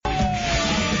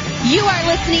You are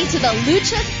listening to the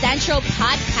Lucha Central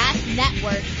Podcast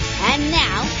Network. And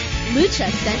now, Lucha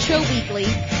Central Weekly.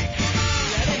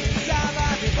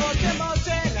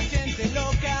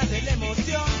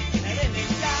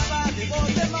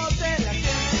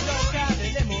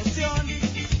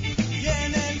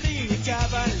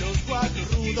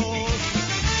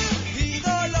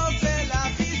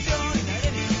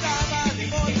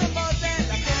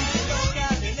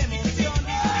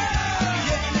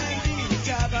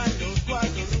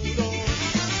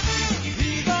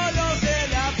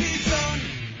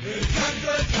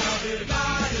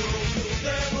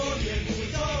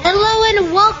 Hello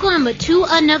and welcome to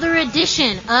another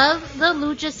edition of the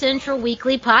Lucha Central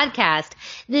Weekly Podcast.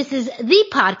 This is the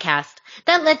podcast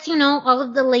that lets you know all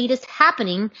of the latest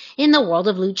happening in the world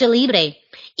of Lucha Libre.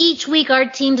 Each week our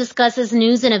team discusses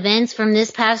news and events from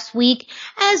this past week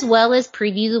as well as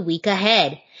preview the week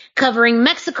ahead, covering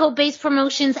Mexico-based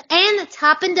promotions and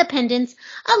top independents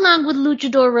along with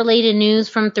luchador-related news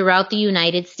from throughout the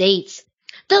United States.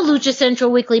 The Lucha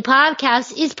Central Weekly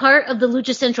Podcast is part of the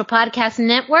Lucha Central Podcast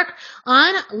Network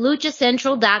on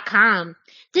luchacentral.com.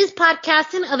 This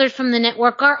podcast and others from the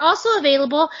network are also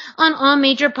available on all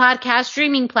major podcast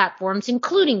streaming platforms,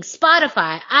 including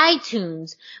Spotify,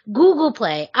 iTunes, Google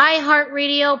Play,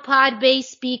 iHeartRadio, Podbase,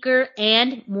 Speaker,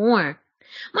 and more.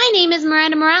 My name is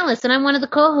Miranda Morales, and I'm one of the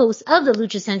co-hosts of the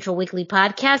Lucha Central Weekly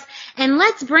Podcast, and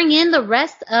let's bring in the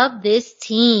rest of this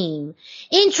team.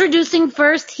 Introducing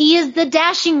first, he is the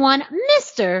dashing one,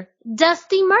 Mr.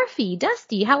 Dusty Murphy.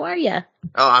 Dusty, how are you?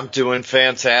 Oh, I'm doing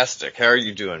fantastic. How are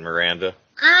you doing, Miranda?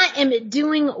 I am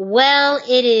doing well.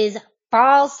 It is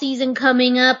fall season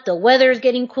coming up. The weather is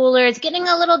getting cooler. It's getting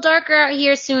a little darker out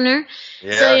here sooner.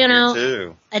 Yeah, so, me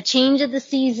too. A change of the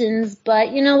seasons.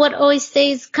 But you know what always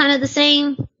stays kind of the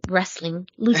same? Wrestling.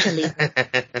 Lucha Libre.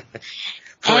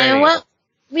 And well,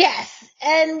 yes.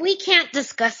 And we can't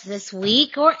discuss this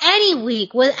week or any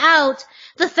week without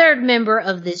the third member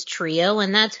of this trio.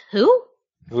 And that's who?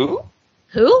 Who?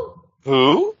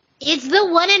 It's the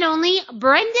one and only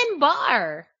Brendan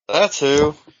Barr. That's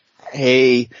who.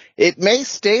 Hey, it may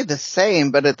stay the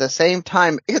same, but at the same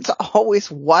time, it's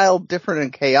always wild, different,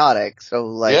 and chaotic. So,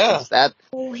 like, yeah. Is that,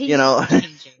 you know,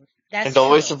 it's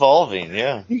always evolving.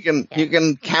 Yeah, you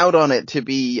can count on it to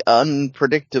be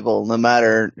unpredictable, no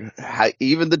matter how.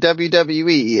 Even the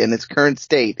WWE in its current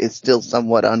state is still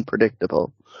somewhat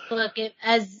unpredictable. Look,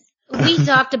 as we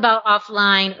talked about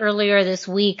offline earlier this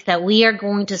week, that we are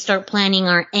going to start planning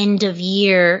our end of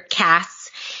year casts.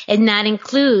 And that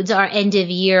includes our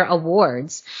end-of-year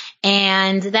awards.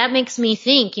 And that makes me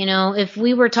think, you know, if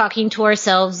we were talking to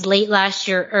ourselves late last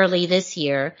year, early this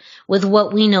year, with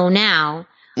what we know now,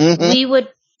 we would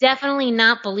definitely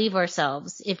not believe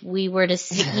ourselves if we were to,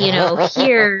 you know,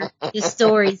 hear the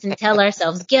stories and tell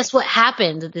ourselves, guess what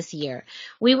happened this year?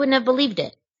 We wouldn't have believed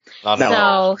it.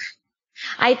 So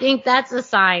I think that's a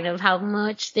sign of how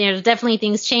much there's definitely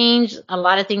things change. A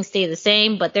lot of things stay the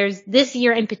same, but there's this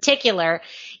year in particular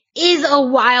is a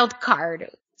wild card.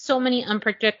 So many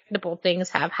unpredictable things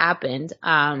have happened.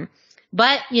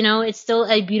 But, you know, it's still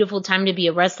a beautiful time to be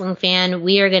a wrestling fan.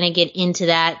 We are going to get into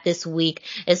that this week,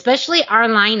 especially our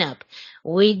lineup.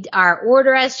 Our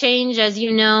order has changed, as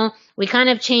you know. We kind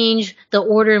of change the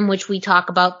order in which we talk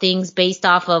about things based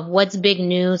off of what's big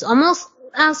news, almost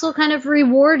also kind of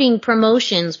rewarding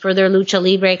promotions for their Lucha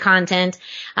Libre content.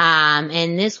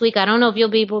 And this week, I don't know if you'll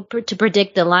be able to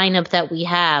predict the lineup that we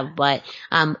have, but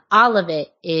all of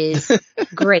it is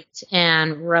great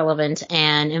and relevant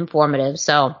and informative.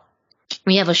 So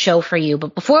we have a show for you.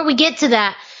 But before we get to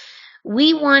that,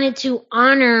 we wanted to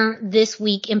honor this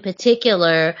week in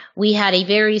particular. We had a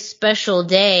very special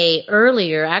day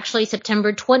earlier. Actually,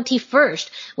 September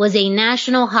 21st was a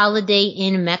national holiday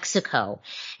in Mexico.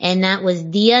 And that was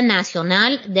Día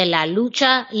Nacional de la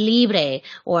Lucha Libre,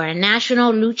 or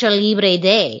National Lucha Libre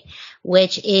Day,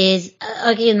 which is,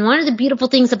 again, one of the beautiful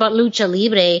things about Lucha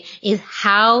Libre is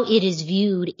how it is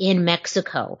viewed in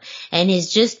Mexico and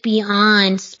is just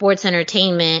beyond sports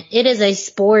entertainment. It is a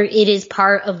sport. It is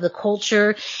part of the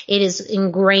culture. It is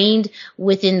ingrained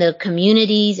within the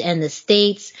communities and the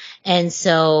states. And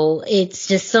so it's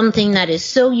just something that is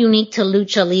so unique to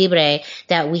Lucha Libre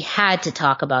that we had to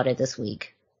talk about it this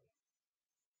week.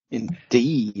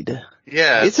 Indeed.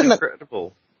 Yeah, it's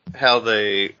incredible how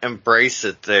they embrace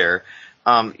it there.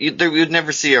 You'd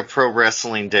never see a pro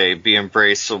wrestling day be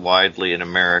embraced so widely in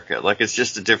America. Like, it's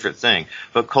just a different thing.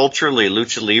 But culturally,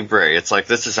 Lucha Libre, it's like,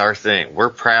 this is our thing. We're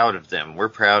proud of them. We're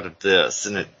proud of this.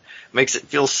 And it makes it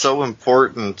feel so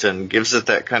important and gives it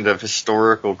that kind of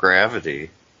historical gravity.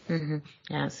 Mm-hmm.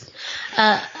 Yes.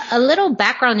 A little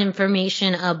background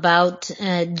information about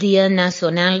Dia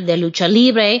Nacional de Lucha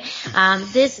Libre.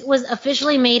 This was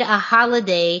officially made a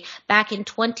holiday back in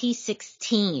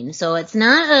 2016. So it's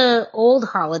not an old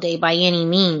holiday by any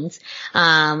means,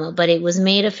 but it was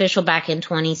made official back in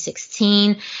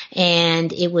 2016.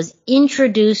 And it was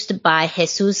introduced by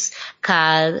Jesus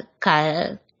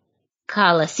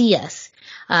Calacias.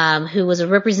 Who was a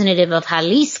representative of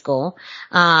Jalisco,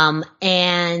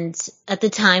 and at the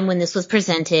time when this was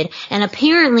presented, and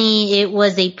apparently it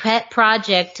was a pet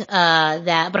project,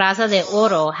 that Brasa de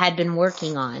Oro had been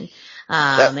working on,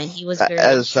 and he was very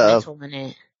instrumental in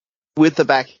it. With the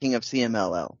backing of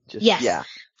CMLL. Yes. Yeah.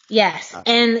 Yes.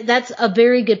 And that's a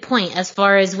very good point as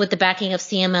far as with the backing of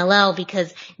CMLL,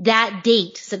 because that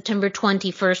date, September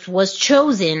 21st, was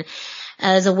chosen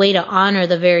as a way to honor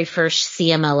the very first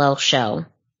CMLL show.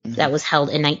 That was held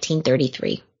in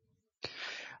 1933.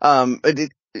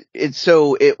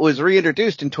 So it was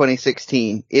reintroduced in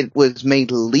 2016. It was made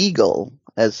legal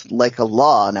as like a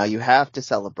law. Now you have to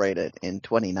celebrate it in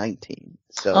 2019.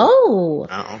 So.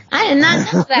 I did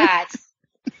not know that.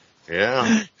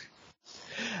 Yeah.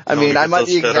 I mean, I might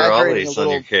be exaggerating a little. On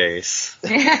your case.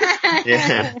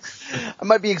 Yeah. I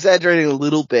might be exaggerating a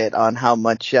little bit on how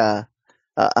much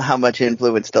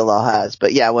influence the law has.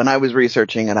 But yeah, when I was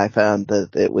researching it, I found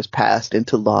that it was passed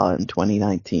into law in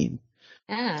 2019.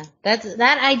 Yeah, that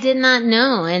I did not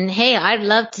know. And hey, I'd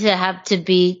love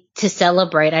to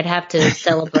celebrate. I'd have to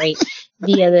celebrate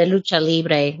Dia de Lucha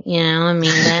Libre. You know, I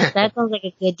mean, that sounds like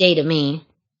a good day to me.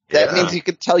 That means you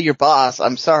could tell your boss,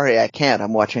 I'm sorry, I can't.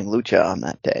 I'm watching Lucha on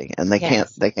that day. And they can't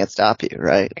stop you,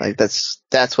 right? Like that's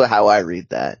how I read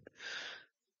that.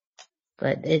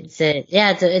 But it's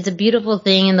a beautiful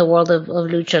thing in the world of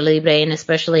Lucha Libre, and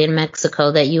especially in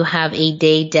Mexico, that you have a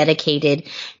day dedicated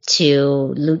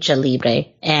to Lucha Libre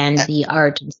and the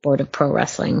art and sport of pro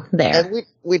wrestling there. And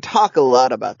we talk a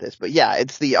lot about this, but yeah,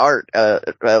 it's the art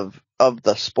of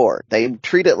the sport. They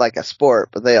treat it like a sport,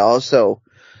 but they also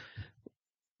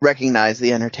recognize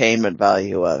the entertainment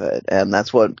value of it, and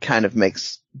that's what kind of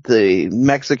makes the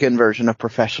Mexican version of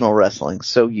professional wrestling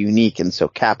so unique and so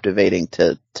captivating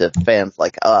to fans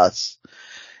like us,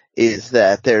 is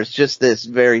that there's just this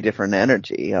very different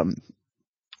energy.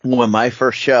 When my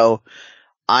first show,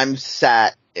 I'm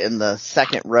sat in the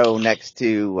second row next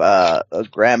to a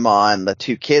grandma and the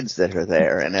two kids that are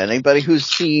there, and anybody who's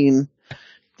seen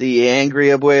the Angry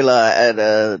Abuela at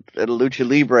a Lucha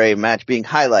Libre match being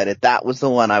highlighted, that was the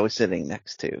one I was sitting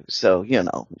next to. So, you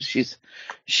know,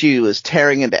 she was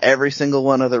tearing into every single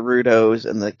one of the Rudos,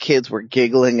 and the kids were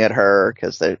giggling at her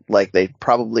because they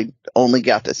probably only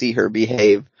got to see her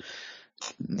behave,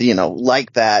 you know,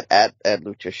 like that at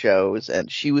Lucha shows,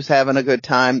 and she was having a good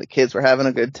time. The kids were having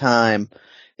a good time.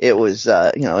 It was,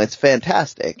 you know, it's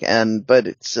fantastic. But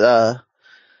it's,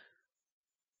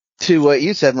 to what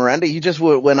you said, Miranda, you just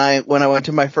when I went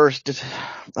to my first,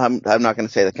 I'm not going to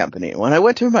say the company. When I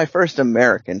went to my first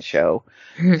American show,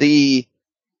 the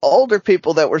older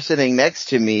people that were sitting next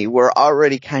to me were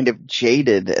already kind of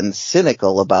jaded and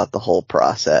cynical about the whole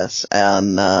process,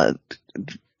 and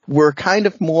were kind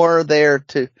of more there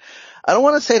to, I don't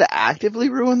want to say to actively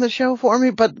ruin the show for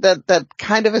me, but that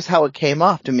kind of is how it came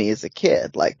off to me as a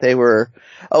kid. Like they were,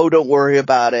 oh, don't worry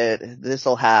about it,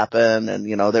 this'll happen, and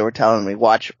you know, they were telling me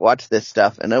watch this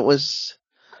stuff, and it was,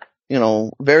 you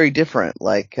know, very different,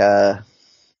 like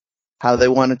how they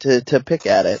wanted to pick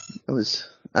at it. It was,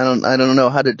 I don't know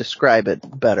how to describe it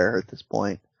better at this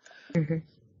point.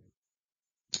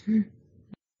 Mm-hmm.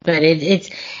 But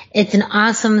it's an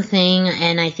awesome thing,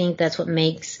 and I think that's what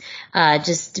makes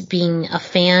just being a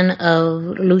fan of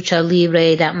Lucha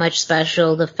Libre that much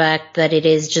special. The fact that it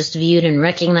is just viewed and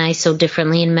recognized so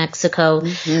differently in Mexico.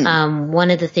 Mm-hmm. One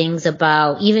of the things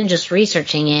about even just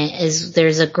researching it is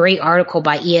there's a great article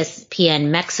by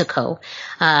ESPN Mexico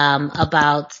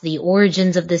about the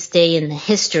origins of this day and the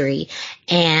history.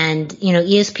 And, you know,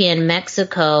 ESPN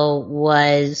Mexico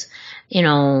was, you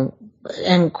know,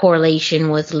 in correlation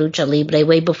with Lucha Libre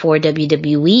way before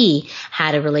WWE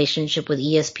had a relationship with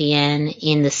ESPN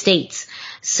in the States.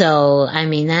 So, I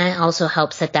mean, that also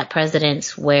helps set that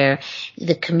precedence where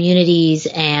the communities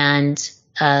and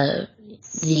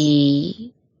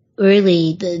the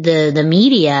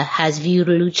media has viewed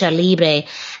Lucha Libre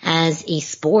as a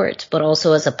sport, but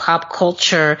also as a pop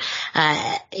culture,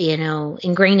 you know,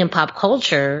 ingrained in pop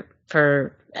culture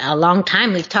for a long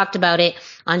time. We've talked about it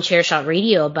on Chairshot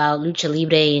Radio about Lucha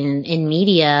Libre in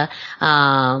media,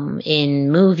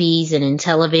 in movies and in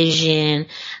television,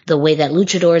 the way that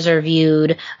luchadors are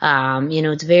viewed. You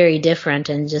know, it's very different,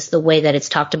 and just the way that it's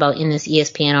talked about in this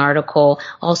ESPN article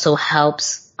also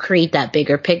helps create that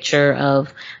bigger picture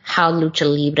of how lucha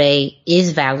libre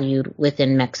is valued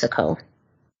within Mexico.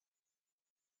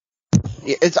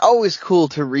 It's always cool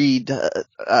to read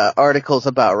articles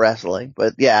about wrestling,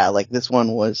 but yeah, like this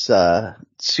one was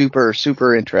super,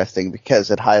 super interesting because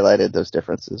it highlighted those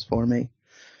differences for me.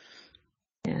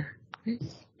 Yeah.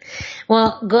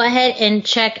 Well, go ahead and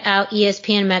check out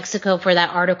ESPN Mexico for that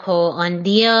article on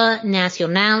Día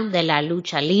Nacional de la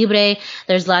Lucha Libre.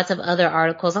 There's lots of other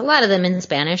articles, a lot of them in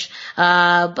Spanish.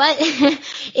 But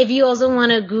if you also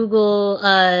want to Google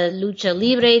Lucha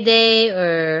Libre Day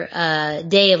or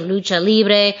Day of Lucha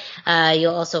Libre,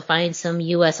 you'll also find some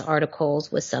U.S.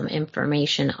 articles with some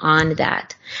information on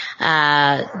that.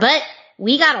 But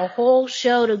we got a whole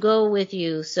show to go with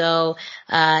you. So,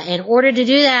 in order to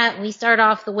do that, we start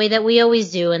off the way that we always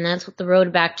do, and that's with the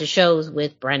road back to shows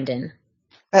with Brendan.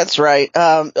 That's right.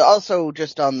 Also,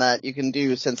 just on that, you can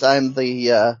do, since I'm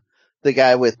the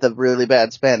guy with the really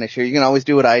bad Spanish here, you can always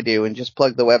do what I do and just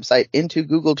plug the website into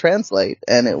Google Translate,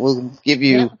 and it will give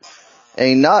you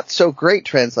a not so great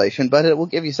translation, but it will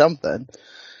give you something.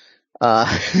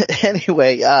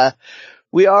 Anyway,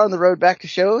 we are on the road back to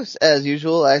shows. As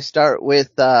usual, I start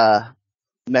with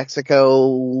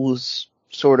Mexico's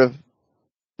sort of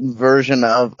version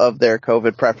of their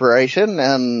COVID preparation,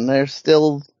 and they're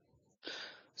still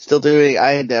doing.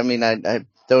 I mean, I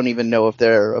don't even know if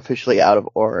they're officially out of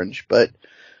orange, but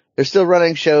they're still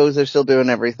running shows. They're still doing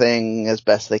everything as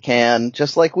best they can,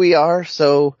 just like we are.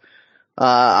 So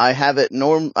I have it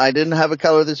I didn't have a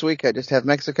color this week. I just have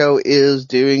Mexico is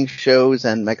doing shows,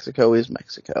 and Mexico is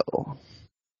Mexico.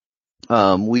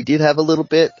 We did have a little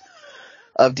bit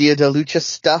of Dia de Lucha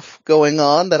stuff going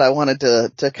on that I wanted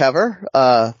to cover.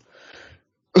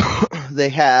 They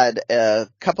had a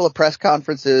couple of press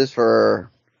conferences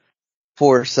for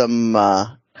some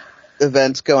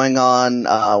events going on.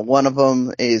 One of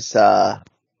them is and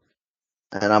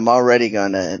I already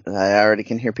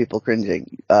can hear people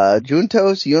cringing.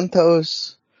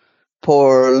 Juntos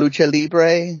por Lucha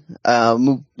Libre.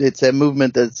 It's a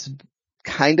movement that's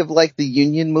kind of like the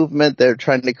union movement. They're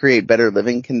trying to create better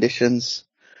living conditions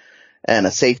and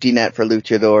a safety net for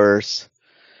luchadors.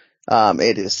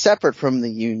 It is separate from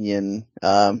the union,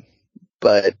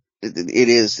 but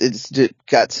it's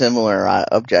got similar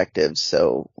objectives.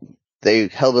 So they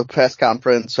held a press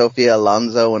conference. Sofia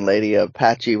Alonso and Lady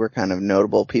Apache were kind of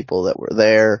notable people that were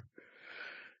there.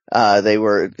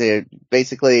 They're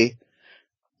basically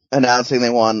announcing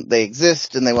they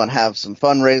exist and they want to have some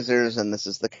fundraisers, and this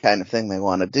is the kind of thing they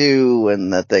want to do,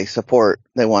 and that they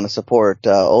want to support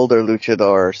older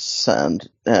luchadors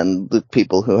and the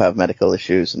people who have medical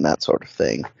issues and that sort of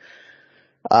thing.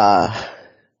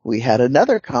 We had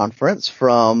another conference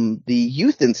from the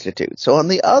Youth Institute, so on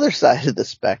the other side of the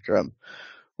spectrum,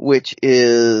 which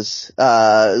is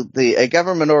a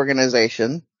government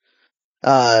organization,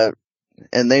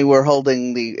 and they were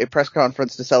holding a press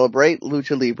conference to celebrate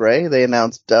Lucha Libre. They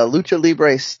announced Lucha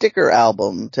Libre sticker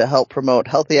album to help promote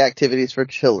healthy activities for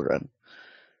children.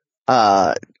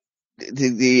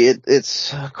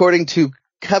 It's according to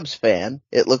Cubs Fan,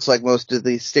 it looks like most of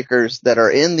the stickers that are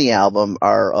in the album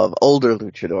are of older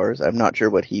luchadors. I'm not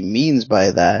sure what he means by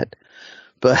that,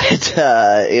 but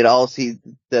he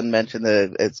then mentioned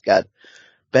that it's got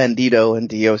Bandito and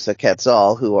Diosa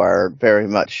Quetzal, who are very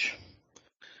much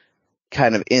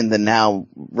kind of in the now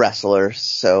wrestlers,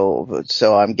 so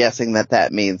I'm guessing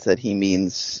that means that he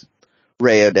means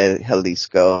Rayo de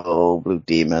Jalisco, Blue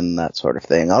Demon, that sort of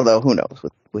thing. Although who knows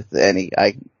with any,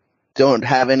 I don't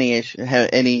have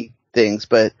any things,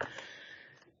 but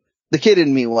the kid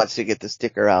in me wants to get the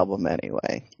sticker album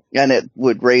anyway, and it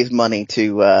would raise money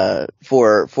to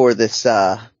for this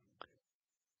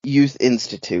Youth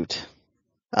Institute.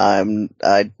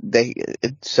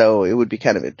 So it would be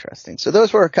kind of interesting. So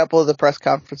those were a couple of the press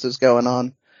conferences going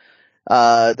on.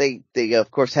 They of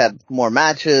course had more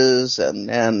matches and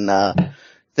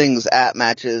things at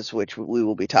matches, which we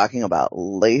will be talking about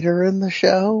later in the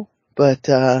show. But,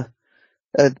 that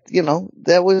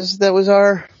was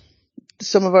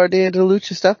some of our Dia de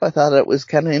Lucha stuff. I thought it was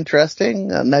kind of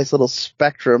interesting. A nice little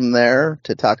spectrum there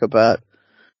to talk about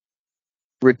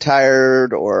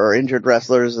retired or injured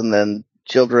wrestlers, and then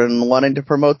children wanting to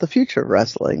promote the future of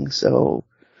wrestling. So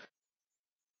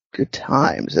good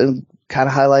times, and kind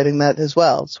of highlighting that as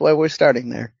well. That's why we're starting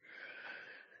there.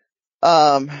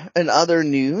 In other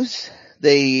news,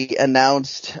 they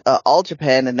announced, All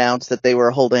Japan announced that they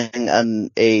were holding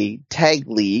a tag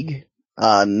league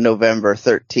on November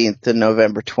 13th to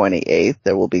November 28th.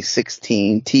 There will be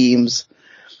 16 teams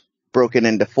broken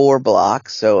into 4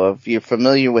 blocks. So if you're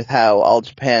familiar with how All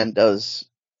Japan does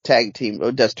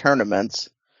tournaments,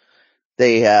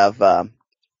 they have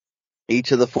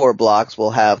Each of the 4 blocks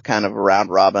will have kind of a round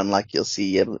robin like you'll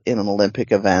see in an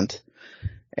Olympic event.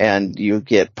 And you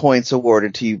get points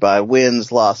awarded to you by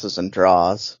wins, losses, and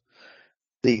draws.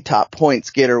 The top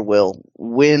points getter will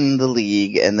win the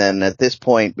league, and then at this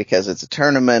point, because it's a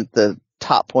tournament, the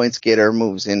top points getter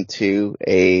moves into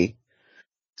a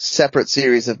separate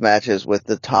series of matches with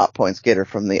the top points getter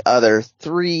from the other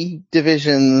 3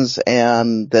 divisions,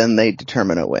 and then they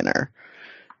determine a winner.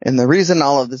 And the reason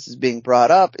all of this is being brought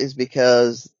up is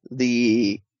because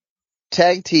the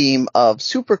tag team of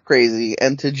Super Crazy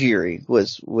and Tajiri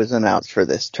was announced for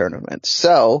this tournament.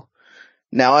 So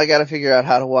now I gotta figure out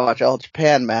how to watch all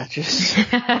Japan matches.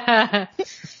 I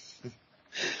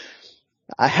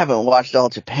haven't watched all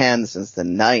Japan since the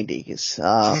 90s.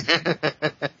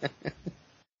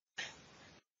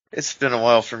 It's been a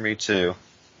while for me too.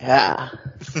 Yeah.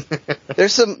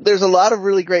 There's a lot of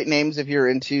really great names if you're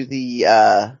into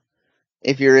the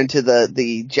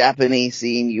Japanese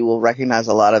scene. You will recognize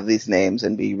a lot of these names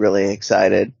and be really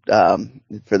excited.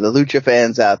 For the Lucha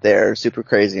fans out there, Super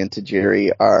Crazy and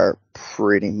Tajiri are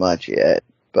pretty much it.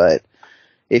 But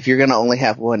if you're gonna only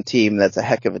have one team, that's a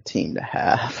heck of a team to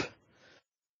have.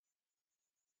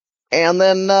 And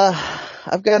then,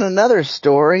 I've got another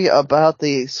story about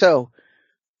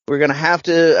I'm gonna have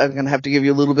to give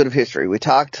you a little bit of history. We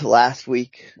talked last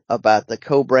week about the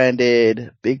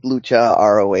co-branded Big Lucha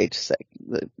ROH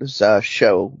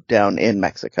show down in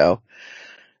Mexico.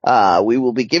 We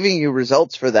will be giving you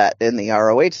results for that in the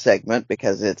ROH segment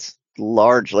because it's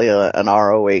largely an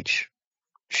ROH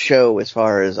show as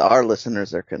far as our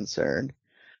listeners are concerned.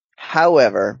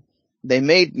 However, they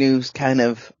made news kind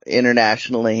of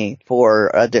internationally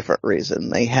for a different reason.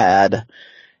 They had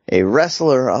a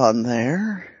wrestler on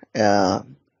there. I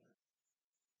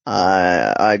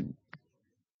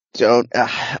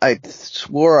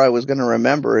swore I was going to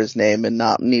remember his name and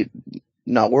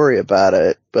not worry about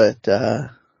it, but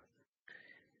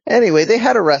anyway, they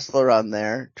had a wrestler on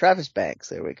there, Travis Banks,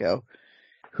 there we go,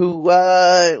 who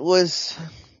was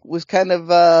kind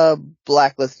of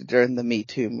blacklisted during the Me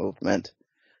Too movement.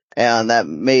 And that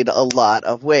made a lot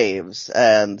of waves.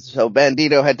 And so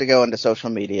Bandito had to go into social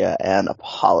media and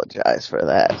apologize for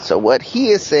that. So what he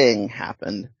is saying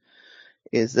happened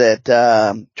is that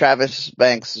Travis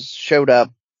Banks showed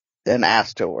up and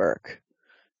asked to work.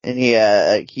 And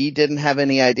he didn't have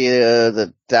any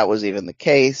idea that was even the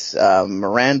case.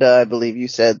 Miranda, I believe you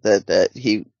said that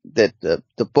the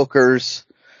bookers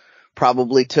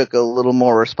probably took a little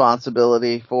more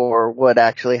responsibility for what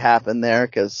actually happened there,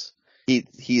 because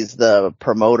he's the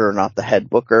promoter, not the head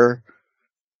booker.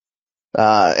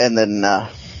 And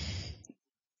that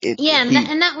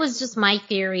was just my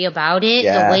theory about it.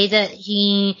 Yeah. The way that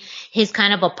his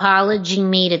kind of apology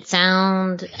made it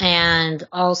sound. And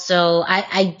also,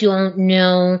 I don't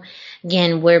know,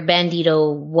 again, where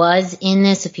Bandito was in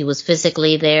this, if he was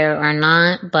physically there or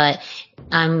not, but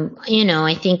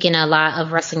I think in a lot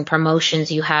of wrestling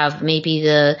promotions, you have maybe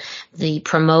the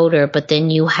promoter, but then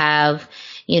you have,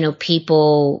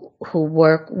 people who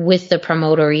work with the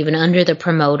promoter or even under the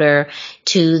promoter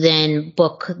to then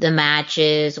book the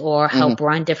matches or help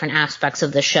run different aspects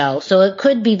of the show. So it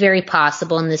could be very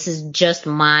possible, and this is just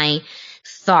my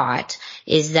thought,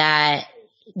 is that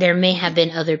there may have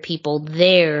been other people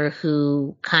there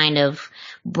who kind of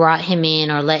brought him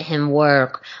in or let him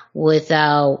work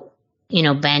without,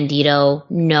 Bandito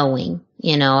knowing.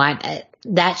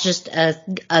 That's just a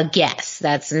guess.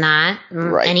 That's not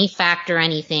any fact or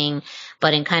anything,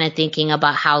 but in kind of thinking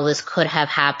about how this could have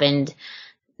happened,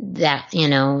 that,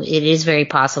 it is very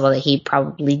possible that he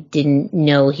probably didn't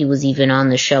know he was even on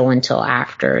the show until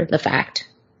after the fact.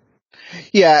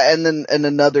 Yeah, and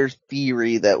another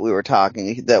theory that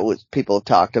people have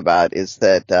talked about is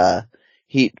that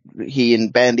he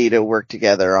and Bandito worked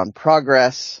together on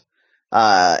Progress.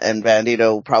 And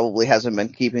Bandito probably hasn't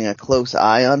been keeping a close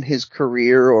eye on his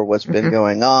career or what's been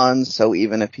going on. So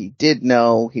even if he did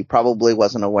know, he probably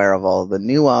wasn't aware of all the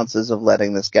nuances of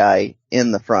letting this guy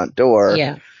in the front door.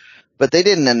 Yeah. But they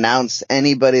didn't announce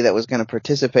anybody that was going to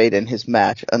participate in his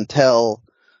match until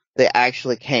they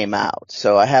actually came out.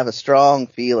 So I have a strong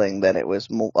feeling that it was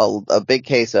a big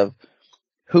case of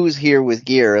who's here with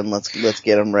gear and let's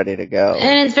get them ready to go.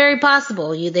 And it's very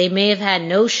possible. They may have had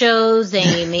no shows.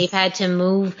 They may have had to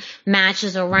move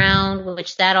matches around,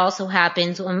 which that also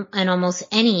happens in almost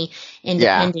any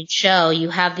independent show. You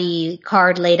have the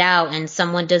card laid out and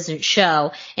someone doesn't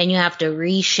show and you have to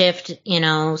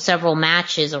reshift, several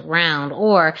matches around.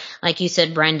 Or, like you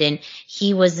said, Brendan,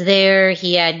 he was there,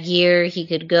 he had gear, he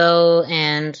could go,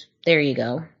 and there you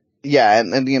go. Yeah,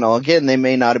 and again, they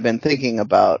may not have been thinking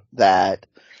about that.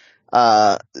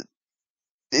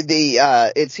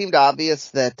 it seemed obvious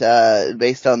that,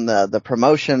 based on the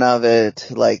promotion of it,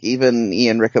 like even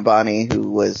Ian Riccaboni,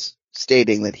 who was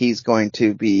stating that he's going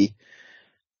to be,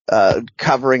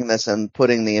 covering this and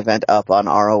putting the event up on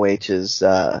ROH's,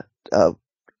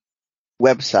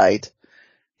 website,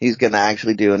 he's going to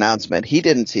actually do an announcement.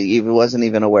 He wasn't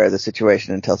even aware of the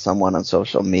situation until someone on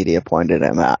social media pointed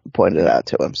out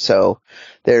to him. So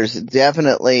there's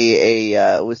definitely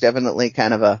was definitely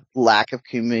kind of a lack of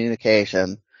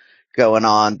communication going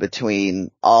on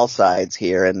between all sides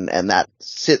here. And that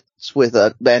sits with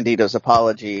Bandito's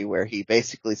apology, where he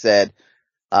basically said,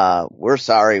 we're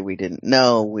sorry, we didn't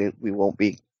know. We won't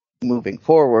be moving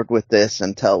forward with this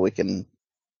until we can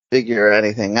figure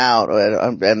anything out.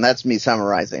 And that's me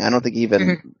summarizing. I don't think he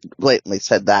even blatantly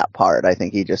said that part. I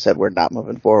think he just said we're not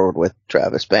moving forward with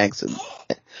Travis Banks.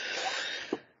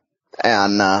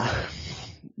 And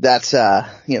that's, so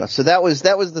that was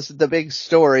the big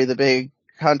story, the big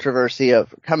controversy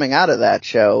of coming out of that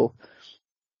show.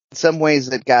 In some ways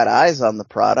it got eyes on the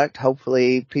product.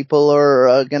 Hopefully people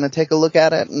are going to take a look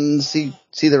at it and see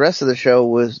the rest of the show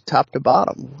was top to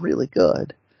bottom really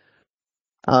good.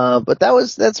 But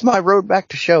that's my road back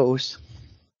to shows.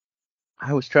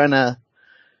 I was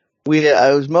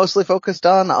mostly focused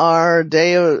on our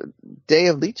day of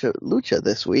Lucha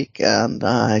this week, and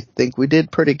I think we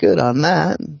did pretty good on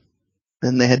that.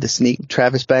 And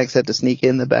Travis Banks had to sneak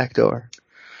in the back door.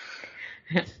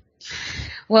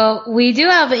 Well, we do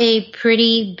have a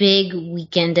pretty big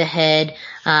weekend ahead,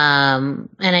 and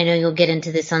I know you'll get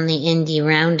into this on the Indie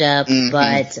Roundup,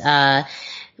 but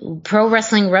Pro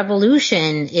Wrestling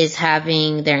Revolution is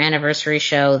having their anniversary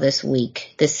show this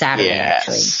Saturday,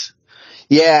 actually.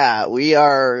 Yeah,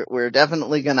 we're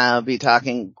definitely gonna be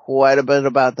talking quite a bit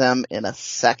about them in a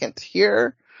second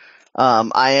here.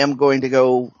 I am going to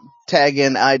go tag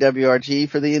in IWRG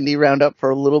for the Indie Roundup for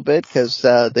a little bit, cause,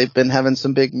 they've been having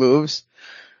some big moves.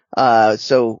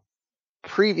 So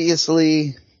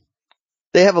previously,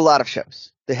 they have a lot of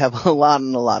shows. They have a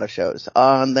lot of shows.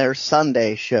 On their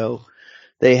Sunday show,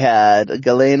 they had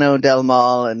Galeno Del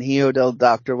Mal and Hijo del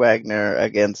Dr. Wagner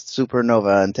against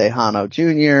Supernova and Tejano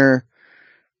Jr.,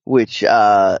 which,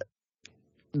 the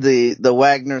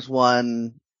Wagners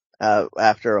won,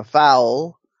 after a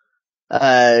foul,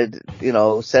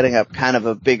 setting up kind of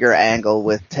a bigger angle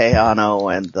with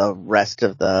Tejano and the rest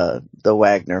of the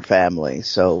Wagner family.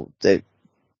 So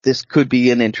this could be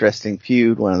an interesting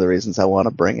feud. One of the reasons I want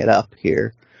to bring it up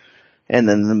here. And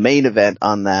then the main event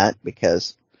on that,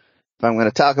 because if I'm going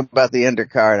to talk about the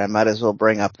undercard, I might as well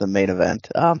bring up the main event.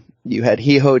 You had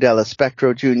Hijo del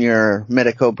Espectro Jr.,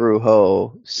 Medico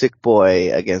Brujo, Sick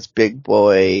Boy against Big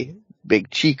Boy, Big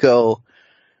Chico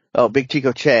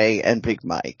Che, and Big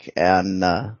Mike. And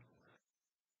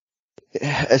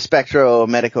Espectro,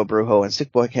 Medico Brujo, and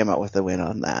Sick Boy came out with a win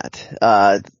on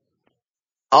that.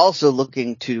 Also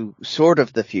looking to sort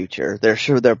of the future,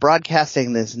 they're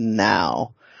broadcasting this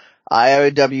now.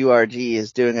 IWRG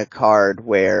is doing a card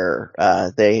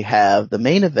where they have the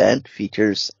main event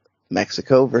features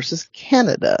Mexico versus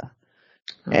Canada.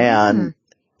 And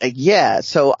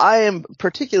so I am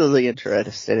particularly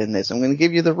interested in this. I'm going to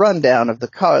give you the rundown of the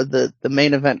card, the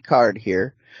main event card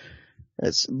here.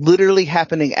 It's literally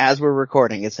happening as we're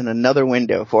recording. It's in another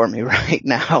window for me right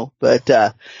now. But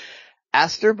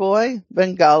Astor Boy,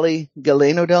 Bengali,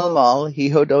 Galeno Del Mal,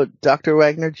 Hijo Dr.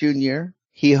 Wagner Jr.,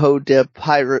 Hijo de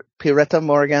Pireta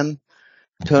Morgan,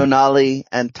 Tonali,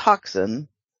 and Toxin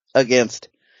against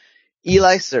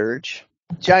Eli Surge,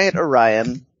 Giant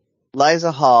Orion,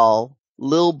 Liza Hall,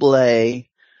 Lil Blay,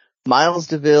 Miles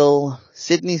DeVille,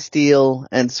 Sydney Steele,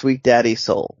 and Sweet Daddy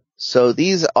Soul. So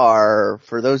these are,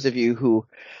 for those of you who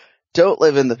don't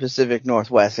live in the Pacific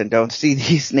Northwest and don't see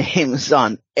these names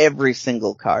on every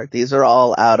single card, these are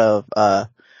all out of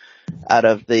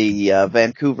the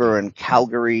Vancouver and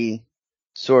Calgary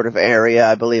sort of area.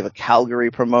 I believe a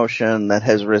Calgary promotion that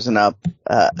has risen up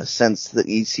since the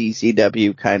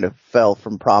ECCW kind of fell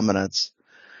from prominence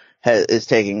is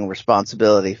taking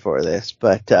responsibility for this.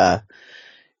 But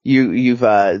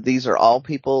these are all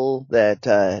people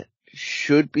that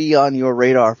should be on your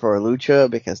radar for Lucha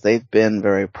because they've been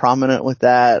very prominent with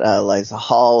that. Liza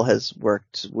Hall has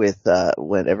worked with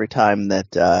every time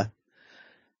that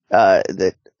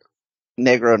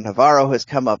Negro Navarro has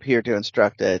come up here to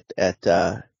instruct at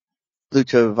Lucha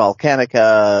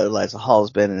Volcanica. Liza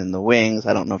Hall's been in the wings.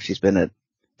 I don't know if she's been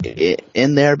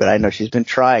in there, but I know she's been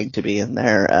trying to be in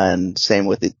there, and same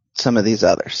with some of these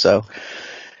others. So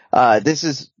this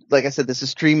is like I said, this is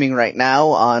streaming right now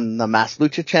on the Mass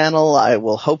Lucha channel. I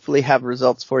will hopefully have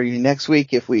results for you next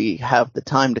week if we have the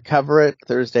time to cover it.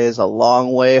 Thursday is a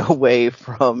long way away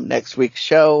from next week's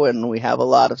show, and we have a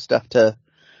lot of stuff to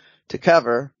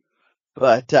cover.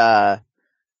 But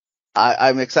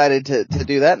I'm excited to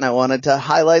do that, and I wanted to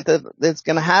highlight that it's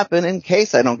going to happen in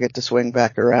case I don't get to swing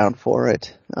back around for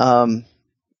it. And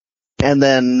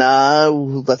then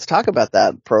let's talk about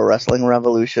that Pro Wrestling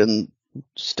Revolution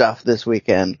stuff this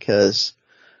weekend, because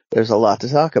there's a lot to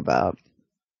talk about.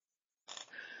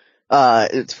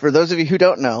 It's for those of you who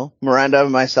don't know, Miranda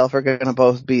and myself are going to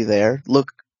both be there.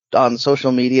 Look on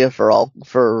social media for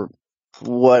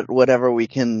whatever we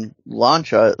can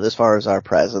launch as far as our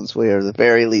presence. We are at the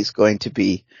very least going to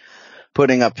be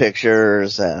putting up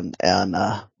pictures and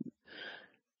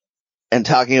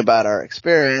talking about our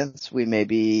experience. We may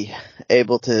be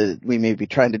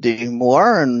trying to do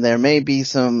more, and there may be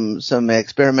some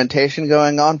experimentation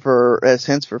going on as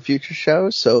hints for future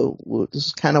shows. So this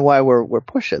is kind of why we're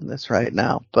pushing this right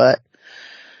now. But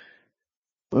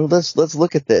let's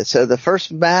look at this. So the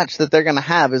first match that they're going to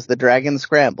have is the Dragon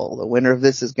Scramble. The winner of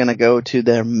this is going to go to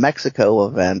their Mexico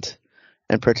event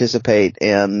and participate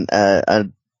in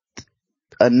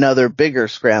another bigger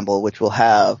scramble, which will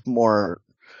have more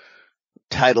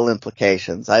title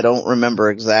implications. I don't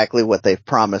remember exactly what they've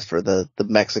promised for the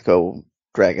Mexico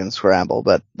Dragon Scramble,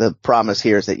 but the promise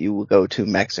here is that you will go to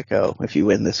Mexico if you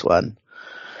win this one.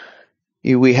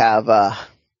 We have,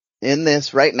 in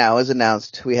this right now as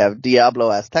announced, we have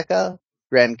Diablo Azteca,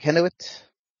 Gran Kenuit,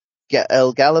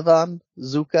 El Galavan,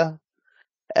 Zuka,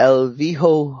 El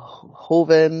Viejo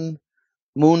Joven,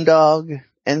 Moondog,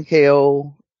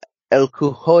 NKO, El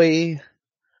Cujoy,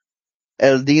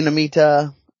 El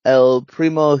Dinamita, El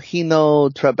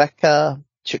Primogino Tribeca,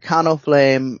 Chicano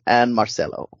Flame, and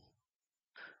Marcelo.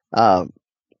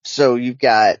 So you've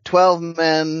got 12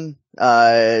 men.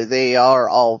 They are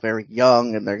all very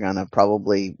young, and they're gonna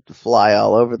probably fly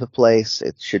all over the place.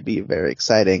 It should be a very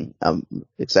exciting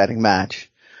match.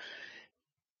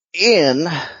 In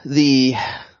the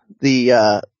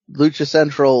Lucha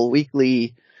Central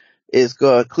Weekly is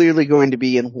clearly going to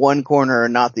be in one corner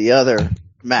and not the other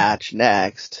match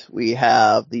next. We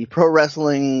have the Pro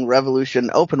Wrestling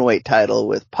Revolution Openweight title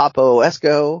with Papo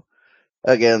Esco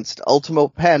against Ultimo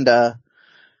Panda,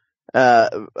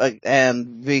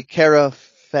 and Viquera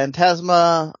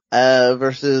Fantasma,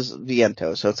 versus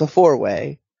Viento. So it's a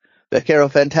 4-way.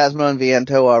 Viquera Fantasma and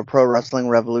Viento are Pro Wrestling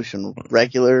Revolution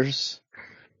regulars.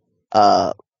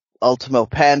 Ultimo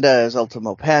Panda is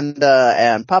Ultimo Panda,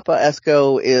 and Papa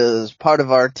Esco is part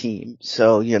of our team.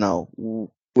 So,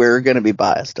 we're going to be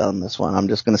biased on this one. I'm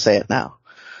just going to say it now.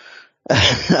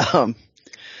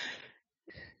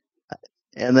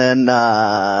 And then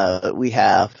we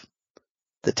have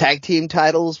the tag team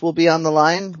titles will be on the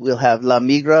line. We'll have La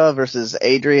Migra versus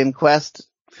Adrian Quest,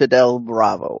 Fidel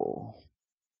Bravo.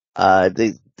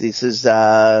 This is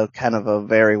kind of a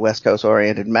very West Coast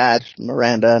oriented match.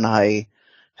 Miranda and I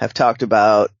have talked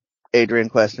about Adrian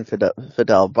Quest and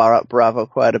Fidel Bravo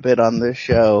quite a bit on this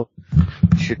show.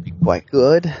 Should be quite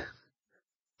good.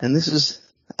 And this is,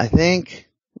 I think,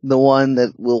 the one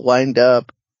that will wind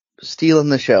up stealing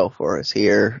the show for us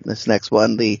here. This next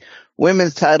one, the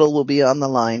women's title will be on the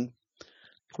line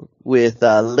with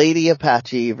Lady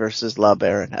Apache versus La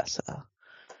Baronessa.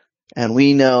 And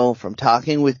we know from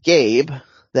talking with Gabe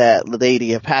that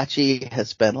Lady Apache has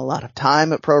spent a lot of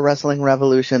time at Pro Wrestling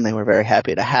Revolution. They were very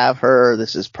happy to have her.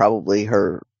 This is probably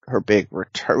her big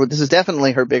return. This is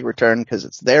definitely her big return because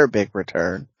it's their big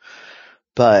return.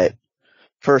 But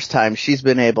first time she's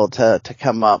been able to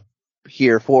come up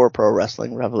here for Pro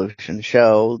Wrestling Revolution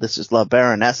show. This is La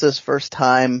Baronessa's first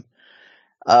time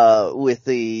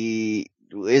in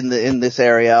this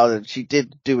area. She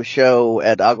did do a show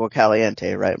at Agua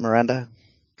Caliente, right, Miranda?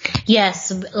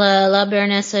 Yes, La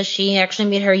Baronessa, she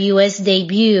actually made her U.S.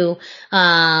 debut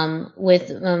with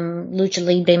Lucha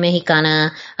Libre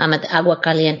Mexicana at the Agua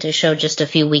Caliente show just a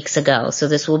few weeks ago. So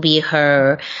this will be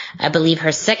her, I believe,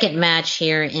 her second match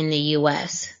here in the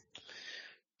U.S.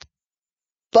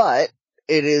 But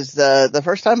it is the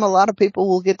first time a lot of people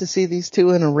will get to see these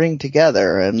two in a ring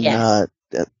together, and yes.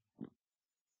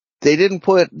 They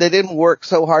didn't work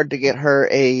so hard to get her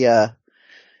a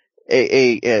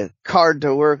card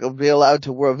to work, be allowed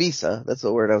to work, visa, that's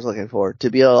the word I was looking for, to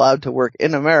be allowed to work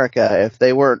in America if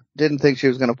they didn't think she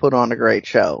was going to put on a great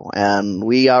show. And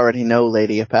we already know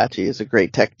Lady Apache is a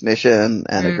great technician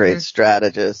and a great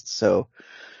strategist. So,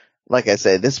 like I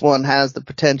say, this one has the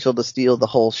potential to steal the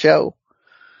whole show.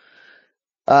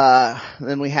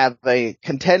 Then we have a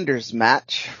contenders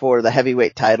match for the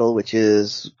heavyweight title, which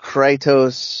is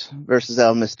Kratos versus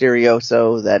El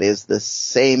Misterioso. That is the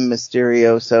same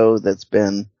Misterioso that's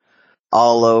been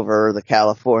all over the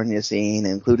California scene,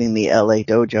 including the LA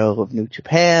dojo of New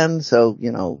Japan. So,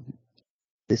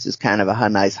 this is kind of a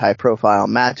nice high profile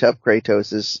matchup.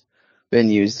 Kratos has been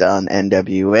used on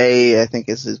NWA, I think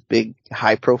is his big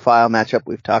high profile matchup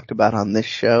we've talked about on this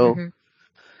show.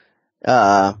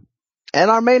 Mm-hmm. And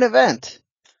our main event.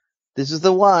 This is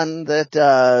the one that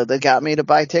got me to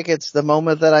buy tickets the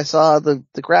moment that I saw the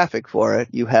graphic for it.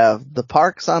 You have the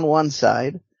Parks on one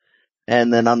side,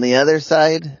 and then on the other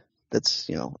side, that's,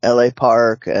 L.A.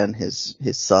 Park and his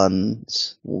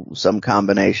sons, some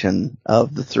combination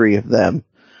of the three of them.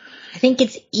 I think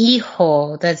it's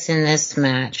Hijo that's in this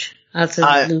match. I'll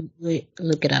have to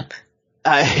look it up.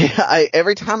 I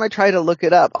every time I try to look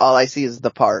it up, all I see is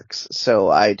the Parks. So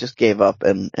I just gave up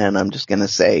and I'm just gonna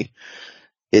say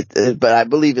it, but I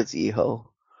believe it's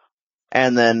Hijo.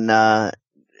 And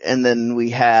then we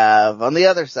have on the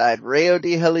other side, Rayo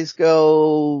de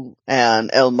Jalisco and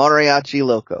El Mariachi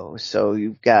Loco. So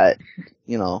you've got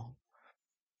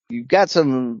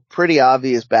some pretty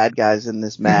obvious bad guys in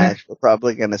this match. Mm-hmm. We're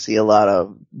probably gonna see a lot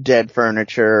of dead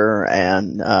furniture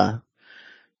and,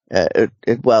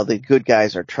 the good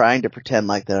guys are trying to pretend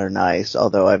like they're nice,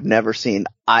 although I've never seen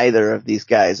either of these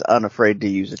guys unafraid to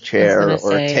use a chair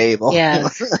or a table. Yeah.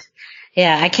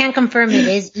 Yeah, I can't confirm it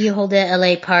is Hijo de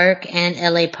LA Park and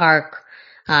LA Park,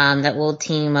 that will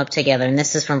team up together. And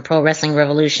this is from Pro Wrestling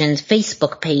Revolution's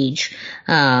Facebook page,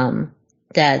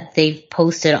 that they've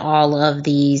posted all of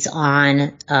these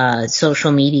on,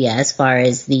 social media as far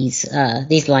as these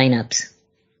lineups.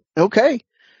 Okay.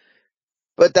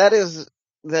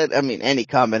 But any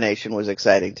combination was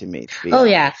exciting to me. To be honest,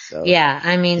 yeah. So. Yeah.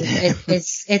 I mean,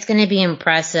 it's going to be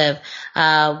impressive.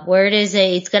 Word is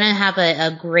it's going to have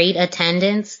a great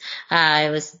attendance. I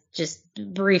was just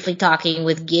briefly talking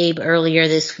with Gabe earlier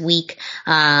this week,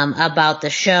 about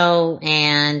the show,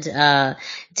 and,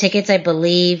 tickets, I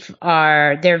believe,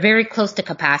 they're very close to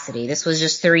capacity. This was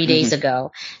just 3 days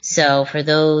ago. So for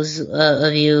those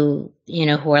of you,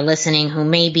 who are listening, who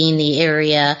may be in the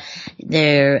area,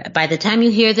 by the time you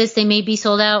hear this, they may be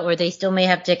sold out, or they still may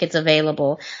have tickets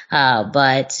available.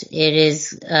 But it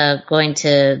is, going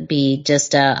to be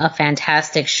just a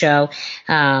fantastic show,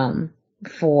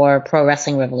 for Pro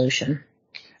Wrestling Revolution.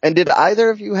 And did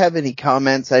either of you have any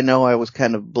comments? I know I was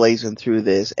kind of blazing through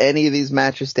this. Any of these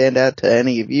matches stand out to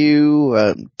any of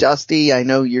you? Dusty, I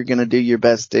know you're going to do your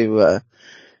best to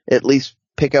at least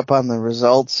pick up on the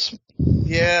results.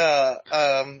 Yeah,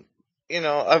 I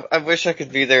wish I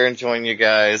could be there and join you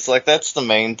guys. Like, that's the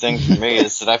main thing for me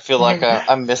is that I feel like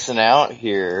I'm missing out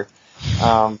here.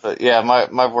 But yeah,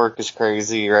 my work is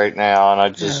crazy right now, and I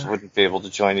just wouldn't be able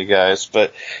to join you guys.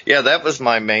 But yeah, that was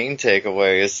my main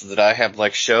takeaway is that I have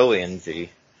like show envy.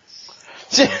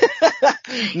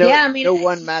 No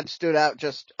one match stood out.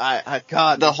 Just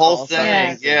the whole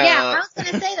thing. Yeah. I was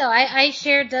gonna say though, I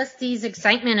share Dusty's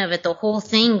excitement of it. The whole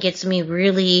thing gets me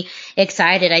really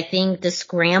excited. I think the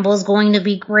scramble is going to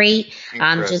be great.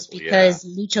 Just because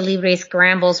Lucha Libre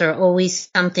scrambles are always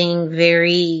something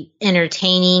very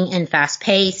entertaining and fast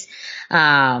paced.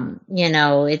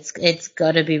 It's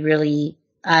gotta be really.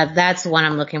 That's one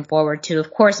I'm looking forward to.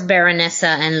 Of course, Baronessa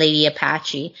and Lady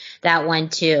Apache, that one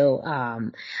too.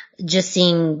 Just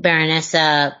seeing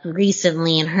Baronessa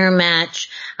recently in her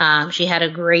match, she had a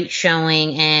great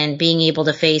showing, and being able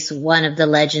to face one of the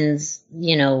legends,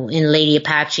 in Lady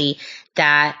Apache,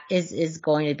 that is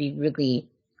going to be really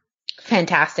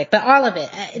fantastic. But all of it,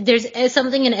 there's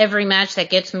something in every match that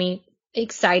gets me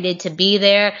excited to be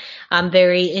there. I'm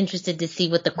very interested to see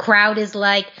what the crowd is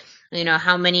like.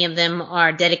 How many of them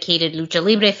are dedicated Lucha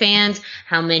Libre fans?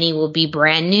 How many will be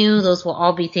brand new? Those will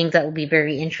all be things that will be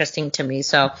very interesting to me.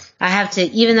 So I have to,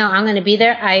 even though I'm going to be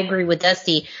there, I agree with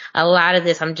Dusty. A lot of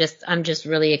this I'm just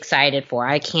really excited for.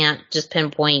 I can't just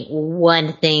pinpoint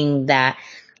one thing that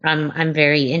I'm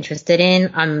very interested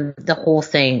in. The whole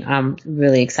thing I'm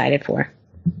really excited for.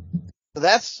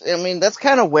 That's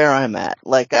kind of where I'm at.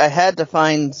 Like, I had to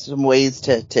find some ways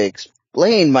to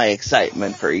explain my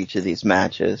excitement for each of these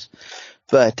matches.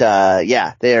 But,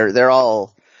 they're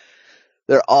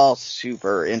all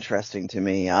super interesting to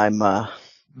me. I'm,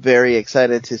 very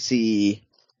excited to see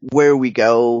where we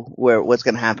go, what's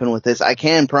going to happen with this. I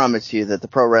can promise you that the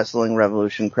Pro Wrestling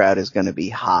Revolution crowd is going to be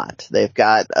hot. They've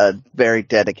got a very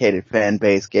dedicated fan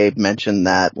base. Gabe mentioned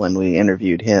that when we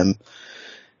interviewed him,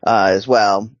 as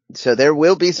well. So there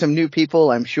will be some new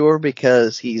people, I'm sure,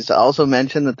 because he's also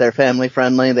mentioned that they're family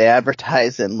friendly. They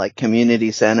advertise in like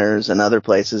community centers and other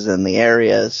places in the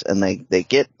areas, and they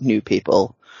get new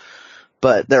people.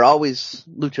 But they're always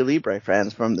Lucha Libre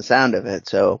fans from the sound of it,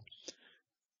 so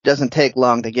it doesn't take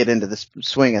long to get into the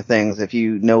swing of things if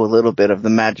you know a little bit of the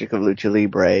magic of Lucha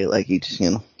Libre. Like, you just,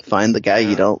 find the guy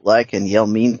you don't like and yell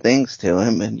mean things to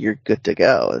him, and you're good to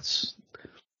go. It's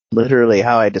literally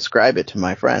how I describe it to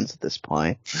my friends at this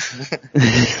point.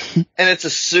 And it's a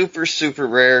super, super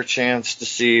rare chance to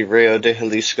see Rayo de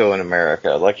Jalisco in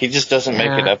America. Like, he just doesn't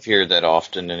make it up here that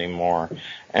often anymore.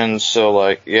 And so,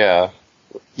 like, yeah.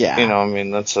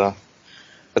 That's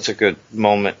a good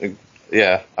moment.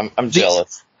 Yeah, I'm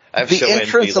jealous. The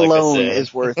entrance alone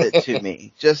is worth it to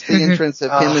me. Just the entrance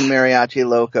of him and Mariachi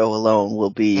Loco alone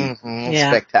will be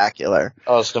spectacular.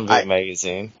 Oh, it's going to be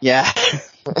amazing. Yeah.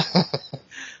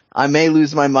 I may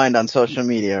lose my mind on social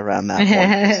media around that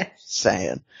point, just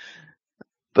saying.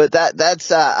 But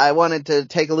that's I wanted to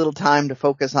take a little time to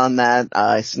focus on that.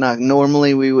 I snuck,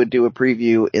 normally we would do a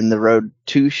preview in the Road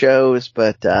 2 shows,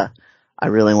 but I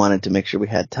really wanted to make sure we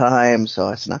had time, so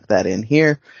I snuck that in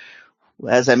here.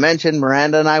 As I mentioned,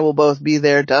 Miranda and I will both be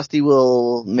there. Dusty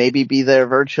will maybe be there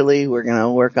virtually. We're going to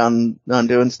work on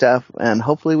doing stuff, and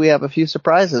hopefully we have a few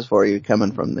surprises for you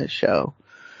coming from this show.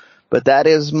 But that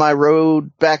is my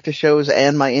road back to shows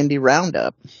and my indie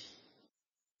roundup.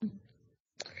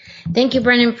 Thank you,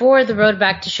 Brennan, for the road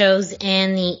back to shows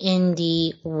and the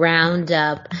indie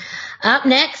roundup. Up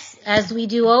next, as we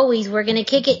do always, we're going to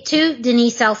kick it to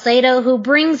Denise Salcedo, who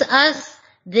brings us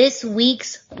this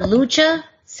week's Lucha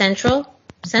Central.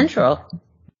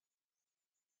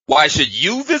 Why should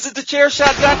you visit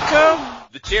thechairshot.com?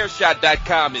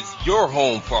 Thechairshot.com is your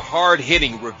home for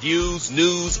hard-hitting reviews,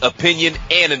 news, opinion,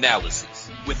 and analysis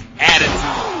with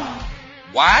attitude.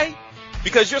 Why?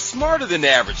 Because you're smarter than the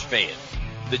average fan.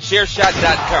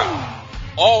 Thechairshot.com.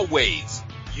 Always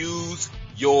use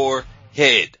your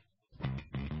head.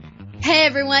 Hey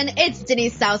everyone, it's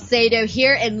Denise Salcedo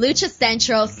here in Lucha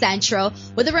Central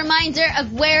with a reminder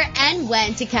of where and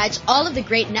when to catch all of the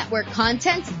great network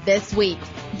content this week.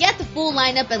 Get the full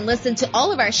lineup and listen to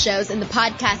all of our shows in the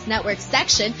podcast network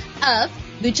section of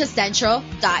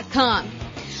luchacentral.com.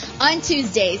 On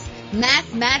Tuesdays,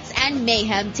 Mass, Mats, and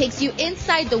Mayhem takes you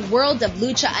inside the world of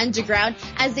Lucha Underground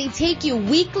as they take you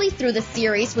weekly through the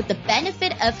series with the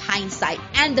benefit of hindsight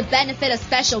and the benefit of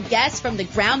special guests from the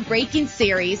groundbreaking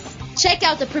series. Check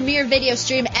out the premiere video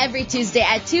stream every Tuesday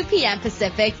at 2 p.m.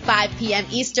 Pacific, 5 p.m.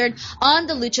 Eastern on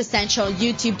the Lucha Central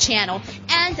YouTube channel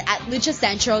and at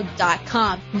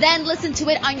luchacentral.com. Then listen to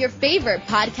it on your favorite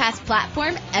podcast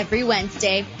platform every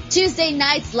Wednesday. Tuesday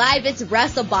nights live, it's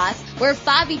WrestleBoss, where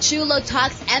Fabi Chulo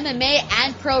talks MMA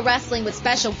and pro wrestling with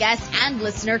special guests and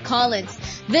listener call-ins.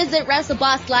 Visit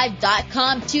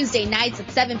WrestleBossLive.com Tuesday nights at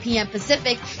 7 p.m.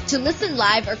 Pacific to listen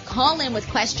live or call in with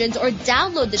questions or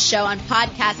download the show on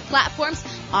podcast platforms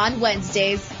on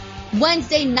Wednesdays.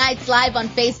 Wednesday nights live on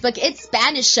Facebook, it's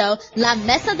Spanish show La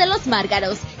Mesa de los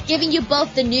Márgaros, giving you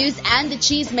both the news and the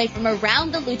cheese made from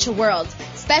around the lucha world.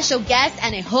 Special guests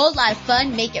and a whole lot of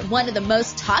fun make it one of the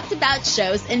most talked about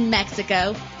shows in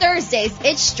Mexico. Thursdays,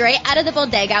 it's Straight Out of the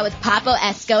Bodega with Papo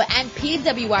Esco and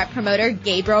PWR promoter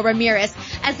Gabriel Ramirez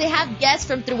as they have guests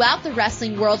from throughout the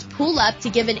wrestling world pull up to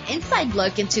give an inside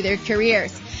look into their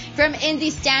careers. From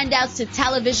indie standouts to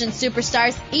television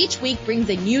superstars, each week brings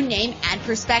a new name and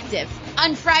perspective.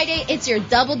 On Friday, it's your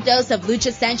double dose of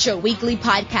Lucha Central Weekly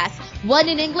podcast, one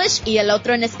in English y el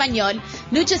otro en español.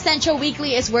 Lucha Central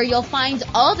Weekly is where you'll find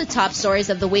all the top stories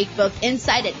of the week, both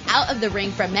inside and out of the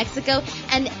ring from Mexico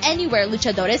and anywhere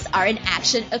luchadores are in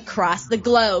action across the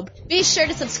globe. Be sure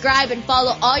to subscribe and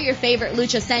follow all your favorite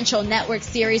Lucha Central Network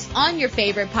series on your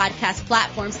favorite podcast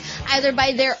platforms, either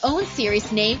by their own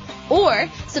series name or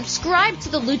subscribe to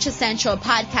the Lucha Central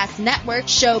Podcast Network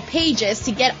show pages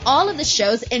to get all of the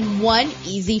shows in one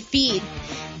easy feed.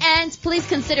 And please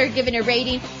consider giving a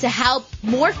rating to help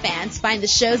more fans find the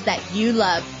shows that you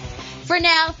love. For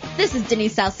now, this is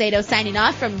Denise Salcedo signing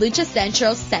off from Lucha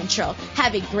Central.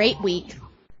 Have a great week.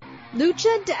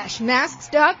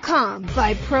 Lucha-Masks.com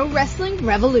by Pro Wrestling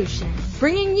Revolution,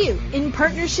 bringing you, in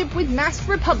partnership with Masked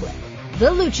Republic,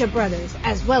 the Lucha Brothers,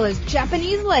 as well as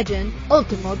Japanese legend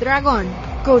Ultimo Dragon.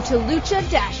 Go to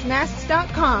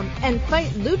lucha-masks.com and fight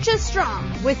Lucha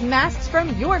Strong with masks from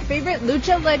your favorite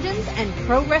Lucha legends and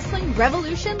Pro Wrestling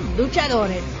Revolution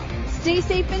luchadores. Stay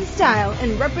safe in style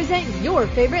and represent your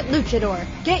favorite luchador.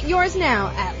 Get yours now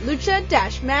at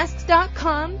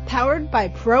lucha-masks.com, powered by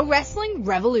Pro Wrestling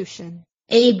Revolution.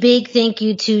 A big thank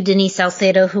you to Denise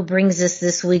Salcedo, who brings us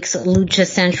this week's Lucha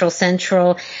Central.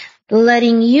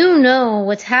 letting you know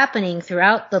what's happening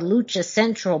throughout the Lucha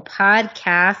Central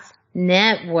Podcast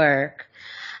Network.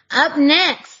 Up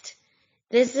next,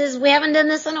 we haven't done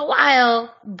this in a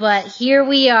while, but here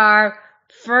we are,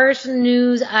 first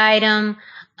news item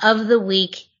of the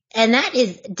week, and that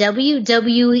is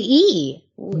WWE.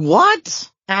 What?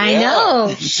 I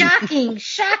know.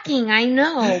 Shocking, I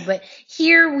know, but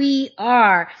here we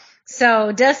are.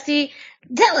 So, Dusty,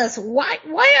 tell us, why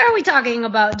are we talking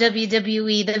about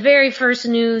WWE, the very first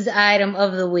news item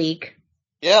of the week?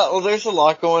 Yeah, well, there's a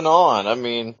lot going on. I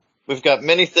mean, we've got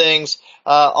many things.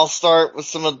 I'll start with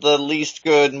some of the least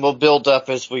good, and we'll build up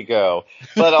as we go.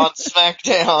 But on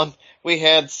SmackDown, we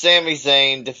had Sami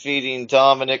Zayn defeating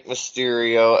Dominic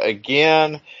Mysterio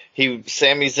again.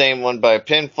 Sami Zayn won by a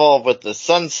pinfall with the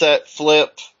sunset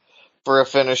flip for a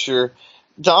finisher.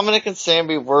 Dominic and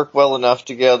Sami work well enough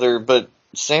together, but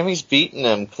Sami's beaten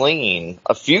him clean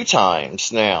a few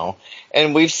times now,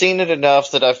 and we've seen it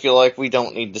enough that I feel like we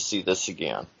don't need to see this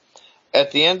again.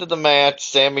 At the end of the match,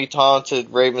 Sami taunted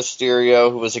Rey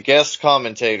Mysterio, who was a guest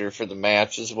commentator for the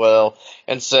match as well,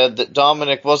 and said that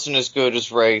Dominic wasn't as good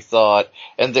as Rey thought,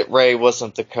 and that Rey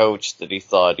wasn't the coach that he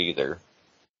thought either.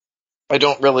 I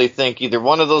don't really think either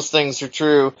one of those things are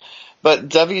true, but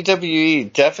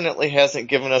WWE definitely hasn't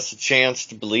given us a chance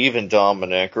to believe in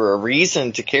Dominic or a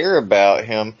reason to care about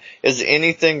him as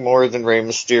anything more than Rey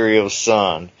Mysterio's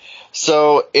son.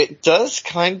 So it does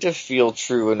kind of feel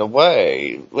true in a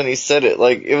way when he said it.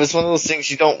 Like, it was one of those things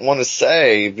you don't want to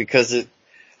say because it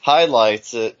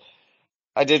highlights it.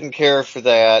 I didn't care for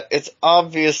that. It's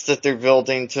obvious that they're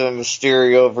building to a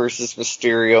Mysterio versus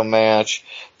Mysterio match,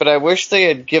 but I wish they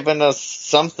had given us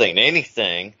something,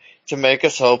 anything, to make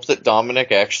us hope that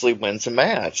Dominic actually wins a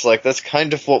match. Like, that's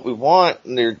kind of what we want,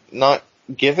 and they're not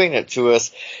giving it to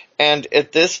us. And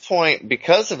at this point,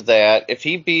 because of that, if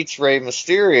he beats Rey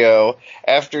Mysterio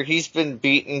after he's been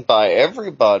beaten by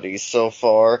everybody so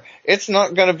far, it's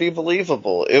not going to be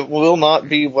believable. It will not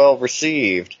be well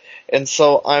received. And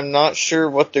so I'm not sure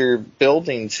what they're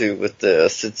building to with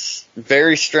this. It's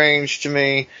very strange to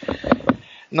me.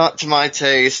 Not to my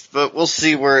taste, but we'll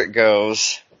see where it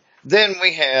goes. Then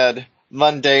we had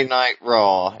Monday Night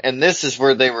Raw, and this is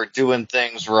where they were doing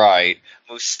things right.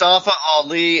 Mustafa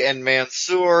Ali and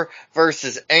Mansoor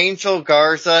versus Angel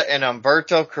Garza and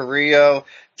Humberto Carrillo.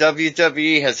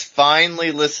 WWE has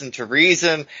finally listened to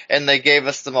reason, and they gave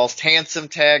us the most handsome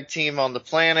tag team on the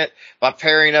planet by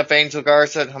pairing up Angel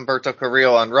Garza and Humberto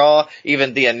Carrillo on Raw.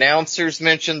 Even the announcers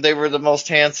mentioned they were the most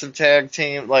handsome tag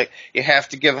team. Like, you have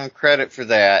to give them credit for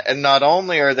that. And not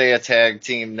only are they a tag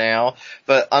team now,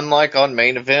 but unlike on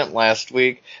Main Event last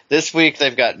week, this week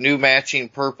they've got new matching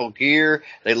purple gear.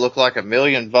 They look like $1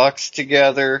 million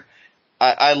together.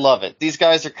 I love it. These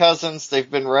guys are cousins. They've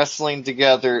been wrestling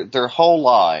together their whole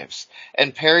lives.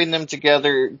 And pairing them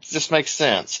together just makes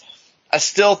sense. I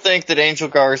still think that Angel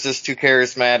Garza is too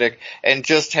charismatic and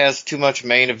just has too much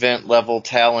main event level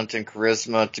talent and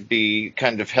charisma to be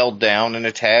kind of held down in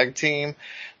a tag team.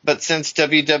 But since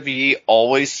WWE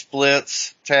always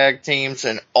splits tag teams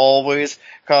and always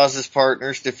causes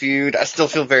partners to feud, I still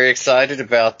feel very excited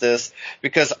about this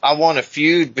because I want a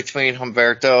feud between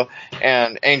Humberto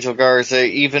and Angel Garza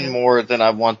even more than I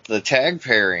want the tag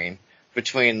pairing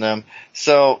between them.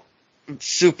 So,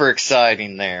 super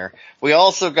exciting there. We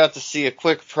also got to see a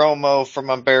quick promo from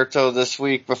Humberto this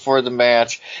week before the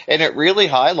match, and it really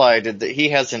highlighted that he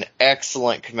has an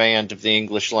excellent command of the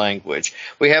English language.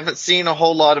 We haven't seen a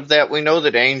whole lot of that. We know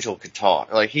that Angel could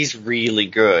talk. Like, he's really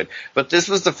good. But this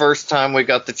was the first time we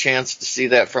got the chance to see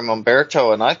that from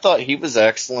Humberto, and I thought he was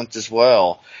excellent as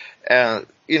well.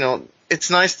 It's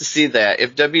nice to see that.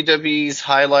 If WWE's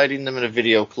highlighting them in a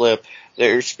video clip,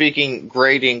 they're speaking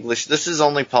great English, this is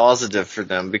only positive for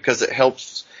them because it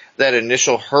helps that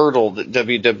initial hurdle that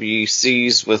WWE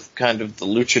sees with kind of the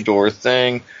luchador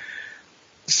thing.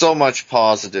 So much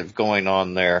positive going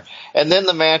on there. And then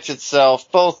the match itself,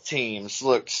 both teams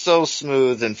looked so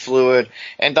smooth and fluid,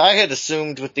 and I had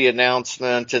assumed with the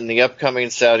announcement and the upcoming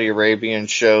Saudi Arabian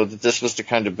show that this was to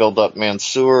kind of build up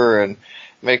Mansoor and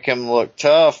make him look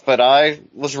tough, but I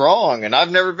was wrong, and I've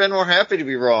never been more happy to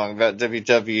be wrong about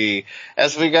WWE.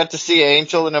 As we got to see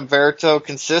Angel and Humberto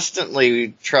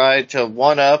consistently try to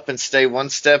one-up and stay one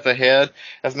step ahead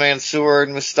of Mansoor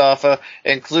and Mustafa,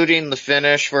 including the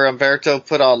finish where Humberto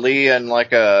put Ali in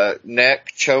like a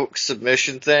neck choke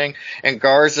submission thing, and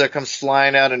Garza comes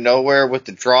flying out of nowhere with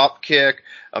the drop kick.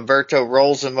 Humberto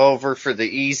rolls him over for the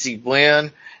easy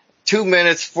win. 2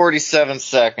 minutes, 47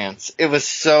 seconds. It was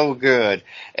so good.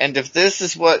 And if this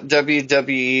is what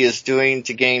WWE is doing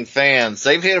to gain fans,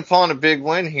 they've hit upon a big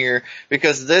win here,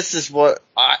 because this is what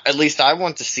at least I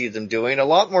want to see them doing. A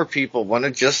lot more people want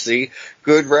to just see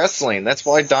good wrestling. That's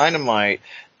why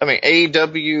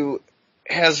AEW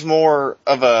has more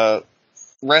of a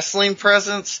wrestling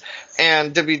presence,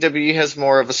 and WWE has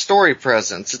more of a story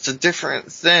presence. It's a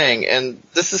different thing, and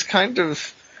this is kind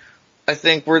of, I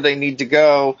think, where they need to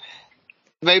go.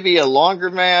 Maybe a longer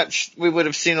match. We would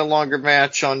have seen a longer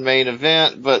match on Main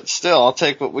Event, but still, I'll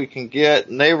take what we can get.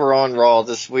 And they were on Raw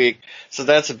this week, so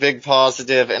that's a big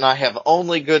positive. And I have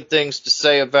only good things to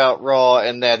say about Raw,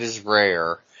 and that is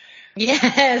rare.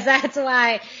 Yes, that's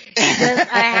why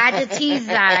I had to tease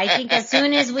that. I think as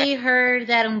soon as we heard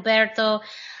that Humberto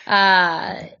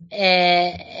and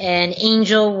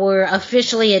Angel were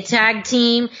officially a tag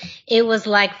team, it was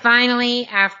like finally,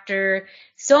 after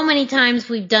so many times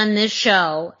we've done this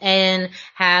show and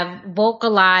have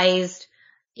vocalized,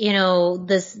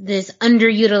 this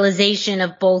underutilization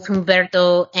of both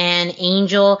Humberto and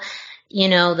Angel,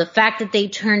 the fact that they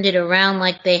turned it around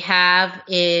like they have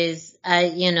is,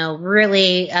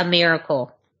 really a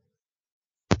miracle.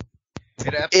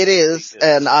 It is,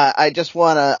 and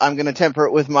I'm going to temper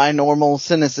it with my normal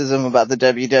cynicism about the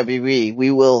WWE. We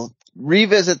will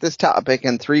revisit this topic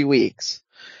in 3 weeks,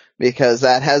 because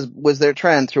that was their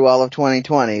trend through all of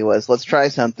 2020, was let's try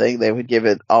something. They would give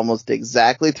it almost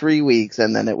exactly 3 weeks,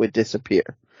 and then it would disappear.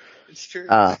 It's true.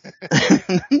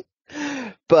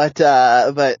 But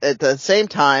at the same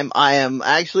time, I am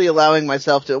actually allowing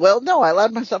myself I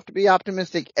allowed myself to be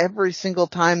optimistic every single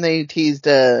time they teased,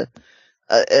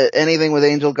 anything with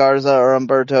Angel Garza or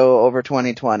Humberto over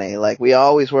 2020. Like, we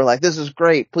always were like, this is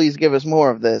great, please give us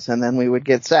more of this, and then we would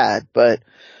get sad. But,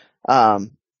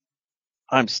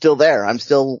 I'm still there. I'm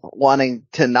still wanting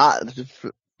to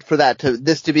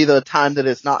this to be the time that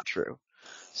it's not true.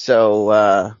 So,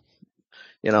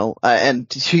 and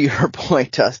to your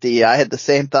point, Dusty, I had the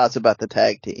same thoughts about the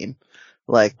tag team.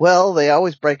 Like, well, they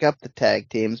always break up the tag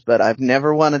teams, but I've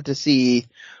never wanted to see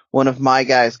one of my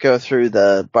guys go through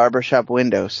the barbershop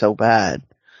window so bad.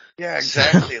 Yeah,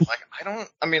 exactly.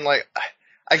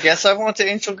 I guess I want the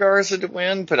Angel Garza to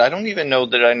win, but I don't even know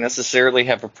that I necessarily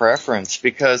have a preference,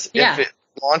 because if it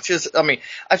launches,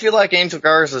 I feel like Angel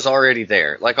Garza is already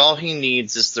there. Like, all he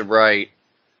needs is the right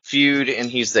feud, and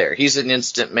he's there. He's an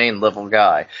instant main level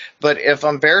guy. But if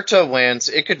Humberto wins,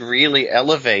 it could really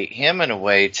elevate him in a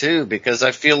way too, because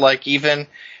I feel like even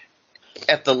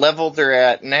at the level they're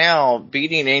at now,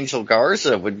 beating Angel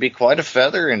Garza would be quite a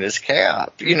feather in his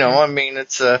cap.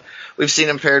 Mm-hmm. We've seen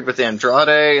him paired with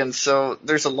Andrade, and so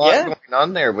there's a lot going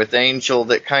on there with Angel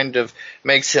that kind of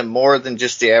makes him more than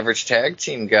just the average tag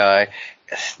team guy.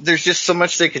 There's just so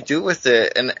much they could do with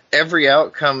it, and every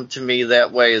outcome to me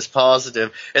that way is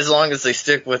positive, as long as they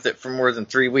stick with it for more than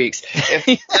 3 weeks.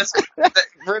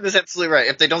 Vern is absolutely right.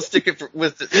 If they don't stick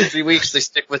with it for 3 weeks, they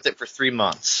stick with it for 3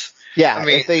 months. Yeah,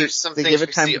 there's some things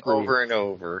we see over and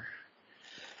over.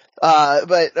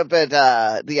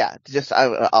 Just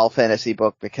I'll fantasy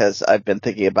book, because I've been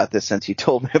thinking about this since you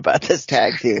told me about this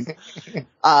tag team.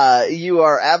 You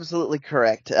are absolutely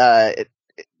correct.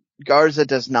 Garza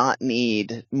does not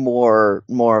need more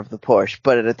of the push,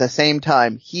 but at the same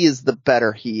time, he is the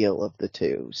better heel of the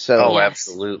two. So,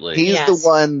 absolutely. He's the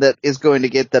one that is going to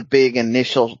get the big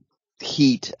initial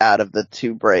heat out of the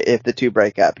two if the two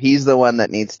break up. He's the one that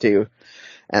needs to,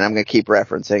 and I'm going to keep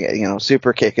referencing it,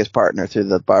 super kick his partner through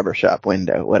the barbershop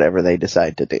window, whatever they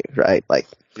decide to do, right? But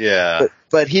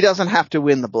he doesn't have to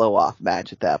win the blow off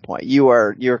match at that point.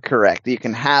 You're correct. You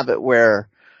can have it where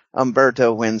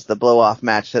Humberto wins the blow-off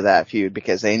match to that feud,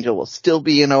 because Angel will still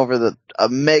be a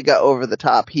mega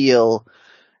over-the-top heel,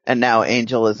 and now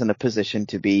Angel is in a position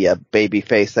to be a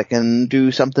babyface that can do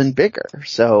something bigger.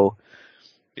 So,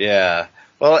 yeah.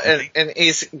 Well, and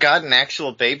he's got an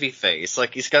actual baby face.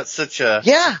 Like, he's got such a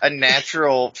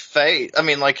natural face.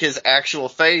 His actual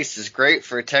face is great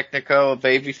for a Technico, a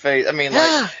baby face.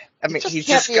 He's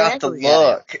just got the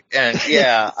look, and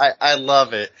I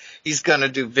love it. He's gonna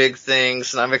do big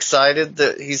things, and I'm excited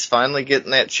that he's finally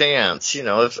getting that chance.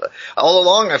 All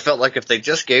along I felt like if they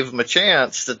just gave him a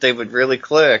chance, that they would really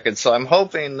click, and so I'm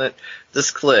hoping that this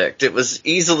clicked. It was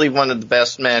easily one of the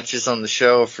best matches on the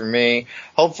show for me.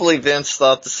 Hopefully Vince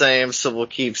thought the same, so we'll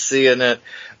keep seeing it.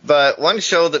 But one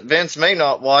show that Vince may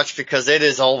not watch, because it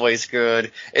is always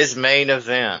good, is Main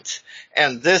Event.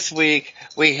 And this week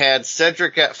we had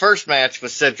first match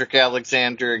was Cedric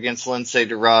Alexander against Lince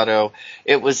Dorado.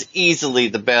 It was easily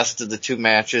the best of the two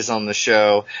matches on the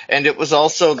show. And it was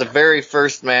also the very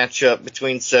first matchup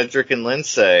between Cedric and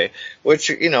Lince, which,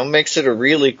 makes it a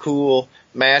really cool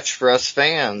match for us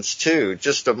fans too.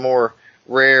 Just a more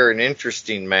rare and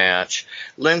interesting match.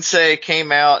 Lince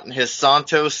came out in his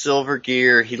Santos silver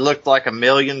gear. He looked like $1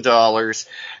 million.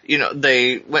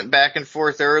 They went back and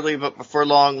forth early, but before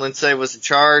long, Lince was in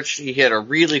charge. He had a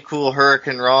really cool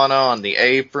Hurricane Rana on the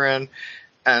apron,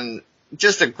 and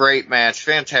just a great match.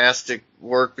 Fantastic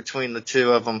work between the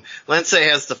two of them. Lince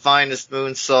has the finest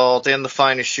moonsault and the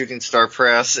finest shooting star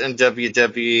press in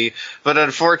WWE, but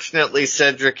unfortunately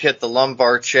Cedric hit the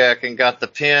lumbar check and got the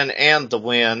pin and the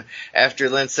win after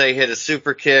Lince hit a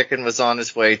super kick and was on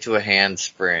his way to a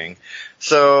handspring.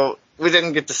 So we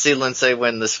didn't get to see Lince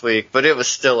win this week, but it was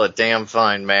still a damn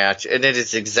fine match, and it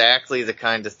is exactly the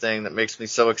kind of thing that makes me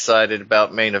so excited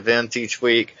about Main Event each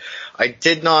week. I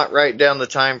did not write down the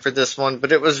time for this one,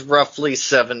 but it was roughly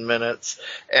 7 minutes,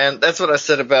 and that's what I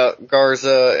said about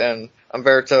Garza and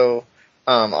Humberto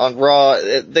on Raw.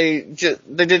 They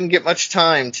didn't get much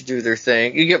time to do their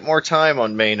thing. You get more time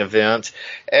on Main Event,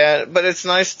 but it's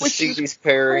nice to see these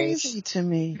pairings. Crazy to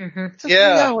me. Mm-hmm. It's a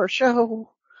 3-hour show.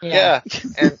 Yeah.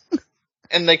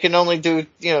 And they can only do,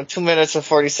 2 minutes and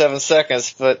 47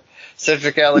 seconds, but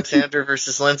Cedric Alexander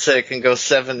versus Lince can go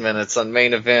 7 minutes on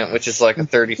Main Event, which is like a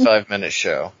 35-minute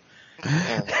show.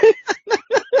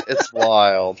 It's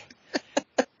wild.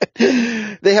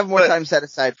 They have more time set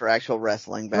aside for actual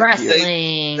wrestling back here.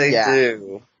 They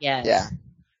do. Yes. Yeah.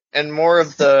 And more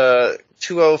of the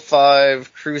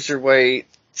 205 cruiserweight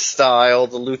style,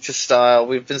 the lucha style.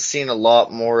 We've been seeing a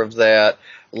lot more of that,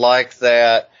 like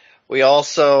that. We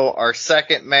also, our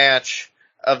second match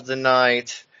of the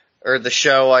night, or the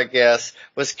show, I guess,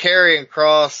 was Karrion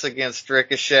Kross against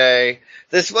Ricochet.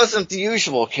 This wasn't the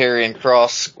usual Karrion Kross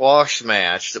squash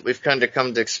match that we've kind of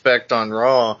come to expect on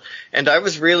Raw. And I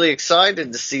was really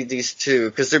excited to see these two,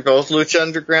 because they're both Lucha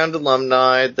Underground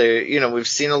alumni. We've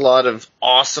seen a lot of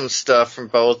awesome stuff from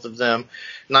both of them.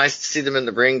 Nice to see them in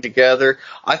the ring together.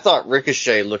 I thought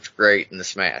Ricochet looked great in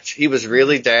this match. He was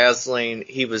really dazzling.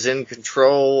 He was in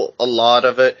control a lot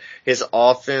of it. His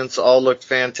offense all looked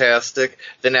fantastic.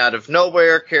 Then out of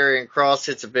nowhere, Karrion Kross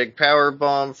hits a big power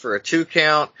bomb for a 2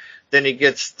 count. Then he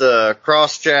gets the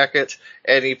cross jacket,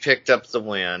 and he picked up the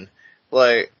win.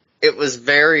 It was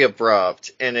very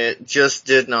abrupt, and it just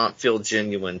did not feel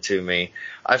genuine to me.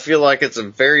 I feel like it's a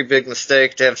very big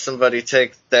mistake to have somebody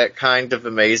take that kind of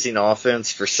amazing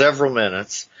offense for several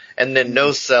minutes and then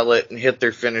no-sell it and hit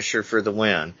their finisher for the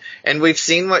win. And we've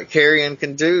seen what Karrion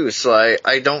can do, so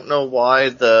I don't know why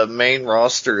the main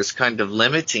roster is kind of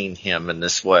limiting him in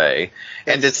this way.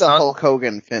 And it's a not Hulk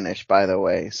Hogan finish, by the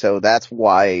way, so that's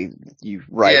why you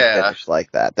write a finish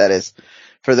like that. That is,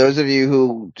 for those of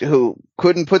you who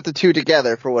couldn't put the two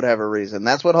together for whatever reason,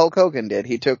 that's what Hulk Hogan did.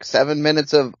 He took 7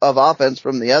 minutes of offense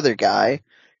from the other guy,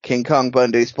 King Kong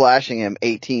Bundy splashing him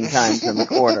 18 times in the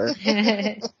corner.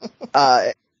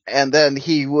 And then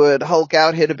he would Hulk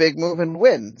out, hit a big move, and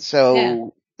win.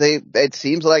 So it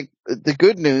seems like the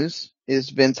good news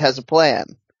is Vince has a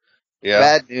plan. Yeah.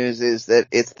 Bad news is that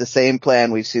it's the same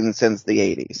plan we've seen since the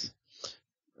 80s.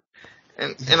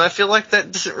 And I feel like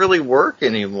that doesn't really work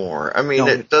anymore. I mean,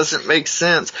 It doesn't make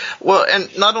sense. Well,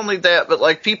 and not only that,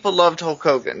 but people loved Hulk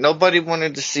Hogan. Nobody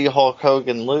wanted to see Hulk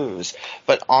Hogan lose.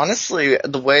 But honestly,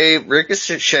 the way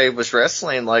Ricochet was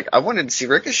wrestling, I wanted to see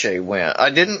Ricochet win.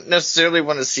 I didn't necessarily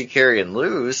want to see Karrion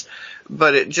lose,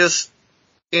 but it just,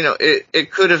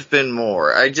 it could have been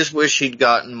more. I just wish he'd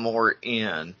gotten more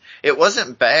in. It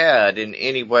wasn't bad in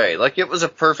any way. It was a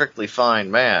perfectly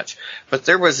fine match, but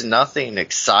there was nothing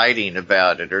exciting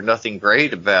about it or nothing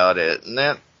great about it, and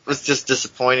that was just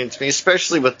disappointing to me,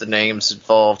 especially with the names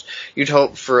involved. You'd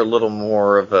hope for a little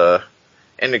more of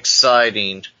an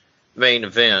exciting main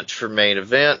event for Main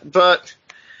Event, but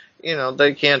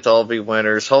they can't all be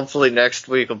winners. Hopefully next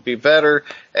week will be better.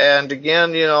 And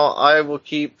again, I will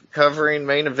keep covering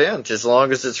Main Event as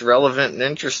long as it's relevant and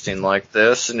interesting like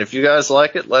this. And if you guys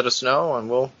like it, let us know and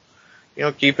we'll,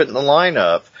 keep it in the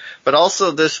lineup. But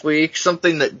also this week,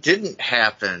 something that didn't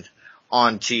happen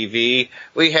on TV,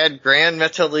 we had Gran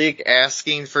Metalik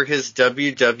asking for his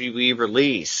WWE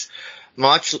release.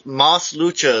 Mas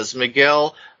Luchas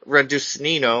Miguel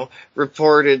Reducnino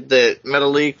reported that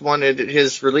Metalik wanted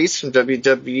his release from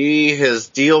WWE. His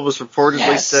deal was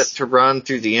reportedly set to run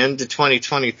through the end of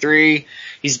 2023.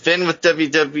 He's been with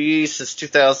WWE since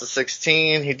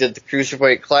 2016. He did the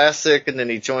Cruiserweight Classic, and then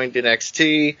he joined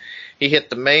NXT. He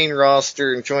hit the main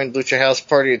roster and joined Lucha House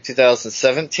Party in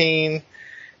 2017.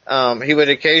 He would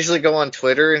occasionally go on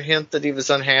Twitter and hint that he was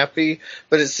unhappy,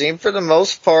 but it seemed for the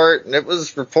most part, and it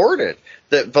was reported,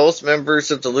 that both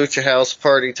members of the Lucha House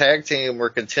Party tag team were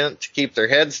content to keep their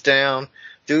heads down,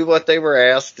 do what they were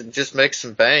asked, and just make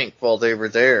some bank while they were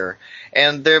there.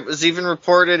 And there was even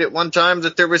reported at one time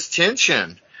that there was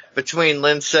tension between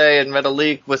Lindsay and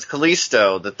Metalik with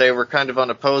Kalisto, that they were kind of on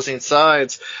opposing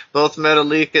sides. Both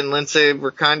Metalik and Lindsay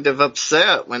were kind of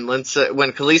upset when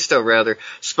Kalisto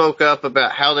spoke up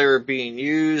about how they were being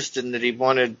used and that he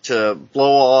wanted to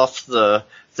blow off the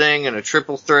thing in a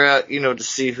triple threat, to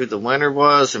see who the winner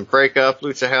was and break up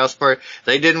Lucha House Party.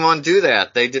 They didn't want to do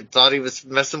that. They thought he was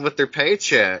messing with their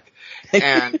paycheck.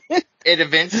 And it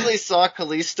eventually saw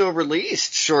Kalisto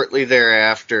released shortly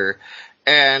thereafter.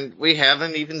 And we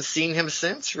haven't even seen him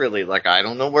since, really. Like, I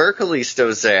don't know where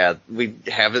Kalisto's at. We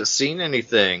haven't seen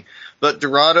anything. But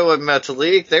Dorado and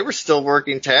Metalik, they were still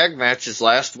working tag matches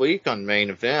last week on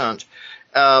Main Event.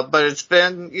 But it's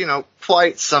been,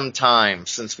 quite some time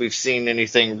since we've seen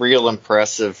anything real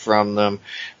impressive from them.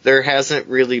 There hasn't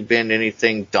really been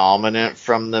anything dominant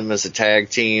from them as a tag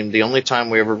team. The only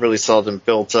time we ever really saw them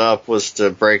built up was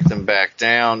to break them back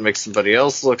down, make somebody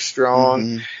else look strong.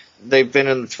 Mm-hmm. They've been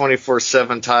in the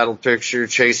 24/7 title picture,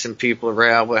 chasing people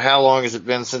around. But how long has it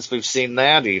been since we've seen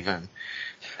that even?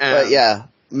 But yeah,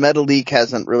 Metalik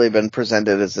hasn't really been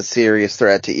presented as a serious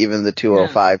threat to even the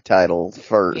 205 title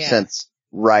since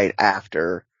right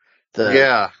after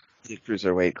the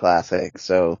Cruiserweight Classic.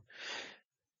 So,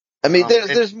 I mean,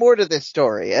 there's more to this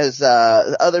story. As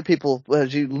other people,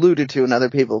 as you alluded to and other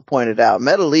people pointed out,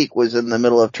 Metalik was in the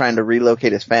middle of trying to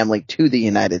relocate his family to the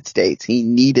United States. He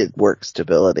needed work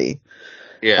stability.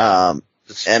 Yeah.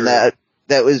 And that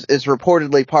is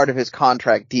reportedly part of his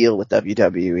contract deal with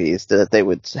WWE, is that they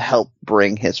would help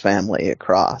bring his family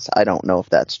across. I don't know if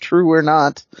that's true or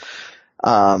not.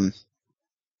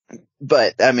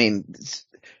 But I mean,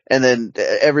 and then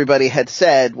everybody had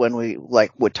said when we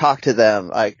would talk to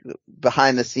them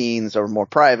behind the scenes or more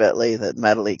privately that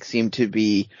Metalik seemed to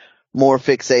be more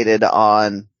fixated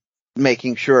on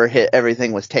making sure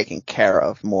everything was taken care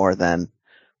of more than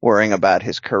worrying about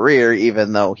his career,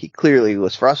 even though he clearly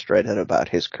was frustrated about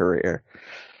his career.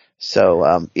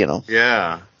 So,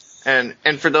 Yeah. And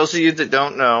for those of you that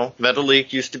don't know,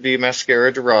 Metalik used to be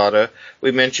Mascara Dorada.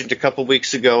 We mentioned a couple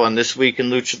weeks ago on This Week in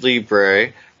Lucha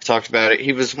Libre, talked about it.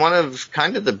 He was one of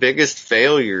kind of the biggest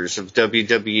failures of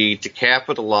WWE to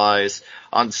capitalize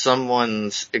on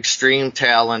someone's extreme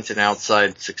talent and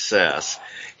outside success.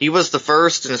 He was the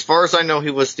first, and as far as I know, he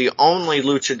was the only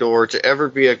luchador to ever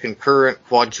be a concurrent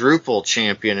quadruple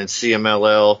champion in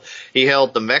CMLL. He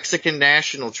held the Mexican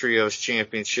National Trios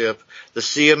Championship, the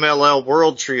CMLL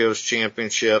World Trios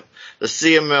Championship, the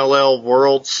CMLL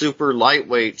World Super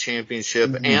Lightweight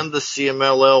Championship, and the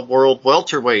CMLL World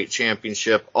Welterweight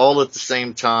Championship, all at the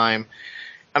same time.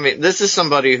 I mean, this is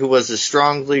somebody who was as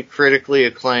strongly critically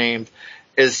acclaimed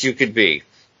as you could be.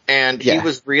 And he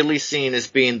was really seen as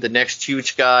being the next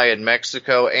huge guy in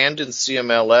Mexico and in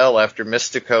CMLL after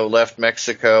Mystico left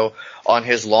Mexico on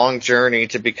his long journey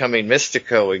to becoming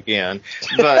Mystico again.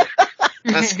 But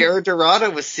Mascara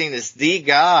Dorada was seen as the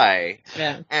guy.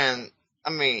 Yeah. And, I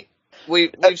mean,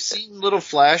 we've seen little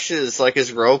flashes like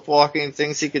his rope walking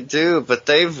things he could do, but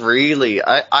they've really,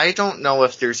 I don't know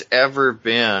if there's ever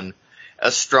been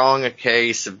as strong a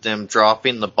case of them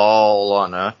dropping the ball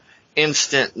on a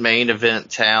instant main event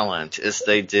talent as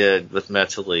they did with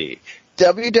Metalik.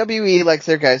 WWE likes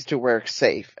their guys to work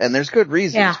safe, and there's good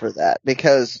reasons for that,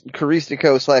 because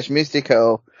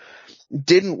Caristico/Mystico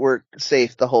didn't work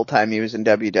safe the whole time he was in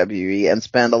WWE and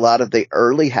spent a lot of the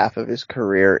early half of his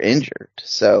career injured.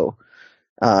 So,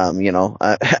 I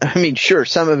mean, sure,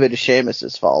 some of it is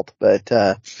Sheamus's fault,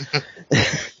 but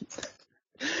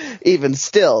even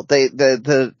still,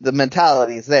 the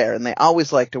mentality is there, and they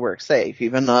always like to work safe,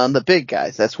 even on the big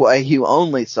guys. That's why you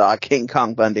only saw King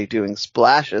Kong Bundy doing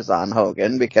splashes on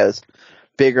Hogan, because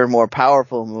bigger, more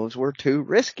powerful moves were too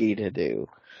risky to do.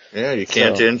 Yeah, you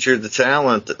can't injure the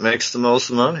talent that makes the most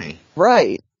money.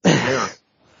 Right. Yeah.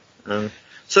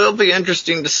 So it'll be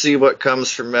interesting to see what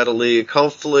comes from Metalik.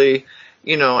 Hopefully,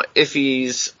 if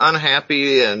he's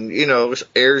unhappy and,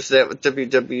 airs that with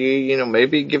WWE,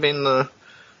 maybe giving the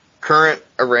current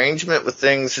arrangement with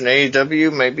things in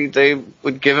AEW, maybe they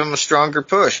would give him a stronger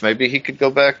push. Maybe he could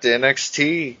go back to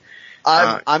NXT.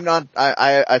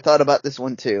 I thought about this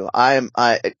one too.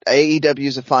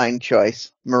 AEW's a fine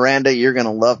choice. Miranda, you're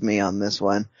gonna love me on this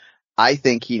one. I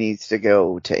think he needs to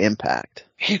go to Impact.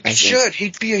 He should.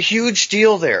 He'd be a huge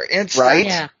deal there. Instant. Right?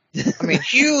 Yeah. I mean,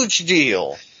 huge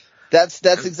deal. That's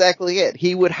exactly it.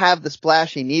 He would have the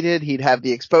splash he needed. He'd have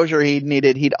the exposure he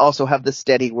needed. He'd also have the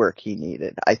steady work he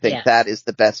needed. I think that is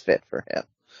the best fit for him.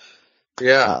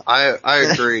 Yeah, I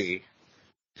agree.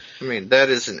 I mean, that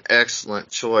is an excellent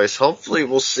choice. Hopefully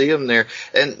we'll see him there.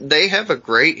 And they have a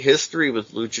great history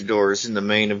with luchadors in the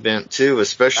main event, too,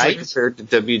 especially compared to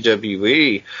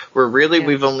WWE, where really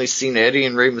we've only seen Eddie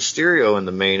and Rey Mysterio in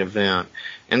the main event.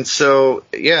 And so,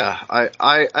 yeah,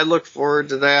 I look forward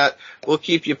to that. We'll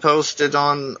keep you posted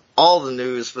on all the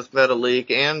news with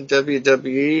MetaLeague and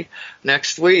WWE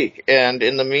next week. And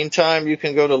in the meantime, you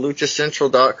can go to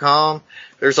luchacentral.com.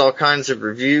 There's all kinds of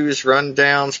reviews,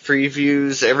 rundowns,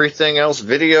 previews, everything else,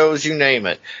 videos, you name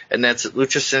it. And that's at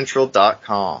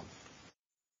luchacentral.com.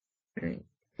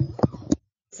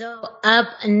 So up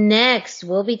next,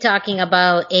 we'll be talking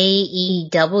about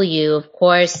AEW, of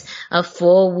course, a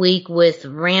full week with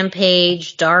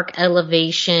Rampage, Dark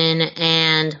Elevation,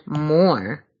 and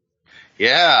more.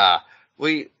 Yeah,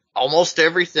 almost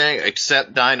everything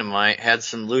except Dynamite had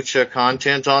some Lucha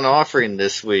content on offering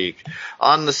this week.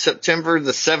 On the September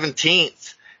the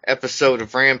 17th episode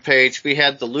of Rampage, we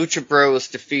had the Lucha Bros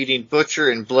defeating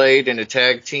Butcher and Blade in a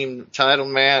tag team title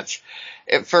match.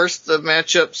 At first, the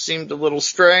matchup seemed a little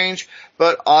strange,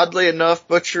 but oddly enough,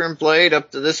 Butcher and Blade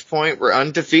up to this point were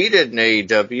undefeated in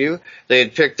AEW. They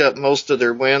had picked up most of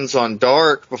their wins on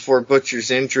Dark before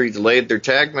Butcher's injury delayed their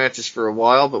tag matches for a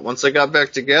while, but once they got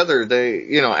back together,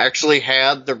 they, actually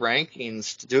had the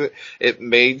rankings to do it. It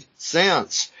made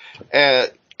sense.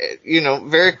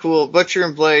 Very cool. Butcher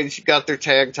and Blade got their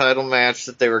tag title match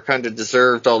that they were kind of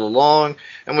deserved all along,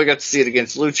 and we got to see it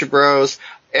against Lucha Bros.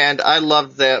 And I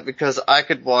loved that because I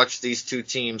could watch these two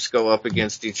teams go up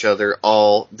against each other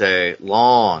all day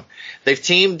long. They've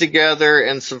teamed together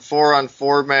in some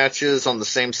 4-on-4 matches on the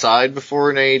same side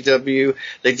before in AEW.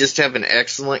 They just have an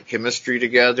excellent chemistry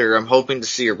together. I'm hoping to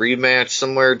see a rematch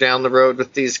somewhere down the road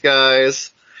with these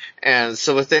guys. And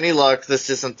so with any luck, this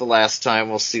isn't the last time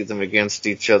we'll see them against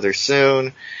each other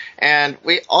soon. And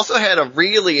we also had a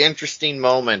really interesting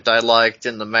moment I liked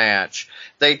in the match.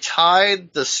 They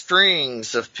tied the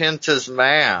strings of Penta's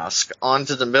mask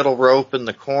onto the middle rope in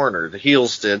the corner, the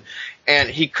heels did, and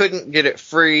he couldn't get it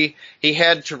free. He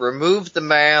had to remove the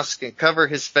mask and cover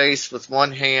his face with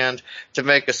one hand to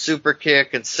make a super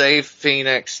kick and save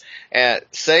Phoenix and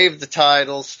save the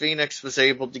titles. Phoenix was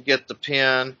able to get the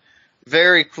pin.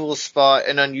 Very cool spot,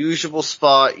 an unusual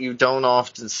spot you don't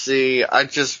often see. I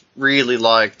just really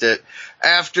liked it.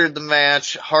 After the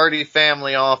match, Hardy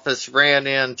Family Office ran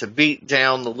in to beat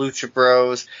down the Lucha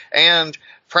Bros, and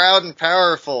Proud and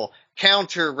Powerful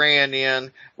Counter ran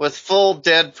in with full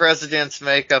Dead President's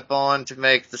makeup on to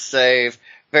make the save.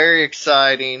 Very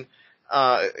exciting.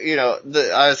 I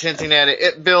was hinting at it.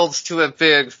 It builds to a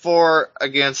big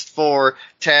 4-against-4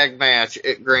 tag match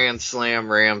at Grand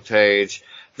Slam Rampage.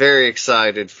 Very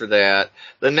excited for that.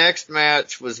 The next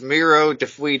match was Miro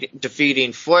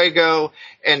defeating Fuego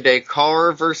and a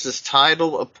Car versus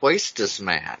Title Apuestas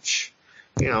match.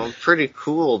 Pretty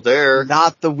cool there.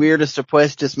 Not the weirdest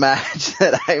Apuestas match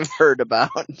that I've heard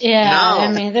about. Yeah, no.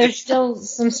 I mean, there's still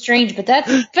some strange, but that's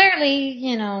fairly,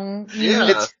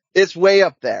 Yeah. It's way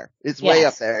up there. It's way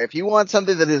up there. If you want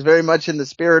something that is very much in the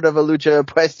spirit of a Lucha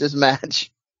Apuestas match,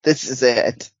 this is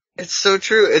it. It's so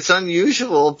true. It's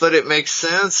unusual, but it makes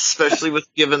sense, especially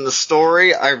with given the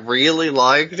story. I really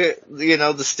liked it,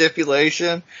 the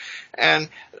stipulation. And,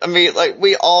 I mean,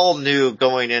 we all knew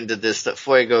going into this that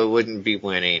Fuego wouldn't be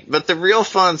winning. But the real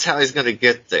fun's how he's going to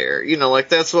get there.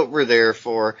 That's what we're there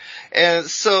for. And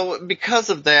so, because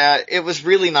of that, it was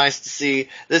really nice to see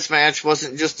this match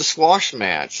wasn't just a squash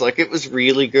match. It was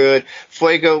really good.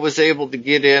 Fuego was able to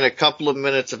get in a couple of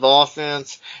minutes of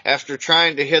offense. After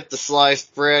trying to hit the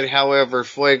sliced bread, however,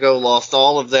 Fuego lost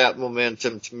all of that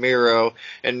momentum to Miro,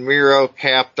 and Miro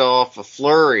capped off a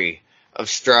flurry of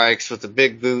strikes with a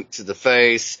big boot to the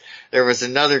face. There was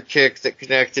another kick that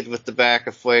connected with the back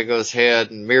of Fuego's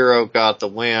head, and Miro got the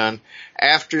win.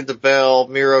 After the bell,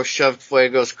 Miro shoved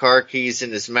Fuego's car keys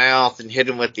in his mouth and hit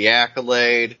him with the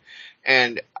Accolade.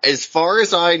 And as far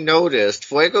as I noticed,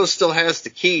 Fuego still has the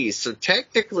keys, so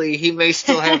technically he may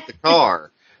still have the car.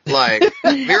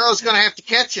 Miro's gonna have to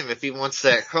catch him if he wants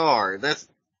that car.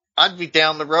 I'd be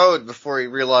down the road before he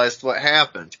realized what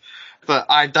happened. But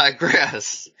I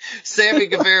digress. Sammy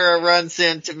Guevara runs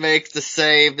in to make the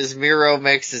save as Miro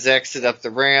makes his exit up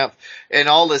the ramp. In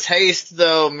all his haste,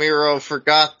 though, Miro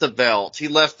forgot the belt. He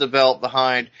left the belt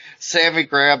behind. Sammy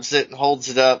grabs it and holds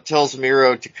it up, tells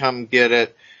Miro to come get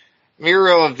it.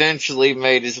 Miro eventually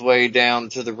made his way down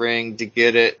to the ring to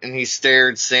get it, and he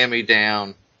stared Sammy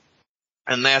down.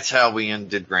 And that's how we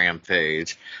ended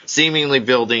Rampage, seemingly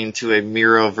building to a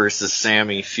Miro versus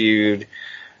Sammy feud.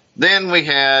 Then we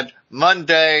had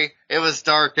Monday, it was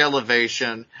Dark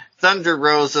Elevation. Thunder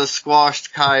Rosa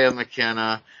squashed Kaya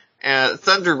McKenna. And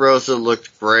Thunder Rosa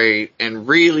looked great and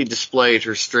really displayed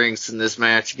her strengths in this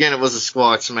match. Again, it was a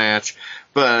squash match,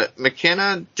 but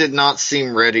McKenna did not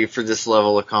seem ready for this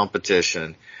level of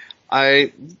competition.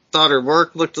 I thought her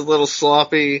work looked a little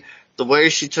sloppy. The way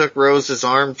she took Rosa's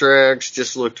arm drags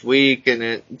just looked weak, and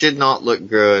it did not look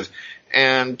good.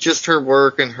 And just her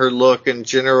work and her look in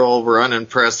general were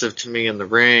unimpressive to me in the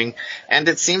ring. And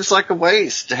it seems like a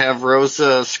waste to have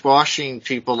Rosa squashing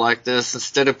people like this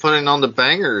instead of putting on the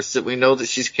bangers that we know that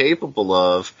she's capable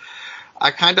of.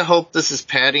 I kind of hope this is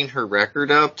padding her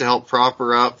record up to help prop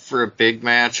her up for a big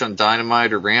match on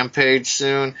Dynamite or Rampage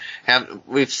soon.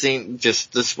 We've seen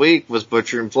just this week with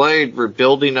Butcher and Blade, we're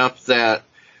building up that,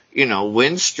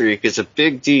 win streak is a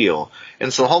big deal.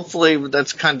 And so hopefully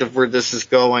that's kind of where this is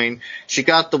going. She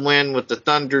got the win with the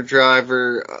Thunder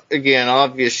Driver. Again,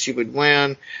 obvious she would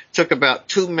win. Took about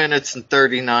 2 minutes and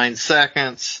 39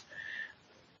 seconds.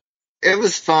 It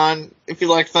was fun if you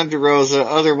like Thunder Rosa.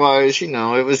 Otherwise,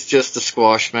 it was just a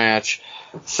squash match.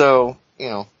 So,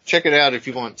 check it out if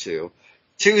you want to.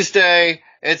 Tuesday,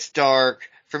 it's dark.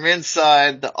 From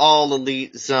inside the All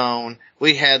Elite Zone,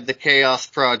 we had the Chaos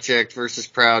Project versus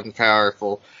Proud and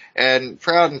Powerful. And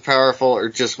Proud and Powerful are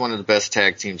just one of the best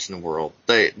tag teams in the world.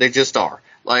 They just are.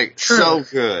 Like, Truth. So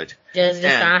good. Just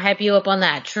I'll hype you up on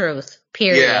that. Truth.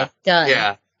 Period. Yeah. Done.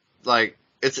 Yeah. Like,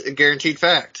 it's a guaranteed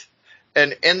fact.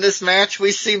 And in this match,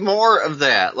 we see more of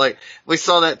that. Like, we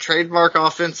saw that trademark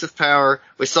offensive power.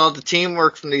 We saw the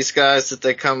teamwork from these guys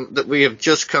that we have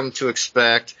just come to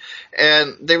expect.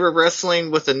 And they were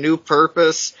wrestling with a new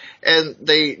purpose, and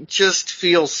they just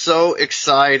feel so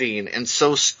exciting and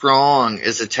so strong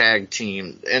as a tag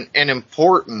team and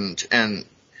important, and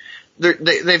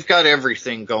they've got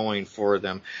everything going for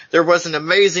them. There was an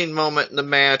amazing moment in the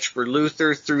match where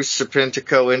Luther threw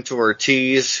Serpentico into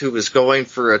Ortiz, who was going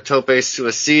for a tope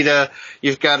suicida.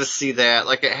 You've got to see that.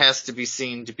 Like, it has to be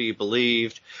seen to be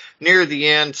believed. Near the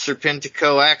end,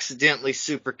 Serpentico accidentally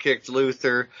superkicked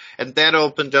Luther, and that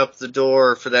opened up the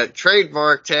door for that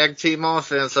trademark tag team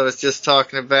offense I was just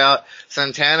talking about.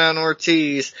 Santana and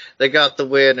Ortiz, they got the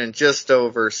win in just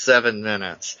over 7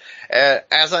 minutes.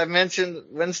 As I mentioned,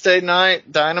 Wednesday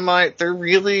night, Dynamite, there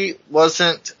really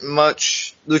wasn't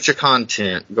much lucha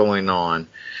content going on.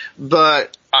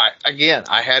 But I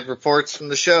had reports from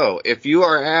the show. If you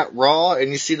are at Raw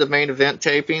and you see the main event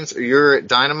tapings, or you're at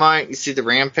Dynamite, you see the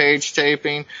Rampage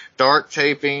taping, Dark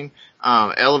taping,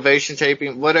 Elevation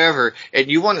taping, whatever, and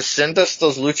you want to send us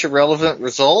those lucha relevant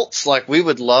results, like, we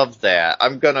would love that.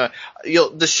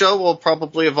 The show will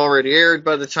probably have already aired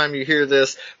by the time you hear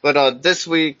this, but this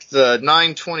week, the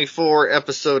 9/24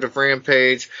 episode of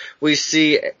Rampage, we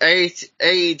see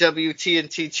AEW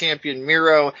TNT champion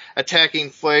Miro attacking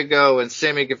Fuego and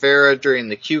Sammy Guevara during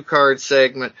the Q card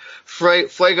segment.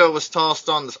 Fuego was tossed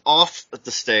off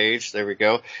the stage, there we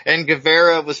go, and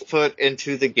Guevara was put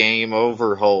into the game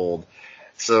over hold.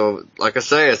 So, like I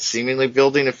say, it's seemingly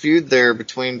building a feud there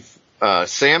between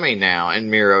Sammy now and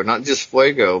Miro, not just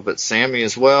Fuego, but Sammy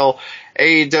as well.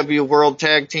 AEW World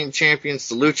Tag Team Champions,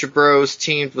 the Lucha Bros,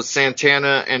 teamed with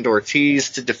Santana and Ortiz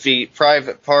to defeat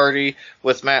Private Party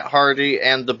with Matt Hardy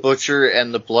and the Butcher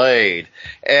and the Blade.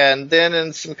 And then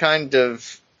in some kind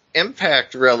of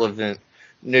Impact relevant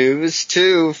news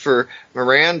too for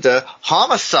Miranda,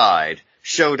 Homicide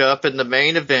showed up in the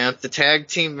main event, the tag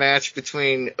team match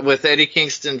with Eddie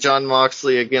Kingston and Jon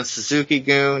Moxley against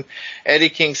Suzuki-gun. Eddie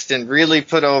Kingston really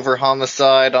put over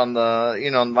Homicide on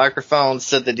the microphone,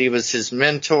 said that he was his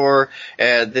mentor,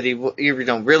 that he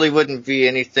really wouldn't be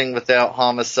anything without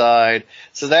Homicide.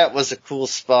 So that was a cool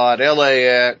spot.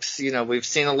 LAX, we've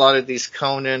seen a lot of these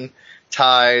Conan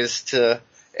ties to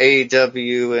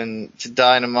AEW and to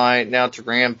Dynamite, now to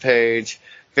Rampage.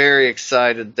 Very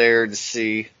excited there to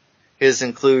see his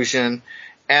inclusion.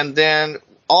 And then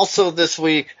also this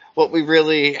week, what we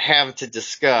really have to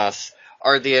discuss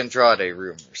are the Andrade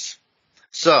rumors.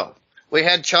 So, we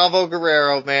had Chavo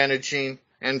Guerrero managing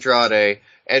Andrade.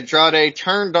 Andrade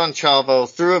turned on Chavo,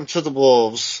 threw him to the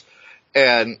wolves,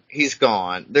 and he's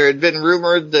gone. There had been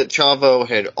rumored that Chavo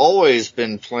had always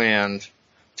been planned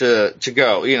to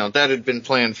go. That had been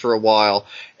planned for a while.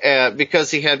 Because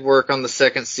he had work on the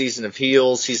second season of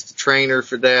Heels. He's the trainer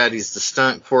for that. He's the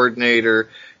stunt coordinator.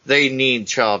 They need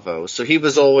Chavo. So he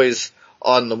was always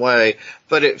on the way.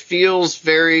 But it feels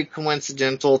very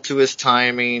coincidental to his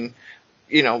timing,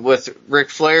 with Ric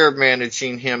Flair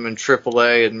managing him in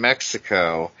AAA in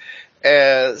Mexico.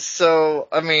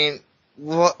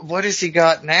 what has he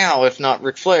got now if not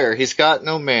Ric Flair? He's got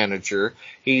no manager.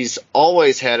 He's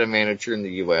always had a manager in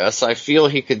the U.S. I feel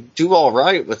he could do all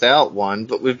right without one,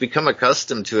 but we've become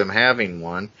accustomed to him having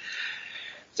one.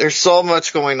 There's so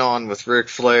much going on with Ric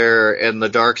Flair and the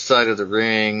dark side of the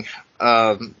ring.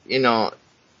 You know,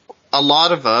 a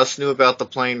lot of us knew about the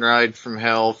plane ride from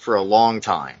hell for a long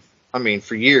time. I mean,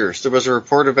 for years. There was a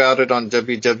report about it on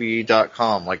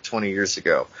WWE.com like 20 years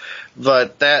ago.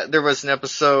 But there was an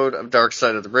episode of Dark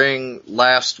Side of the Ring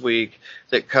last week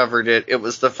that covered it. It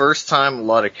was the first time a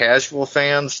lot of casual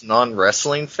fans,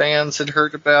 non-wrestling fans, had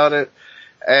heard about it.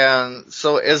 And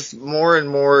so as more and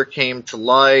more came to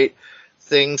light,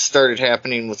 things started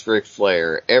happening with Ric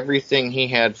Flair. Everything he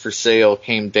had for sale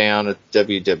came down at the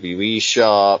WWE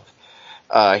shop.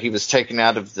 He was taken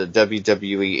out of the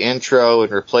WWE intro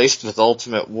and replaced with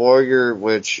Ultimate Warrior,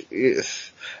 which,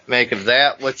 make of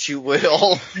that what you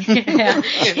will. Yeah.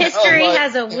 History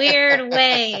has a weird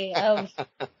way of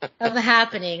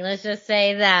happening. Let's just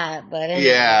say that. But anyway.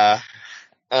 Yeah.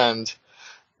 And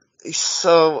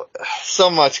so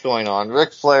much going on.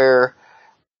 Ric Flair,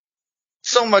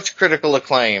 so much critical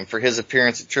acclaim for his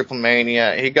appearance at Triple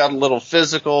Mania. He got a little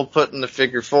physical, putting the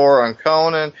figure 4 on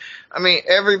Conan. I mean,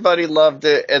 everybody loved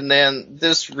it, and then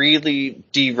this really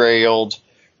derailed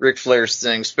Ric Flair's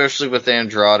thing, especially with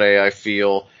Andrade, I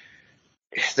feel.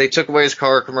 They took away his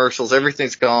car commercials,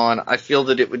 everything's gone. I feel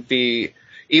that it would be,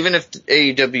 even if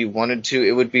AEW wanted to,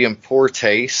 it would be in poor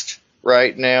taste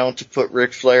right now to put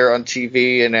Ric Flair on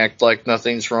TV and act like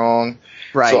nothing's wrong.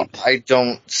 Right. So I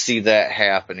don't see that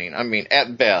happening. I mean,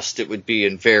 at best, it would be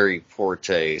in very poor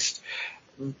taste.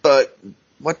 But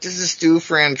what does this do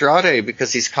for Andrade?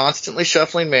 Because he's constantly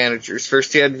shuffling managers.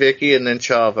 First he had Vicky and then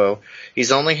Chavo.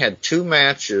 He's only had 2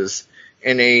 matches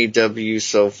in AEW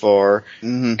so far.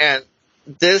 Mm-hmm. And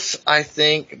this, I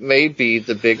think, may be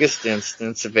the biggest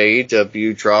instance of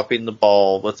AEW dropping the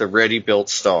ball with a ready-built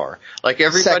star. Like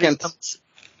everybody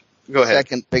Go ahead.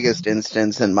 Second biggest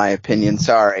instance, in my opinion.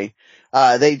 Sorry.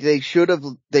 They should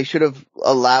have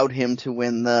allowed him to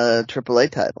win the AAA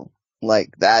title.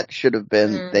 Like that should have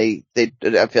been,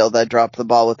 I feel that dropped the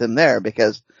ball with him there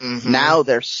because now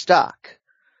they're stuck.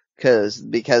 Because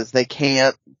they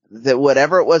can't,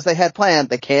 whatever it was they had planned,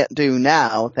 they can't do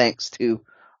now thanks to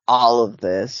all of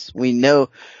this. We know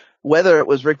whether it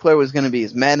was Ric Flair was going to be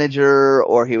his manager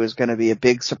or he was going to be a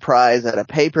big surprise at a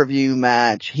pay-per-view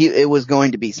match, it was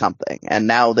going to be something. And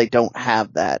now they don't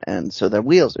have that. And so their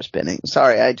wheels are spinning.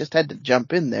 Sorry, I just had to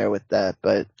jump in there with that,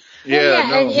 but.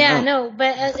 But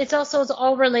it's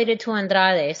all related to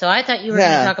Andrade. So I thought you were going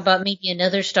to talk about maybe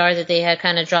another star that they had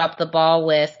kind of dropped the ball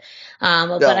with.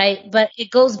 But it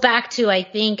goes back to, I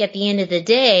think at the end of the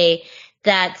day,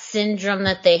 that syndrome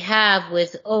that they have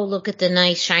with, oh, look at the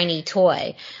nice shiny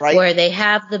toy, right? Where they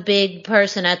have the big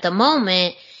person at the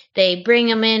moment, they bring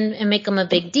them in and make them a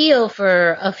big deal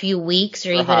for a few weeks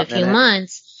or even a few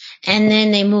months, and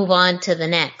then they move on to the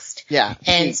next. Yeah.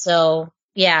 And so,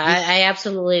 yeah, I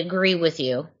absolutely agree with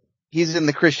you. He's in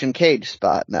the Christian Cage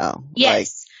spot now.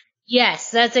 Yes. Yes,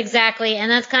 that's exactly,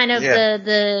 and that's kind of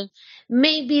the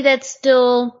maybe that's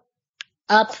still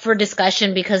up for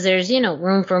discussion because there's,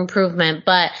 room for improvement.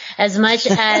 But as much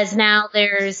as now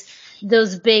there's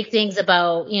those big things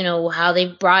about, how they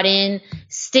brought in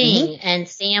Sting and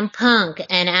CM Punk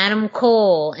and Adam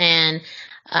Cole and,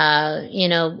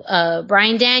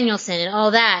 Bryan Danielson and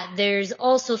all that. There's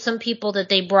also some people that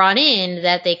they brought in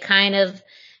that they kind of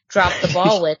dropped the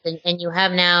ball with. And you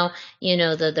have now,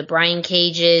 the Brian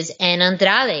Cages and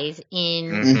Andrades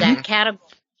in that category.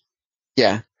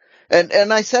 Yeah.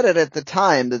 And I said it at the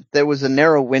time that there was a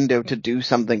narrow window to do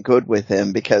something good with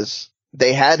him because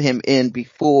they had him in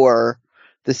before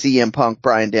the CM Punk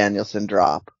Bryan Danielson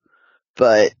drop,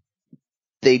 but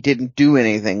they didn't do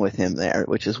anything with him there,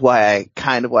 which is why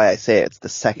I say it's the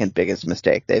second biggest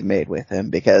mistake they've made with him,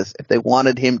 because if they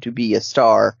wanted him to be a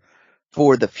star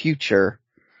for the future,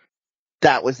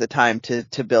 that was the time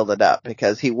to build it up,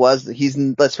 because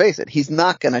let's face it, he's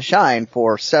not going to shine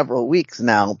for several weeks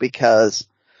now, because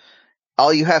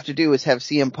all you have to do is have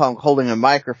CM Punk holding a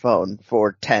microphone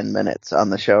for 10 minutes on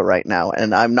the show right now.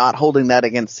 And I'm not holding that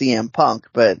against CM Punk,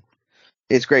 but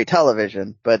it's great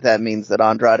television. But that means that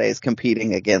Andrade is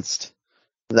competing against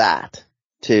that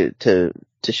to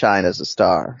shine as a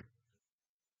star.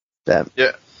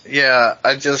 Yeah.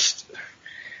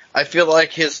 I feel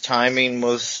like his timing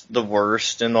was the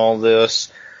worst in all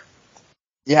this.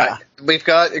 Yeah. We've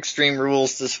got Extreme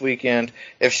Rules this weekend.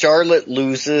 If Charlotte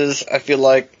loses, I feel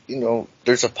like,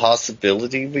 there's a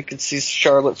possibility we could see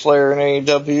Charlotte Flair in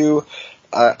AEW.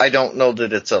 I don't know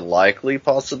that it's a likely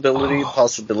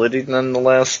possibility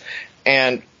nonetheless.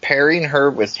 And pairing her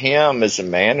with him as a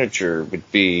manager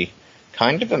would be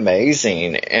kind of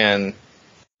amazing. And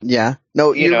yeah,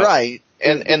 no, you're right.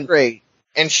 And great.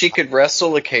 And she could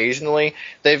wrestle occasionally.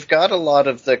 They've got a lot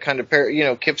of the kind of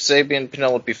Kip Sabian,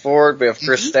 Penelope Ford. We have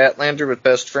Chris Statlander with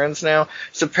Best Friends now.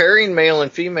 So pairing male and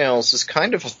females is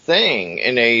kind of a thing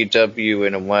in AEW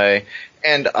in a way.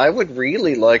 And I would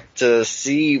really like to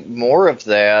see more of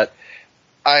that.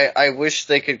 I wish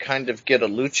they could kind of get a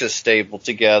lucha stable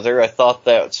together. I thought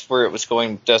that's where it was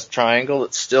going with Death Triangle.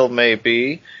 It still may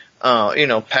be.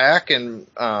 Pac and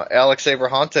Alex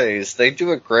Abrahantes, they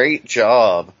do a great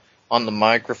job on the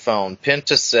microphone.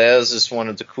 Penta Says is one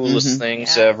of the coolest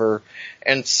things ever.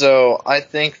 And so I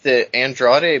think that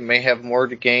Andrade may have more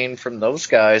to gain from those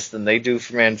guys than they do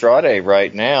from Andrade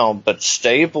right now, but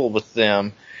stable with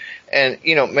them. And,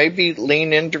 maybe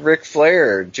lean into Ric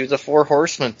Flair, do the Four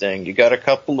Horsemen thing. You got a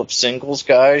couple of singles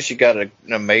guys. You got an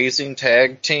amazing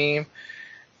tag team.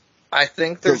 I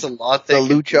think there's a lot they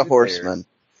the Lucha Horsemen.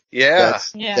 Yeah.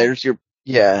 There's your,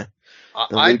 yeah.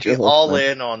 I'd be all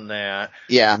in on that.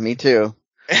 Yeah, me too.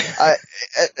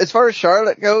 As far as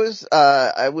Charlotte goes,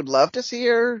 I would love to see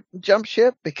her jump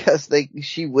ship because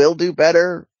she will do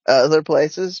better other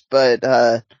places, but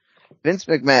Vince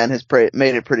McMahon has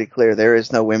made it pretty clear there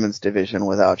is no women's division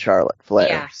without Charlotte Flair.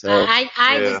 Yeah, so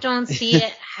I just don't see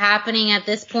it happening at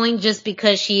this point just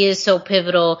because she is so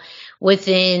pivotal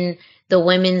within the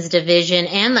women's division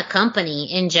and the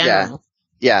company in general.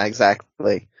 Yeah,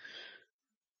 exactly.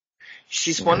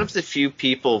 She's one of the few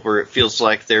people where it feels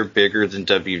like they're bigger than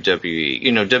WWE.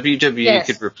 WWE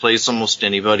could replace almost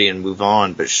anybody and move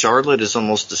on, but Charlotte is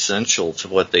almost essential to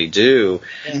what they do.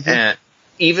 And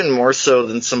even more so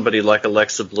than somebody like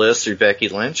Alexa Bliss or Becky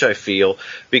Lynch, I feel,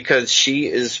 because she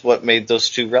is what made those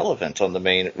two relevant on the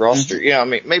main roster.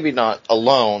 Maybe not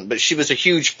alone, but she was a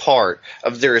huge part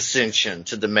of their ascension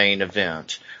to the main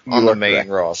event on the main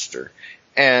roster.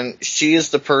 And she is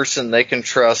the person they can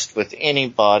trust with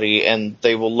anybody, and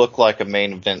they will look like a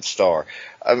main event star.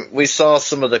 We saw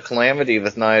some of the calamity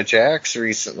with Nia Jax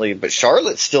recently, but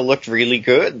Charlotte still looked really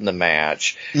good in the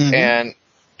match. And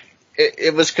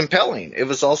it was compelling. It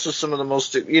was also some of the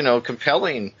most,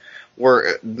 compelling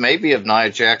were maybe of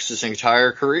Nia Jax's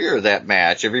entire career, that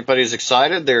match. Everybody's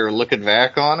excited. They're looking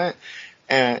back on it.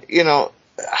 And,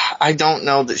 I don't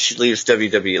know that she leaves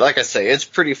WWE. Like I say, it's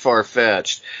pretty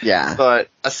far-fetched. Yeah. But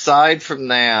aside from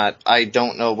that, I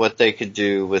don't know what they could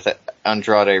do with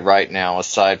Andrade right now,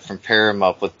 aside from pair him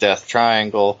up with Death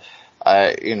Triangle,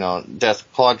 Death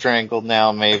Quadrangle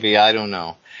now maybe. I don't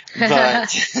know.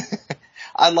 But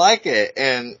I like it.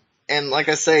 And like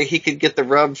I say, he could get the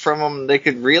rub from him. They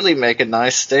could really make a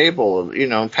nice stable.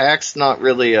 Pac's not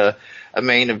really a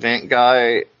main event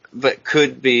guy, but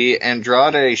could be.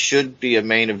 Andrade should be a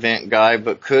main event guy,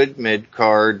 but could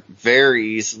mid-card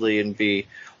very easily and be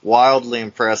wildly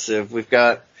impressive. We've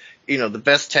got, the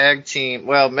best tag team.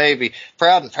 Well, maybe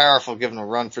Proud and Powerful giving a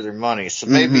run for their money. So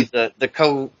maybe the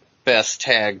co-best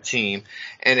tag team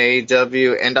in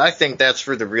AEW. And I think that's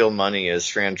where the real money is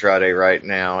for Andrade right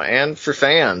now. And for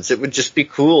fans, it would just be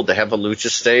cool to have a lucha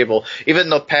stable. Even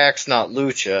though Pac's not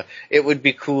lucha, it would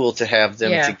be cool to have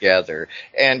them together.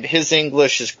 And his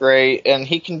English is great, and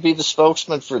he can be the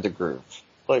spokesman for the group.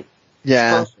 Perfect.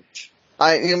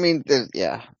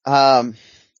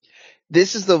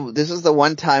 This is the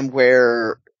one time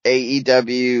where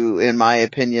AEW, in my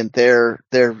opinion, their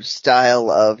style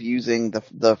of using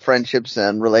the friendships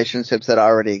and relationships that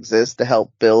already exist to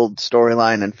help build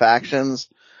storyline and factions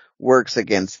works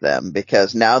against them,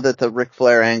 because now that the Ric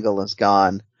Flair angle is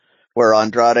gone, where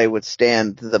Andrade would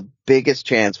stand the biggest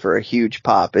chance for a huge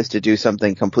pop is to do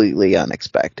something completely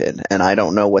unexpected. And I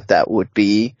don't know what that would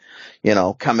be.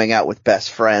 Coming out with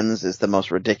Best Friends is the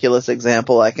most ridiculous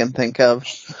example I can think of.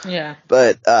 Yeah.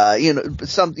 But,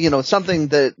 something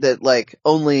that like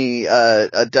only, a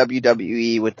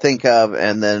WWE would think of,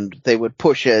 and then they would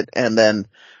push it, and then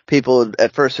people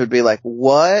at first would be like,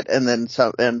 what? And then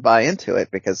and buy into it,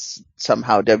 because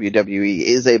somehow WWE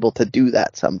is able to do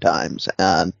that sometimes.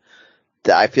 And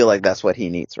I feel like that's what he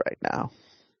needs right now.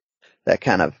 That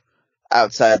kind of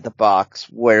outside the box,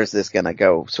 where's this gonna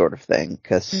go sort of thing.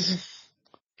 Cause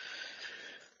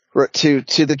to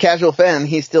the casual fan,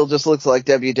 he still just looks like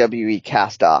WWE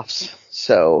cast-offs.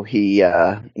 So he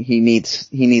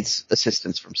needs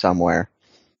assistance from somewhere.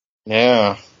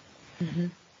 Yeah.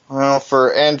 Well,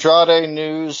 for Andrade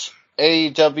news,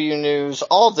 AEW news,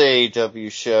 all the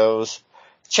AEW shows,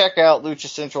 check out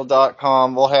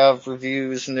luchacentral.com. We'll have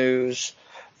reviews, news,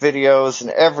 videos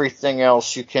and everything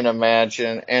else you can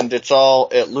imagine. And it's all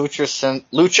at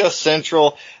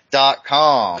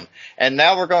luchacentral.com. And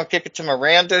now we're going to kick it to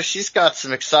Miranda. She's got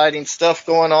some exciting stuff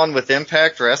going on with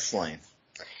Impact Wrestling.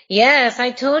 Yes,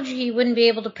 I told you you wouldn't be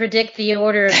able to predict the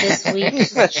order of this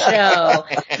week's show.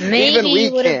 Maybe Even we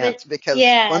would have can't, been, because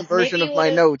yes, one version of my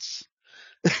would've- notes.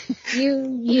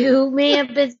 You may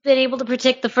have been able to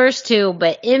predict the first two,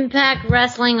 but Impact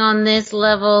Wrestling on this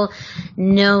level,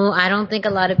 no, I don't think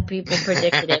a lot of people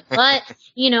predicted it. But,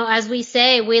 as we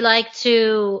say, we like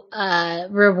to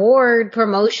reward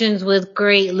promotions with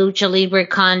great Lucha Libre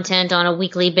content on a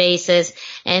weekly basis.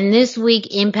 And this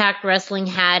week, Impact Wrestling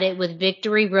had it with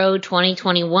Victory Road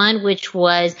 2021, which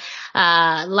was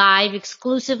live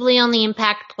exclusively on the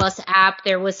Impact Plus app.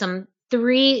 There was some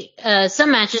three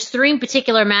in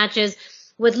particular matches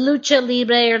with Lucha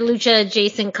Libre or Lucha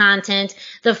adjacent content.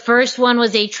 The first one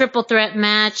was a triple threat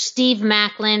match, Steve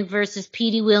Maclin versus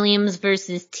Petey Williams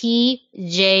versus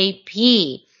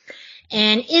TJP.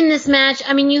 And in this match,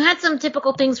 you had some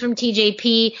typical things from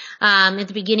TJP. At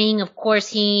the beginning, of course,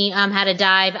 he had a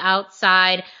dive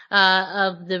outside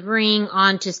of the ring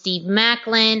onto Steve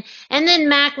Maclin. And then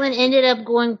Maclin ended up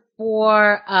going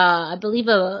for, I believe,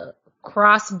 a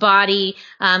crossbody,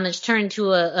 it's turned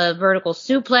into a vertical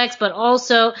suplex, but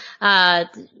also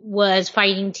was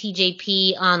fighting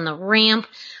TJP on the ramp.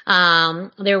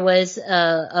 There was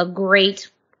a great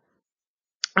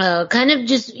kind of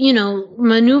just,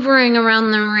 maneuvering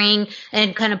around the ring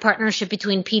and kind of partnership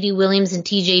between Petey Williams and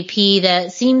TJP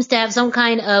that seems to have some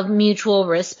kind of mutual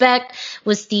respect,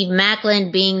 with Steve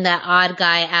Maclin being that odd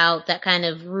guy out, that kind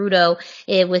of Rudo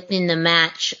within the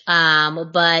match.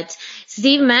 But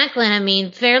Steve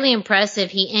Maclin, fairly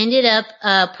impressive. He ended up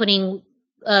putting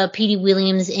Petey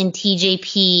Williams and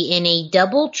TJP in a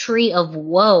double tree of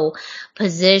woe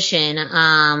position,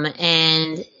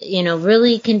 and,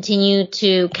 really continue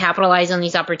to capitalize on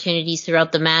these opportunities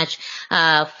throughout the match,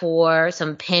 for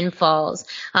some pinfalls.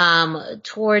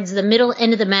 Towards the middle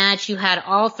end of the match, you had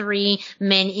all three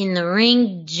men in the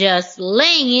ring just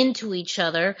laying into each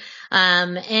other.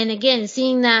 And again,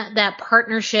 seeing that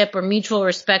partnership or mutual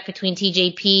respect between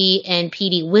TJP and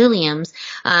Petey Williams,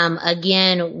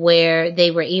 again, where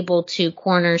they were able to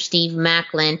corner Steve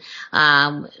Maclin,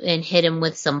 and hit him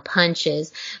with some punches.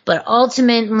 But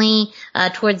ultimately,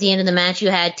 towards the end of the match, you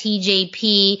had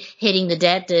TJP hitting the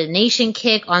detonation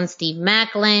kick on Steve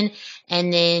Maclin,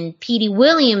 and then Petey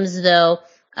Williams, though,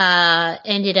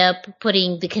 ended up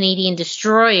putting the Canadian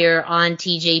Destroyer on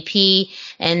TJP,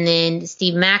 and then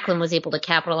Steve Maclin was able to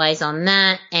capitalize on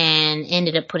that and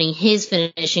ended up putting his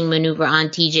finishing maneuver on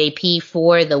TJP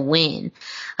for the win.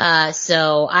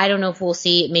 So I don't know if we'll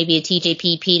see maybe a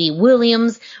TJP Petey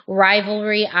Williams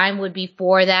rivalry. I would be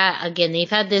for that. Again, they've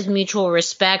had this mutual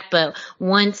respect, but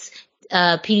once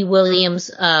Petey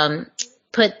Williams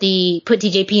put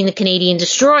TJP in the Canadian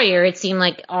Destroyer, it seemed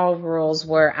like all rules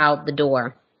were out the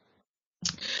door.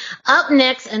 Up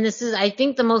next, and this is, I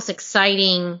think, the most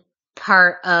exciting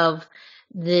part of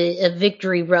the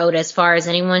Victory Road as far as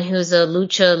anyone who's a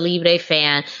Lucha Libre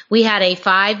fan, we had a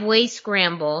 5-way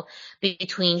scramble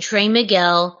between Trey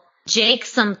Miguel, Jake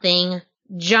Something,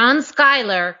 John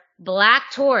Schuyler,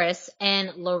 Black Taurus,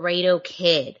 and Laredo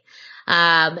Kid.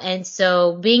 And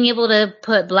so being able to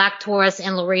put Black Taurus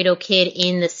and Laredo Kid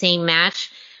in the same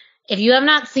match, if you have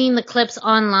not seen the clips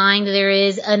online, there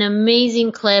is an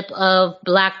amazing clip of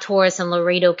Black Taurus and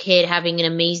Laredo Kid having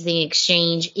an amazing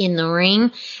exchange in the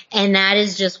ring, and that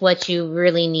is just what you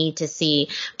really need to see.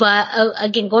 But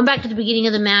again, going back to the beginning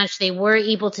of the match, they were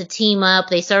able to team up.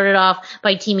 They started off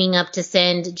by teaming up to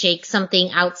send Jake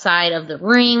Something outside of the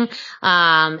ring,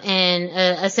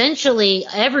 and essentially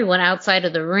everyone outside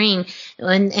of the ring,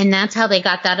 and that's how they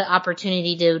got that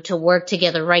opportunity to work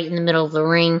together right in the middle of the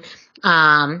ring.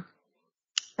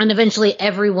 And eventually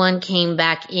everyone came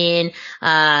back in.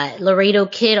 Laredo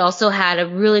Kid also had a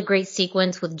really great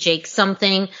sequence with Jake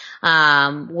Something,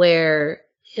 where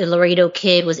Laredo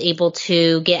Kid was able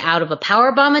to get out of a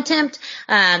powerbomb attempt,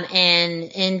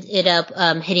 and ended up,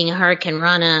 hitting a Hurricane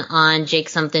Rana on Jake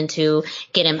Something to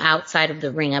get him outside of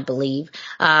the ring, I believe.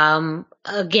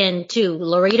 Again, too,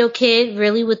 Laredo Kid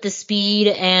really with the speed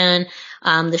and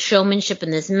the showmanship in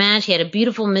this match. He had a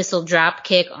beautiful missile drop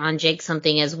kick on Jake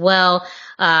Something as well.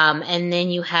 And then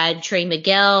you had Trey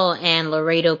Miguel and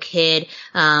Laredo Kid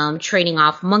trading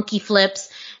off monkey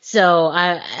flips. So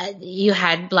you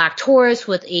had Black Taurus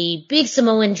with a big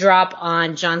Samoan drop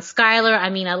on John Skyler. I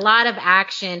mean, a lot of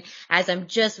action as I'm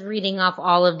just reading off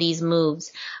all of these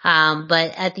moves.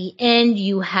 But at the end,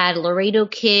 you had Laredo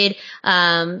Kid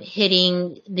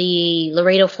hitting the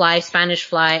Laredo Fly, Spanish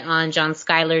Fly on John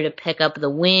Skyler to pick up the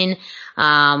win.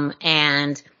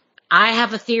 And I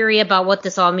have a theory about what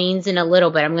this all means in a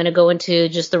little bit. I'm going to go into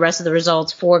just the rest of the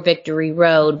results for Victory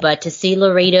Road, but to see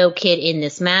Laredo Kid in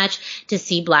this match, to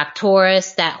see Black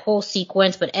Taurus, that whole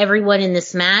sequence, but everyone in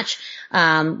this match,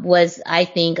 was, I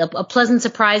think, a pleasant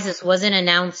surprise. This wasn't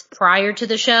announced prior to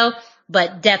the show,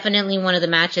 but definitely one of the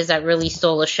matches that really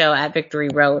stole a show at Victory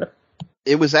Road.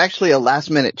 It was actually a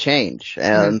last-minute change,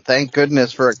 and thank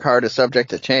goodness for a card is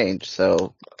subject to change,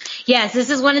 so... Yes,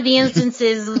 this is one of the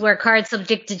instances where card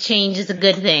subject to change is a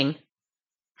good thing.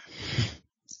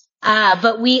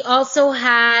 But we also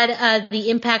had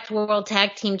the Impact World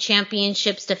Tag Team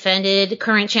Championships defended.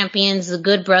 Current champions, the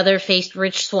Good Brother, faced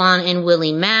Rich Swann and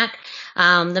Willie Mack.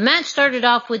 The match started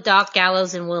off with Doc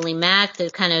Gallows and Willie Mack.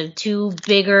 There's kind of two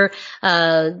bigger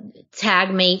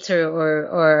tag mates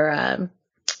or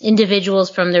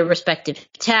individuals from their respective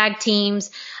tag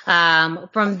teams.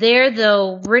 From there,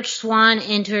 though, Rich Swann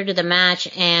entered the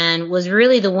match and was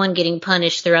really the one getting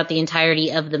punished throughout the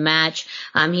entirety of the match.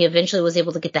 He eventually was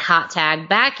able to get the hot tag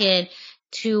back in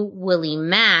to Willie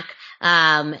Mack.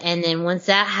 And then once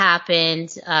that happened,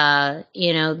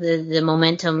 the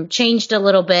momentum changed a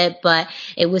little bit, but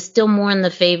it was still more in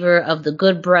the favor of the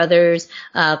Good Brothers.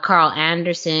 Carl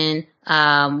Anderson,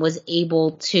 was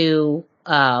able to,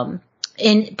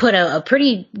 and put a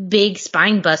pretty big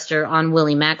spine buster on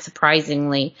Willie Mack,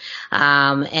 surprisingly.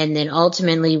 And then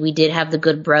ultimately we did have the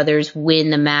Good Brothers win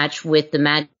the match with the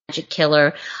Magic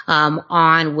Killer,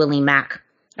 on Willie Mack.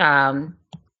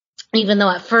 Even though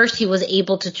at first he was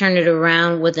able to turn it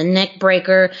around with a neck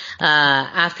breaker,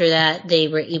 after that they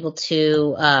were able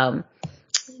to,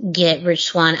 get Rich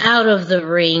Swann out of the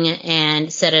ring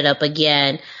and set it up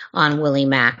again on Willie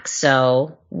Mack.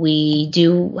 So we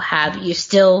do have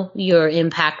your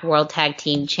Impact World Tag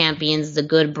Team Champions, the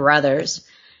Good Brothers.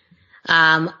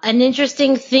 An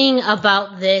interesting thing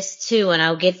about this too, and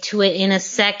I'll get to it in a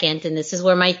second, and this is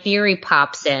where my theory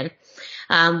pops in.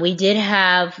 We did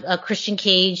have Christian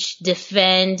Cage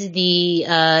defend the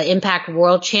Impact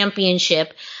World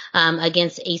Championship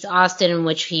against Ace Austin, in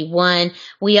which he won.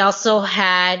 We also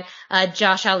had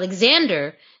Josh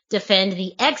Alexander defend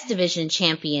the X Division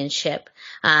Championship,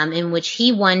 in which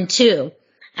he won too.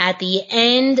 At the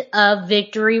end of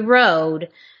Victory Road,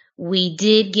 we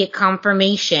did get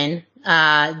confirmation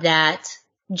that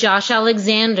Josh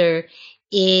Alexander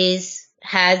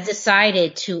has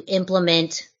decided to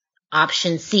implement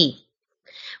Option C,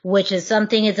 which is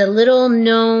something, it's a little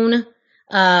known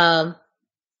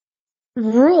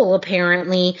rule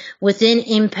apparently within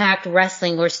Impact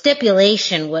Wrestling, or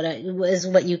stipulation,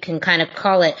 what you can kind of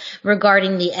call it,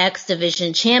 regarding the X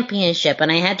Division Championship.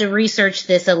 And I had to research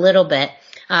this a little bit,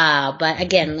 but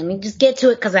again, let me just get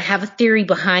to it because I have a theory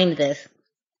behind this.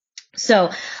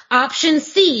 So Option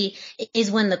C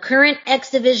is when the current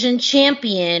X Division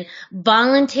champion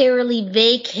voluntarily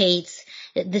vacates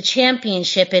the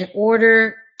championship in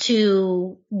order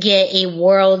to get a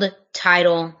world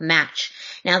title match.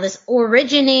 Now, this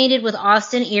originated with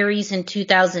Austin Aries in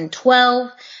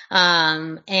 2012,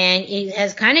 and it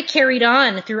has kind of carried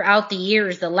on throughout the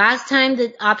years. The last time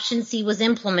that Option C was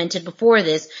implemented before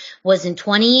this was in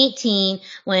 2018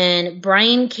 when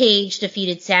Brian Cage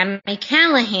defeated Sami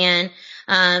Callihan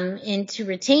to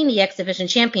retain the X Division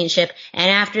Championship,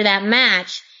 and after that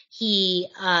match, he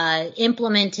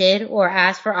implemented or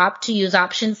asked to use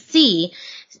Option C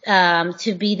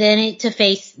to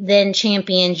face then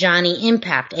champion Johnny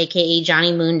Impact, aka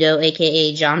Johnny Mundo,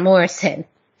 aka John Morrison.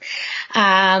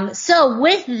 So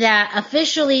with that,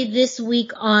 officially this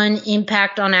week on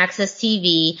Impact on Access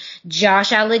TV,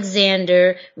 Josh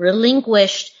Alexander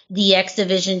relinquished the X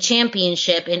Division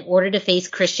Championship in order to face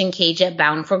Christian Cage at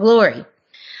Bound for Glory.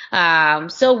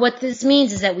 So what this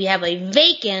means is that we have a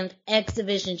vacant X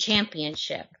Division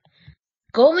Championship.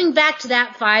 Going back to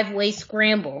that 5-way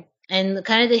scramble and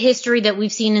kind of the history that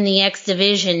we've seen in the X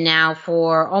Division now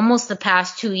for almost the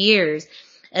past 2 years,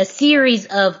 a series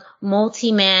of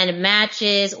multi-man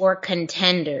matches or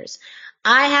contenders.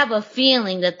 I have a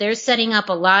feeling that they're setting up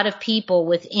a lot of people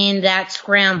within that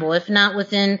scramble, if not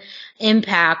within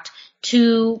Impact,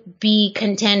 to be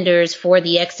contenders for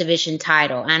the X Division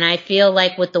title. And I feel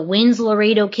like with the wins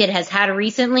Laredo Kid has had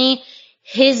recently,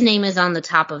 his name is on the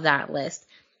top of that list.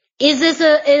 Is this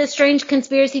a strange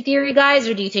conspiracy theory, guys,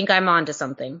 or do you think I'm onto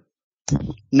something?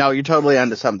 No, you're totally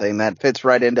onto something. That fits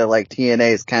right into like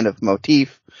TNA's kind of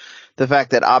motif. the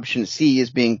fact that option C is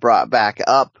being brought back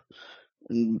up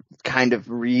kind of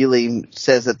really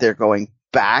says that they're going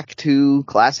back to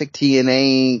classic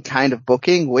TNA kind of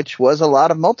booking, which was a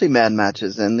lot of multi-man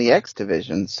matches in the X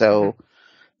division. So,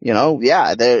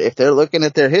 if they're looking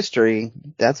at their history,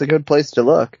 that's a good place to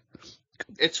look.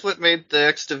 It's what made the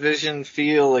X division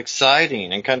feel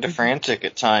exciting and kind of frantic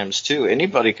at times too.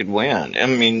 Anybody could win. I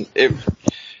mean,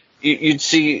 you'd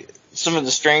see some of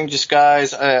the strangest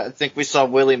guys. I think we saw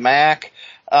Willie Mack.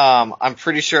 I'm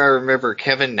pretty sure I remember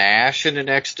Kevin Nash in an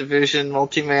X Division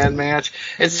multi-man match.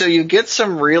 And so you get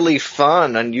some really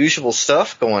fun, unusual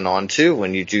stuff going on too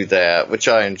when you do that, which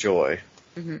I enjoy.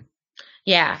 Mm-hmm.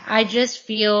 Yeah, I just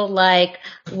feel like,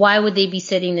 why would they be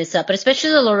setting this up? But especially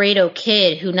the Laredo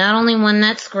Kid, who not only won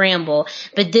that scramble,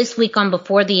 but this week on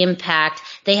Before the Impact,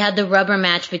 they had the rubber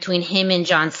match between him and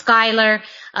John Skyler.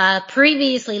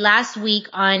 Previously, last week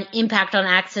on Impact on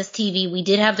Access TV, we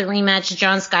did have the rematch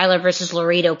John Skyler versus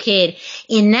Laredo Kid.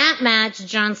 In that match,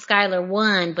 John Skyler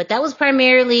won, but that was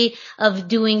primarily of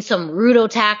doing some rudo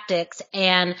tactics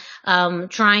and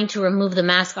trying to remove the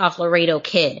mask off Laredo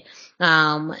Kid.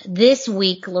 This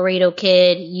week, Laredo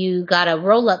Kid, you got a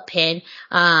roll-up pin,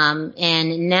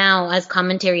 and now, as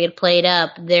commentary had played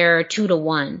up, they're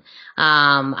 2-1.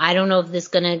 I don't know if this is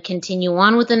going to continue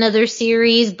on with another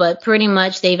series, but pretty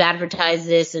much they've advertised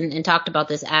this and talked about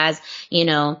this as,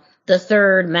 the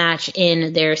third match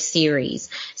in their series.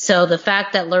 So the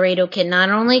fact that Laredo Kid not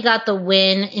only got the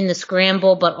win in the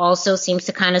scramble, but also seems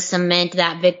to kind of cement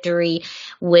that victory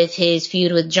with his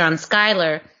feud with John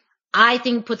Skyler, I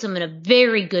think puts him in a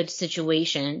very good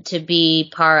situation to be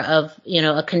part of,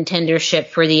 a contendership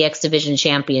for the X Division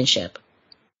Championship,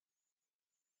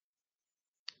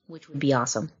 which would be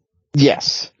awesome.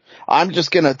 Yes. I'm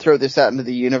just going to throw this out into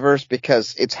the universe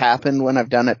because it's happened when I've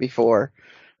done it before.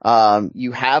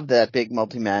 You have that big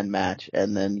multi-man match,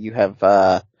 and then you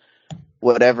have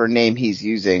whatever name he's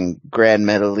using, Grand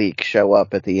Metalik, show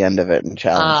up at the end of it and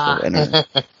challenge the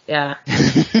winner. Yeah.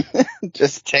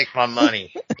 Just take my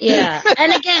money. Yeah.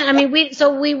 And again, I mean,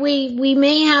 we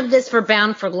may have this for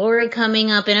Bound for Glory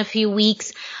coming up in a few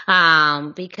weeks.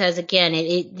 Because again,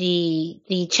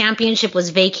 the championship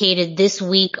was vacated this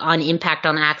week on Impact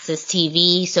on Access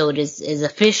TV. So it is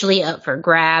officially up for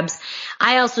grabs.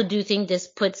 I also do think this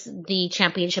puts the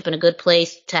championship in a good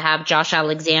place to have Josh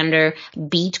Alexander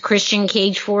beat Christian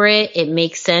Cage for it. It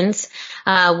makes sense,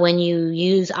 when you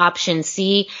use option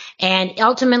C. And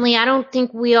ultimately, I don't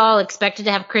think we all expected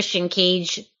to have Christian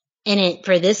Cage in it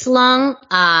for this long.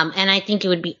 And I think it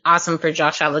would be awesome for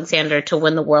Josh Alexander to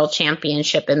win the world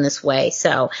championship in this way.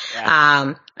 So,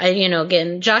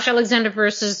 again, Josh Alexander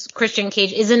versus Christian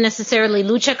Cage isn't necessarily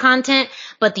lucha content,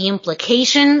 but the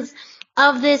implications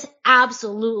of this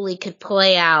absolutely could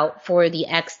play out for the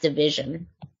X Division.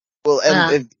 Well,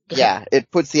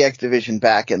 it puts the X Division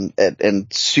back in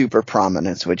super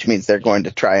prominence, which means they're going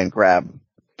to try and grab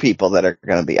people that are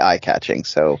going to be eye-catching.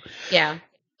 So, yeah.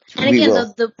 And again,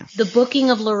 the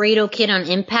booking of Laredo Kid on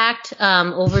Impact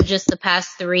over just the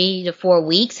past 3 to 4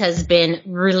 weeks has been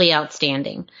really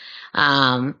outstanding.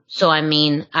 So I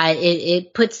mean,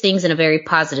 it puts things in a very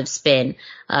positive spin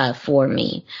for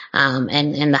me,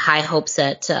 and the high hopes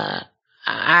that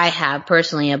I have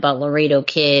personally about Laredo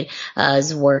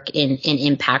Kid's work in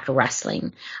Impact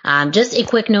Wrestling. Just a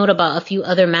quick note about a few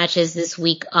other matches this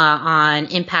week on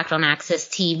Impact on Access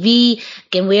TV.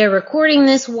 Again, we are recording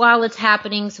this while it's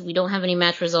happening, so we don't have any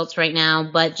match results right now,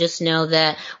 but just know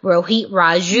that Rohit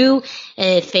Raju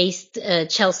faced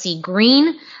Chelsea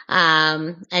Green.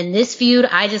 And this feud,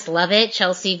 I just love it.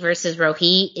 Chelsea versus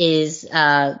Rohit is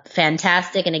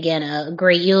fantastic, and again, a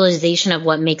great utilization of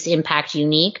what makes Impact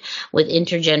unique with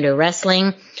intergender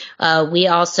wrestling. We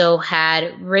also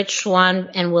had Rich Swann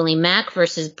and Willie Mack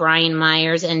versus Brian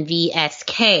Myers and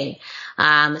VSK.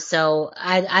 So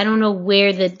I don't know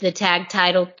where the tag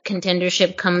title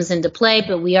contendership comes into play,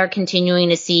 but we are continuing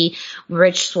to see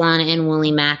Rich Swann and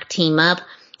Willie Mack team up.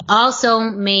 Also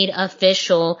made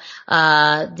official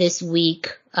this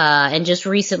week, and just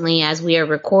recently as we are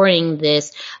recording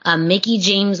this, Mickie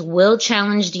James will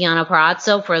challenge Deonna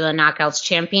Purrazzo for the Knockouts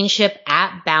Championship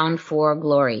at Bound for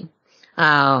Glory.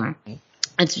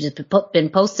 It's just been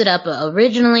posted up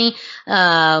originally.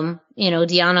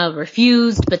 Deonna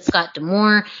refused, but Scott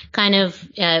D'Amore kind of,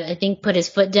 I think, put his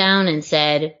foot down and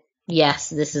said, yes,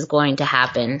 this is going to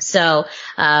happen. So,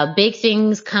 big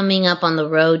things coming up on the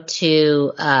road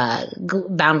to,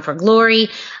 Bound for Glory.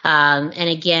 And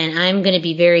again, I'm going to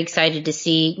be very excited to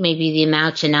see maybe the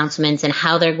match announcements and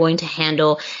how they're going to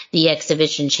handle the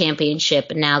Exhibition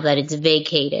Championship now that it's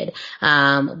vacated.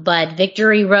 But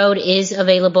Victory Road is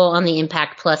available on the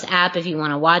Impact Plus app if you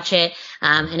want to watch it.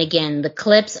 And again, the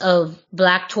clips of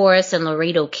Black Taurus and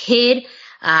Laredo Kid,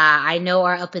 I know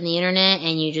are up in the internet,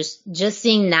 and you just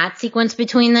seeing that sequence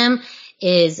between them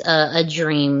is a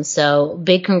dream. So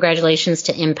big congratulations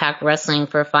to Impact Wrestling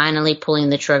for finally pulling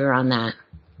the trigger on that.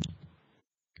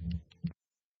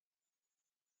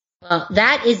 Well,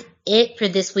 that is it for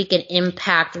this week in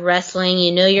Impact Wrestling.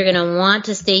 You know you're going to want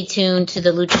to stay tuned to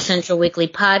the Lucha Central Weekly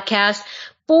podcast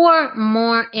for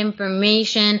more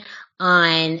information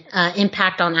on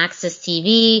Impact on Access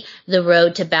TV, the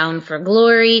road to Bound for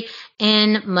Glory,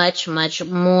 and much, much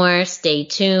more. Stay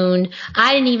tuned.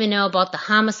 I didn't even know about the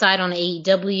homicide on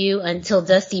AEW until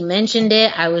Dusty mentioned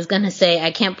it. I was going to say, I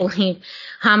can't believe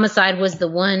Homicide was the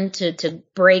one to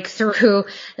break through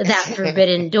that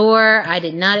forbidden door. I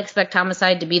did not expect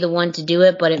Homicide to be the one to do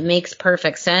it, but it makes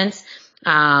perfect sense.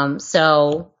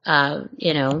 So,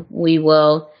 we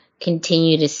will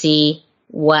continue to see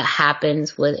what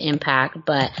happens with Impact.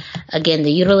 But again,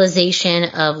 the utilization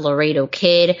of Laredo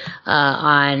Kid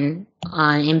on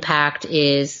Impact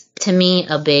is, to me,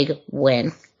 a big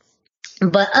win.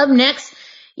 But up next,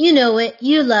 you know it,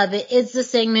 you love it. It's the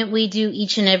segment we do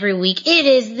each and every week. It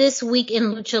is This Week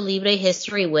in Lucha Libre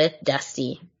History with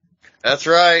Dusty. That's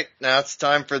right. Now it's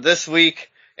time for This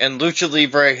Week in Lucha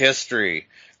Libre History.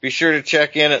 Be sure to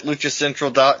check in at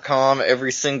luchacentral.com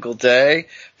every single day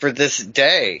for This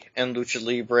Day in Lucha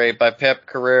Libre by Pep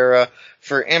Carrera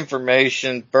for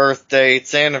information, birth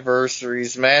dates,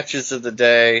 anniversaries, matches of the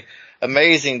day,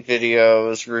 amazing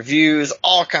videos, reviews,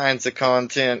 all kinds of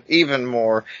content, even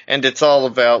more. And it's all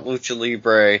about Lucha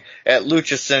Libre at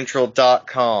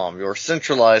luchacentral.com, your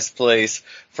centralized place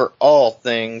for all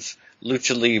things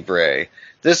Lucha Libre.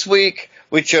 This week,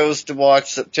 we chose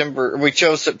September the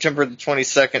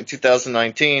 22nd,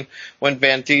 2019, when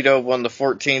Bandito won the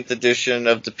 14th edition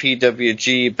of the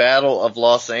PWG Battle of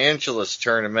Los Angeles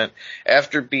tournament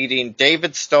after beating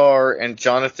David Starr and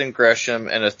Jonathan Gresham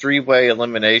in a three-way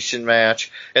elimination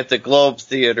match at the Globe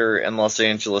Theater in Los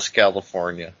Angeles,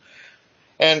 California.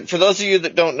 And for those of you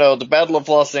that don't know, the Battle of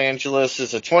Los Angeles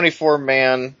is a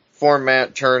 24-man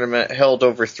format tournament held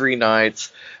over 3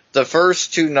 nights. The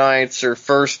first 2 nights are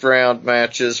first round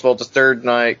matches, while the third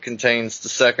night contains the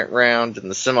second round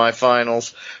and the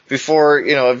semifinals before,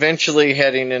 eventually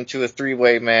heading into a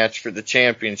 3-way match for the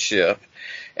championship.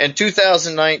 In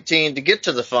 2019, to get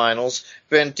to the finals,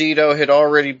 Bandito had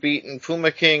already beaten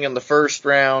Puma King in the first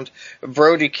round,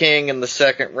 Brody King in the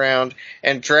second round,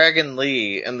 and Dragon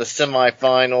Lee in the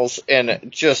semifinals,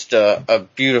 and just a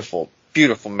beautiful,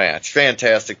 beautiful match,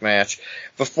 fantastic match,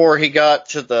 before he got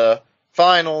to the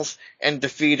finals and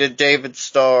defeated David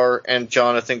Starr and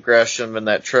Jonathan Gresham in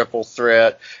that triple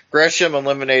threat. Gresham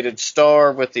eliminated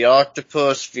Starr with the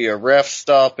octopus via ref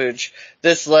stoppage.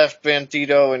 This left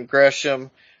Bandito and Gresham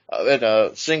in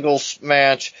a singles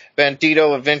match.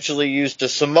 Bandito eventually used a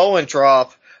Samoan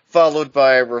drop followed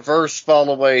by a reverse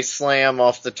fall-away slam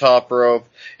off the top rope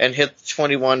and hit the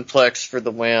 21-plex for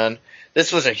the win.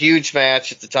 This was a huge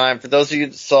match at the time. For those of you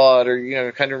that saw it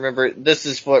or, kind of remember it, this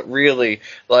is what really,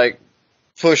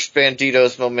 pushed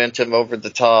Bandito's momentum over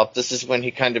the top. This is when he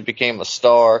kind of became a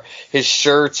star. His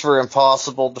shirts were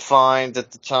impossible to find at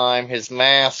the time. His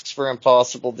masks were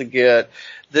impossible to get.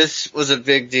 This was a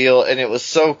big deal, and it was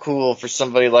so cool for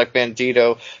somebody like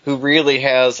Bandito, who really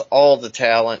has all the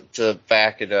talent to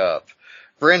back it up.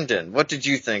 Brendan, what did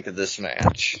you think of this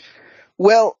match?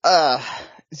 Well,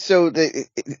 so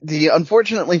the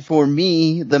unfortunately for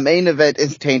me, the main event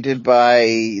is tainted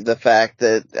by the fact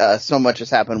that so much has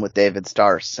happened with David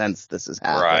Starr since this has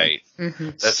happened. Right. Mm-hmm.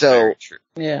 That's very true.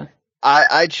 Yeah.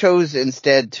 I chose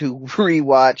instead to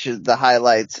rewatch the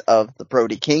highlights of the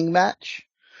Brody King match,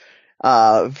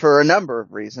 for a number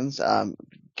of reasons.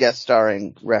 Guest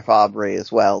starring Ref Aubrey as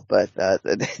well, but,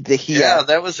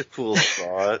 that was a cool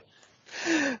spot.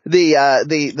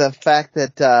 The fact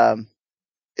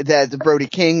that Brody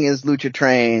King is lucha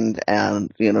trained,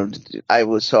 and I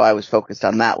was focused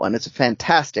on that one. It's a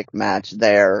fantastic match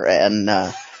there, and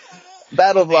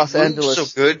Battle of Los Angeles.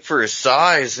 So good for his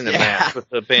size in a match with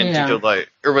the Bandito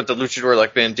or with the luchador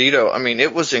like Bandito. I mean,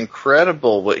 it was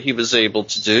incredible what he was able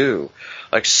to do.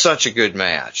 Such a good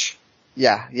match.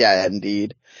 Yeah,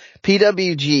 indeed.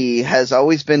 PWG has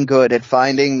always been good at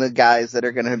finding the guys that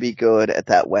are going to be good at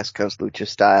that West Coast lucha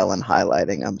style and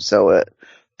highlighting them. So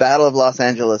Battle of Los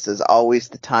Angeles is always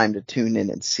the time to tune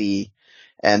in and see.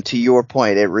 And to your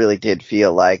point, it really did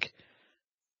feel like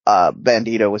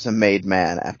Bandito was a made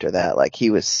man after that. Like, he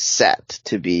was set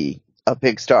to be a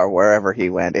big star wherever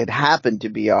he went. It happened to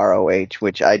be ROH,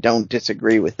 which I don't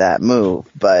disagree with that move,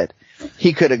 but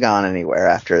he could have gone anywhere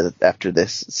after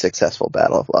this successful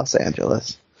Battle of Los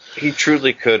Angeles. He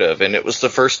truly could have, and it was the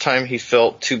first time he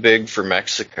felt too big for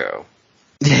Mexico.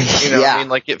 You know, Yeah. I mean,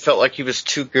 like, it felt like he was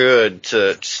too good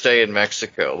to stay in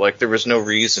Mexico. Like, there was no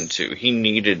reason to. He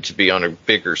needed to be on a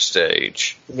bigger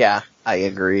stage. Yeah, I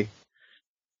agree.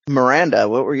 Miranda,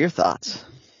 what were your thoughts?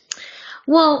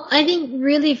 Well, I think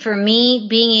really for me,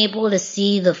 being able to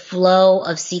see the flow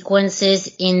of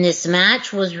sequences in this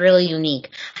match was really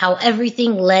unique. How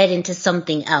everything led into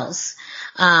something else.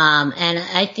 And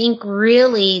I think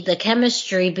really the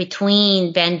chemistry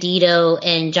between Bandito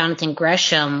and Jonathan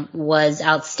Gresham was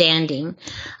outstanding.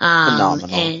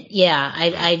 Phenomenal. And yeah,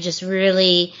 I just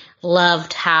really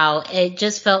loved how it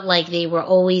just felt like they were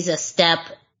always a step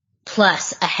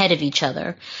plus ahead of each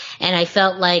other. And I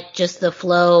felt like just the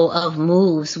flow of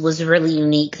moves was really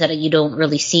unique that you don't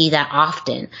really see that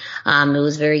often. It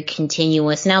was very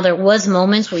continuous. Now there was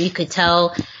moments where you could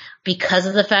tell, because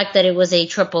of the fact that it was a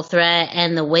triple threat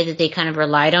and the way that they kind of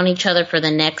relied on each other for the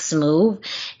next move,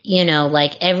 you know,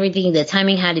 like everything, the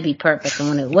timing had to be perfect. And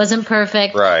when it wasn't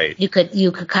perfect, Right. you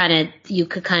could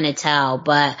kind of tell.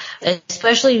 But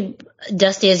especially,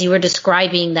 Dusty, as you were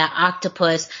describing that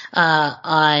octopus,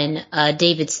 on,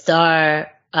 David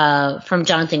Starr, from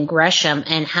Jonathan Gresham,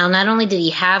 and how not only did he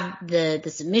have the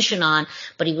submission on,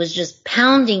 but he was just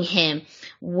pounding him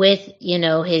with, you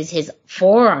know, his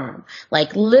forearm,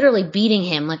 like literally beating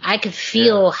him. Like I could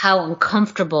feel how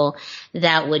uncomfortable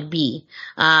that would be.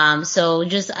 So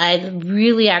just, I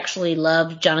really actually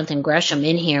loved Jonathan Gresham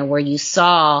in here, where you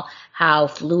saw how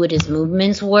fluid his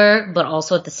movements were, but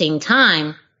also at the same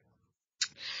time,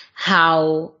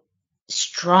 how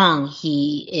strong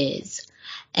he is.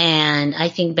 And I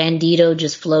think Bandito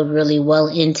just flowed really well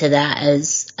into that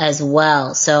as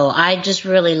well. So I just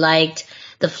really liked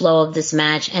the flow of this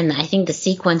match, and I think the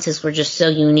sequences were just so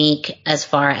unique as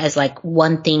far as like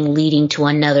one thing leading to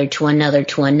another, to another,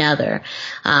 to another,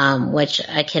 which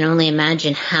I can only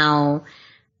imagine how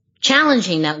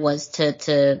challenging that was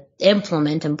to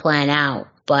implement and plan out.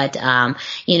 But,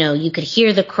 you know, you could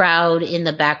hear the crowd in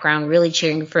the background really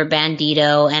cheering for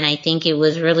Bandito. And I think it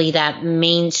was really that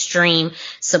mainstream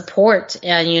support,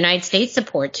 United States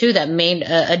support too, that made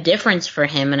a difference for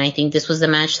him. And I think this was the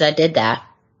match that did that.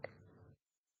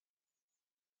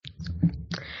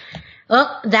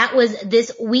 Well, that was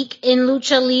this week in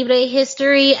Lucha Libre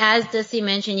history. As Dusty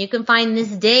mentioned, you can find this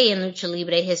day in Lucha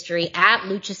Libre history at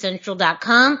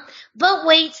luchacentral.com. But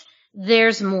wait,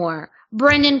 there's more.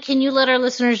 Brendan, can you let our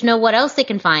listeners know what else they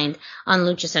can find on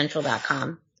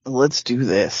luchacentral.com? Let's do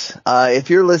this. If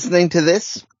you're listening to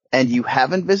this and you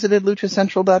haven't visited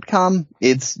luchacentral.com,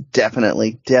 it's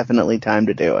definitely time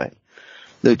to do it.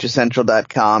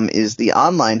 LuchaCentral.com is the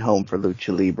online home for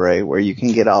Lucha Libre, where you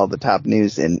can get all the top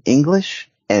news in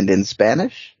English and in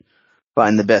Spanish,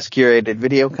 find the best curated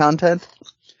video content,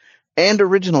 and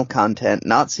original content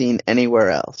not seen anywhere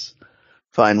else.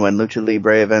 Find when Lucha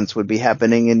Libre events would be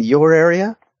happening in your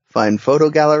area. Find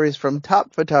photo galleries from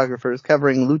top photographers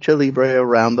covering Lucha Libre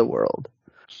around the world.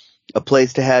 A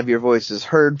place to have your voices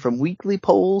heard, from weekly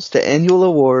polls to annual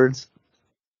awards,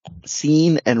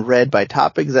 seen and read by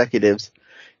top executives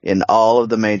in all of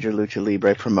the major Lucha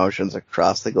Libre promotions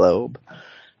across the globe.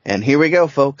 And here we go,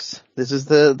 folks. This is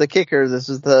the kicker. This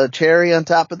is the cherry on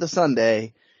top of the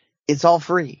sundae. It's all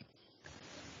free.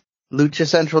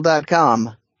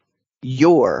 LuchaCentral.com,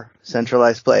 your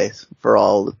centralized place for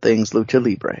all things Lucha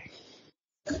Libre.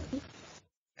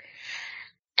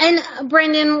 And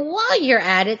Brendan, while you're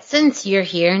at it, since you're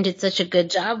here and did such a good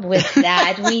job with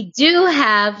that, we do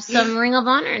have some Ring of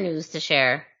Honor news to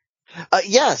share.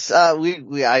 Yes,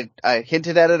 I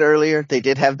hinted at it earlier. They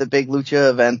did have the big Lucha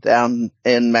event down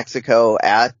in Mexico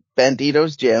at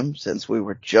Bandito's gym, since we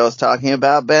were just talking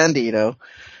about Bandito.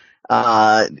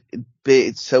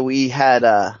 So we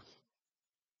had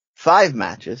 5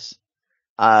 matches.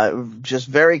 Just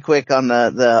very quick on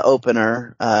the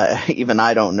opener. Even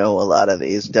I don't know a lot of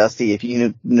these. Dusty, if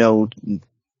you know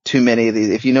too many of these,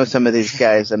 if you know some of these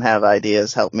guys and have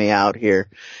ideas, help me out here.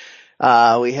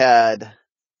 We had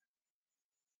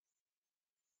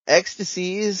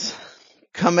Ecstasies,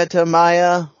 Cometa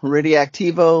Maya,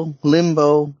 Radioactivo,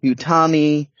 Limbo,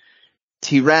 Utani,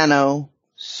 Tyranno,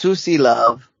 Susie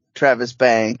Love, Travis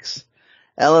Banks,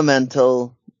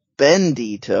 Elemental,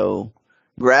 Bandito,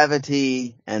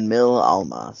 Gravity, and Mil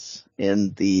Almas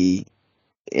in the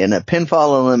in a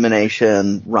pinfall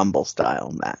elimination Rumble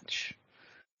style match.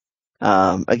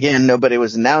 Again, nobody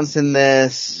was announcing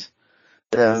this.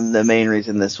 The main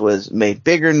reason this was made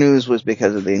bigger news was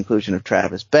because of the inclusion of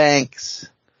Travis Banks.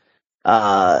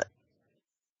 I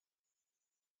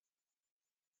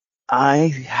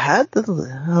had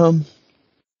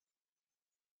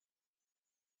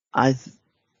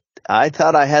I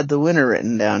thought I had the winner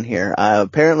written down here.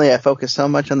 Apparently I focused so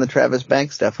much on the Travis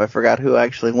Banks stuff, I forgot who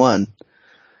actually won.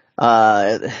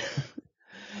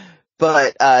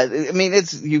 But I mean,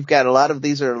 you've got a lot of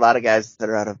guys that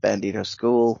are out of Bandito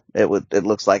school. It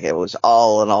looks like it was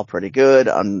all in all pretty good.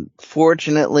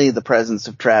 Unfortunately, the presence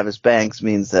of Travis Banks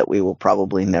means that we will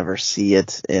probably never see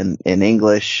it in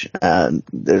English.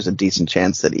 There's a decent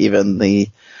chance that even the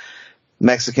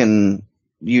Mexican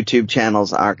YouTube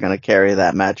channels aren't going to carry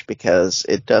that match because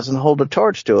it doesn't hold a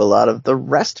torch to a lot of the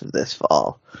rest of this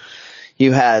fall.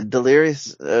 You had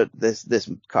Delirious, this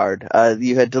card,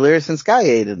 you had Delirious and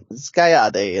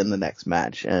Skyade in the next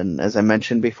match. And as I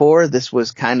mentioned before, this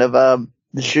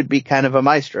should be kind of a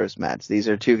Maestros match. These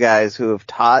are two guys who have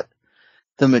taught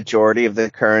the majority of the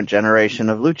current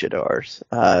generation of luchadors.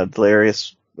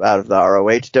 Delirious out of the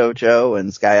ROH dojo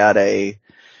and Skyade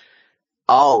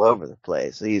all over the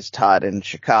place. He's taught in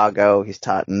Chicago. He's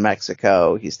taught in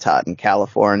Mexico. He's taught in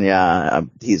California.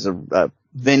 He's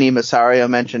Vinny Masario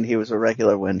mentioned he was a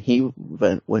regular when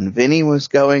Vinny was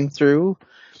going through.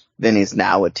 Vinny's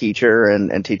now a teacher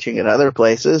and teaching at other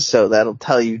places, so that'll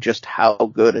tell you just how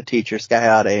good a teacher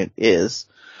Skyade is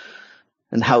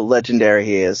and how legendary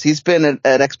he is. He's been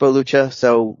at Expo Lucha,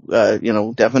 so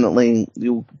definitely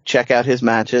you check out his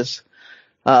matches.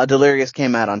 Delirious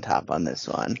came out on top on this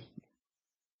one.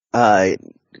 I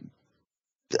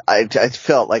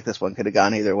felt like this one could have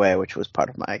gone either way, which was part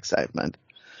of my excitement.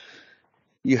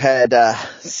 You had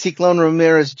Ciclone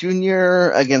Ramirez Jr.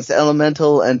 against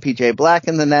Elemental and PJ Black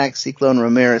in the next. Ciclone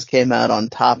Ramirez came out on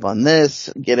top on this,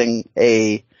 getting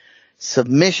a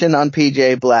submission on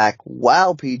PJ Black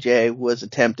while PJ was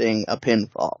attempting a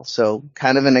pinfall. So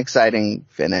kind of an exciting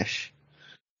finish.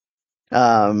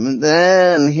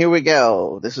 Then here we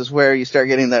go. This is where you start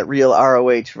getting that real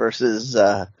ROH versus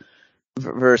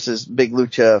Big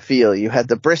Lucha feel. You had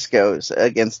the Briscoes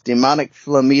against Demonic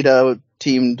Flamido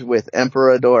teamed with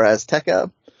Emperador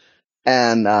Azteca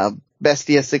and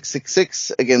Bestia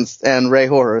 666 and Rey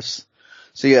Horus.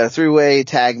 So you had a three-way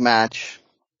tag match.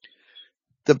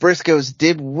 The Briscoes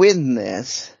did win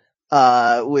this,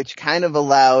 which kind of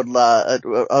allowed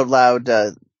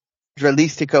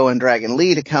Dralistico and Dragon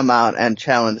Lee to come out and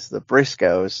challenge the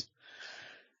Briscoes.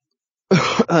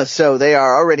 So they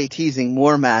are already teasing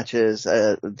more matches.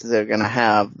 They're going to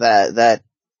have that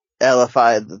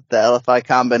LFI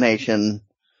combination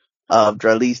of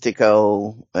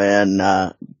Dralistico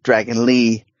and Dragon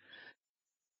Lee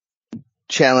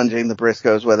challenging the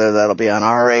Briscoes, whether that'll be on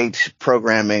RH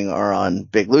programming or on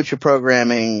Big Lucha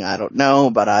programming, I don't know,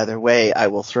 but either way, I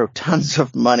will throw tons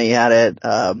of money at it.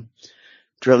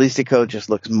 Dralistico just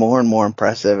looks more and more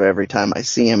impressive every time I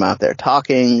see him out there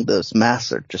talking. Those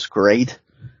masks are just great.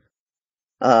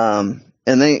 And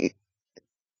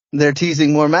they're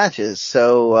teasing more matches.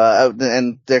 So,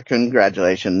 and their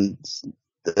congratulations.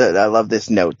 I love this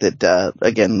note that,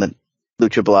 again, the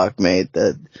Lucha Blog made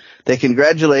that they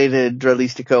congratulated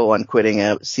Dralistico on quitting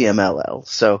CMLL.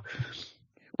 So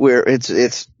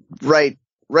it's right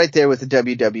there with the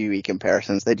WWE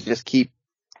comparisons. They just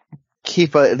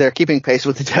they're keeping pace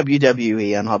with the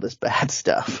WWE on all this bad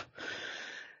stuff.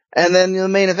 And then the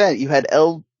main event, you had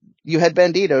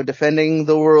Bandito defending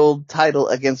the world title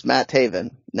against Matt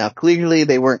Taven. Now clearly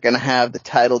they weren't going to have the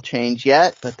title change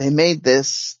yet, but they made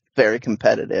this very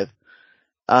competitive.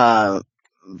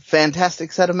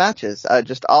 Fantastic set of matches.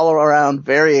 Just all around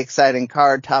very exciting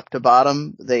card top to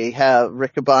bottom. They have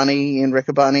Riccaboni, and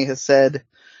Riccaboni has said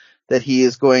that he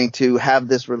is going to have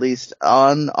this released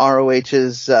on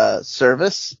ROH's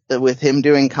service with him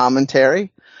doing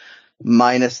commentary,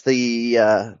 minus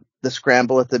the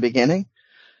scramble at the beginning.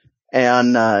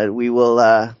 And we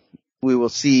will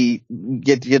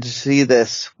get to see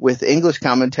this with English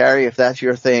commentary if that's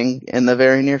your thing in the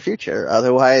very near future.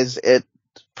 Otherwise, there's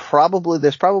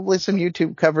probably some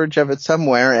YouTube coverage of it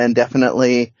somewhere, and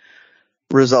definitely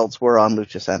results were on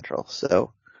Lucha Central.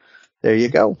 So there you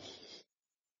go.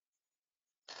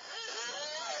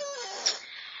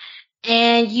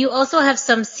 And you also have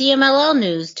some CMLL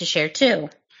news to share too.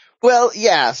 Well,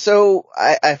 yeah, so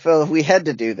I felt we had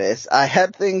to do this. I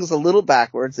had things a little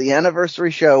backwards. The anniversary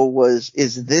show is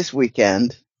this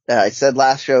weekend. I said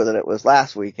last show that it was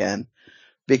last weekend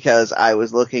because I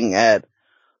was looking at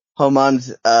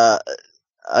Homan's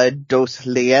Dos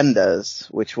Leyendas,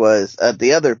 which was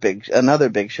another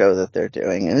big show that they're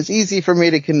doing. And it's easy for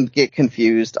me to get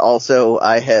confused. Also,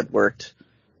 I had worked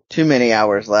too many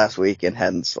hours last week and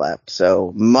hadn't slept,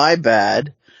 so my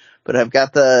bad. But I've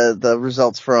got the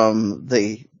results from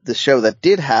the show that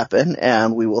did happen,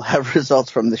 and we will have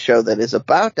results from the show that is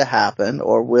about to happen,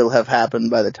 or will have happened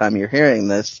by the time you're hearing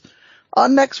this,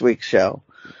 on next week's show.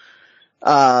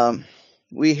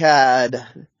 We had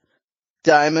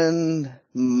Diamond,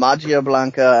 Magia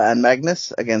Blanca, and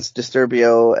Magnus against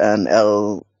Disturbio and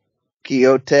El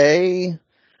Quixote.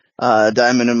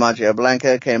 Diamond and Magia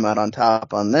Blanca came out on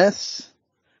top on this.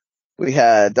 We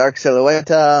had Dark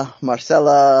Silueta,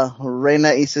 Marcella, Reina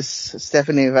Isis,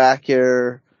 Stephanie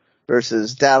Vacur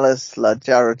versus Dallas, La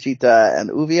Jarochita,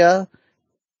 and Uvia.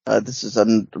 This is a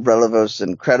Relevos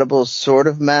Incredibles sort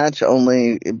of match,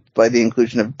 only by the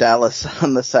inclusion of Dallas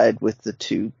on the side with the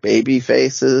two baby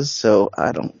faces, so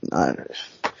I don't know.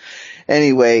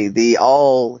 Anyway, the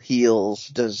all heels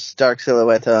does Dark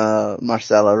Silueta,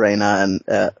 Marcella, Reina,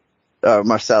 and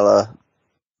Marcella,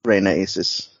 Reina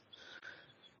Isis.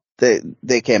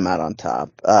 They came out on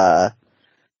top.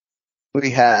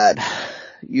 We had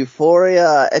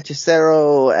Euphoria,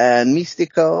 Hechicero, and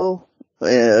Místico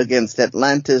against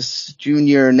Atlantis,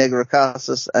 Junior, Negro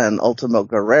Casas, and Ultimo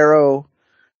Guerrero.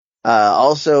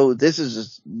 Also, this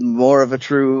is more of a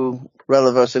true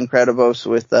Relevos Incredibos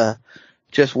with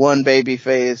just one baby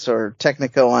face or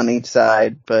Technico on each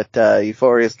side, but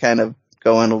Euphoria's kind of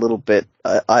going a little bit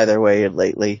either way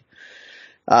lately.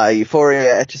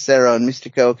 Euphoria, Hechicero, and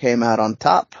Místico came out on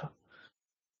top.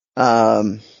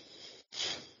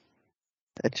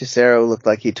 Hechicero looked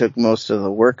like he took most of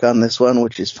the work on this one,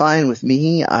 which is fine with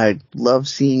me. I love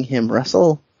seeing him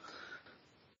wrestle.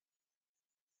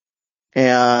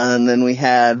 And then we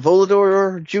had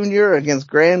Volador Jr. against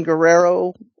Gran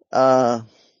Guerrero.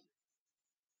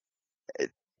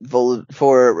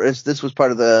 This was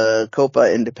part of the Copa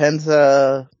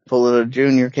Independencia. Volador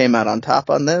Jr. came out on top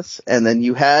on this. And then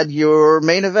you had your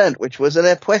main event, which was an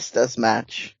Apuestas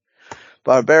match.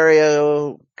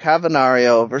 Barbario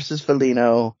Cavanario versus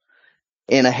Felino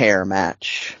in a hair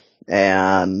match.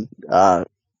 And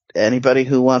anybody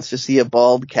who wants to see a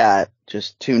bald cat,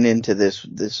 just tune into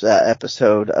this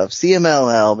episode of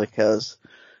CMLL, because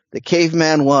the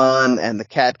caveman won and the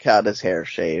cat got his hair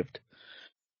shaved.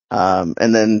 And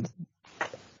then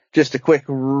just a quick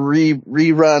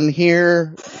rerun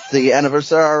here. The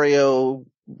Anniversario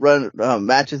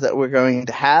matches that we're going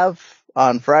to have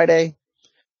on Friday.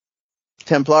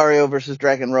 Templario versus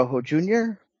Dragon Rojo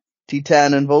Jr.,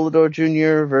 Titan and Volador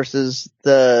Jr. versus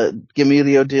the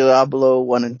Gemilio Diablo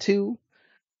 1 and 2,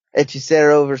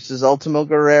 Hechicero versus Ultimo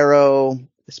Guerrero,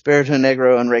 Espirito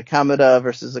Negro and Rey Kamada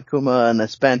versus Akuma and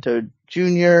Espanto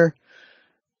Jr.,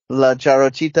 La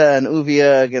Jarochita and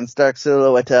Uvia against Dark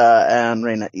Silueta and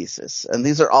Reina Isis. And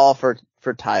these are all for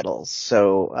titles,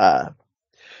 so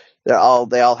they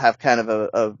all have kind of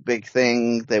a big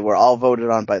thing. They were all voted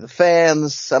on by the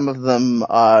fans. Some of them,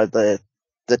 the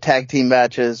tag team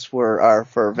matches are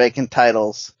for vacant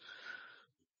titles.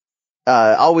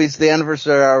 Always the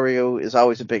Anniversario is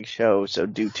always a big show, so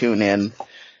do tune in.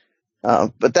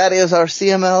 But that is our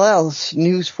CMLL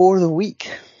news for the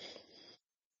week.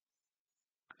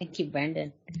 Thank you,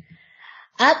 Brendan.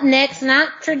 Up next,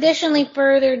 not traditionally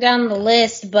further down the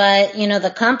list, but,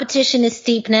 the competition is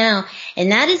steep now,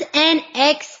 and that is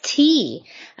NXT.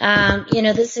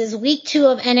 This is week 2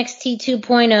 of NXT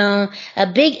 2.0, a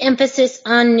big emphasis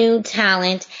on new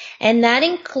talent, and that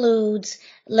includes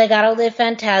Legado de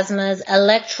Fantasma's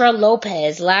Elektra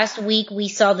Lopez. Last week, we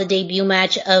saw the debut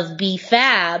match of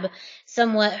B-Fab,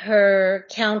 somewhat her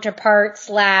counterpart /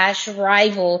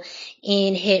 rival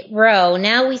in Hit Row.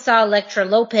 Now we saw Elektra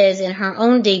Lopez in her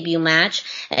own debut match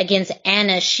against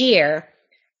Anna Shear.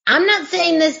 I'm not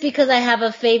saying this because I have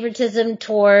a favoritism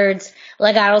towards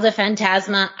Legado de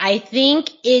Fantasma. I think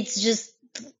it's just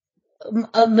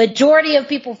a majority of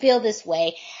people feel this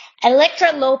way.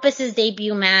 Elektra Lopez's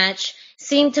debut match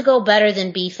seemed to go better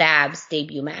than B-Fab's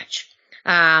debut match.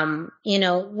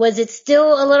 Was it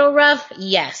still a little rough?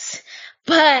 Yes.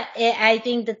 But I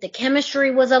think that the chemistry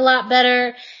was a lot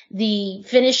better. The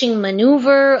finishing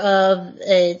maneuver of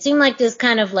it seemed like this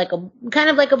kind of like a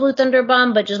Blue Thunder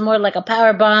bomb, but just more like a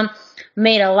power bomb,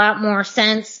 made a lot more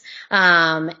sense.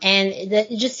 And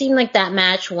it just seemed like that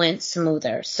match went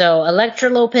smoother. So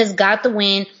Elektra Lopez got the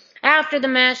win. After the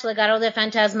match, Legado de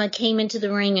Fantasma came into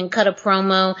the ring and cut a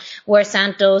promo where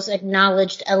Santos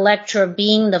acknowledged Elektra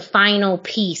being the final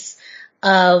piece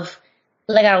of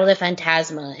Legado de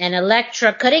Fantasma, and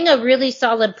Elektra cutting a really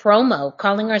solid promo,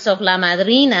 calling herself La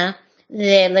Madrina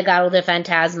de Legado de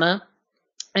Fantasma,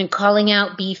 and calling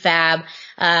out BFAB.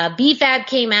 BFAB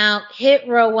came out, Hit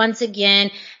Row once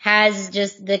again, has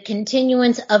just the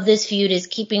continuance of this feud is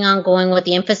keeping on going with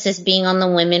the emphasis being on the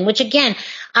women, which again,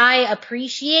 I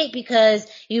appreciate because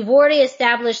you've already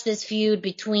established this feud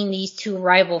between these two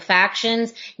rival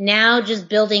factions. Now just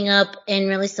building up and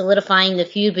really solidifying the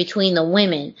feud between the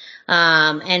women.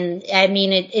 And I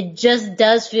mean, it just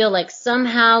does feel like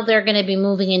somehow they're going to be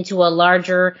moving into a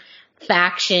larger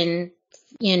faction,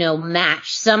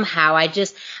 match somehow. I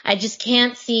just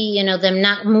can't see, them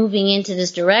not moving into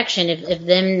this direction if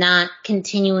them not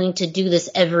continuing to do this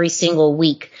every single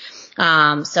week.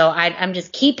 So I'm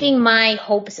just keeping my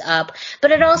hopes up,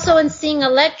 but it also, in seeing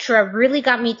Elektra, really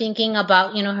got me thinking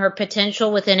about, her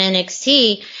potential within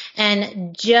NXT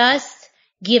and just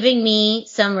giving me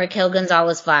some Raquel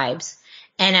Gonzalez vibes.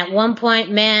 And at one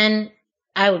point, man,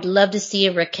 I would love to see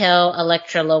a Raquel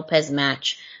Elektra Lopez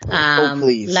match.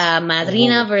 Please. La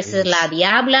Madrina versus La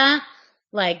Diabla.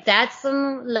 Like, that's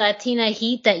some Latina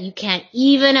heat that you can't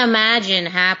even imagine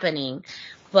happening.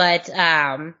 But,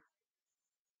 or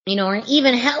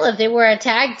even hell, if they were a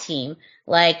tag team,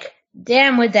 like,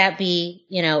 damn, would that be,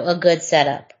 a good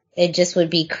setup. It just would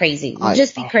be crazy. It would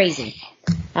just be crazy.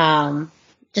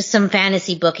 Just some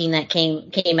fantasy booking that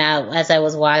came out as I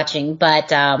was watching.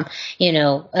 But,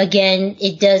 again,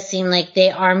 it does seem like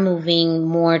they are moving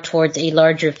more towards a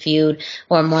larger feud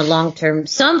or more long-term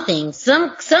something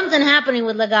happening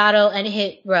with Legado and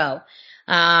Hit Row.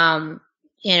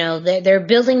 They're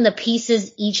building the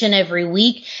pieces each and every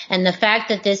week. And the fact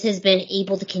that this has been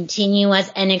able to continue as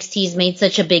NXT's made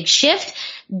such a big shift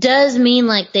does mean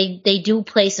like they do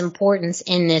place importance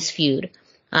in this feud.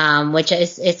 Which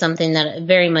is something that I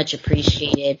very much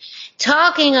appreciated.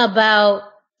 Talking about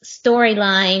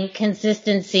storyline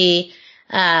consistency,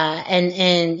 and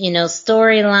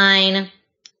storyline,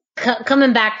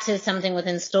 coming back to something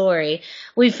within story,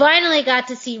 we finally got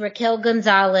to see Raquel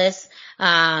Gonzalez.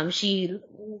 She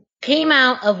came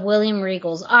out of William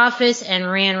Regal's office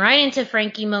and ran right into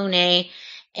Frankie Monet.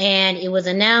 And it was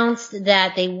announced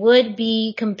that they would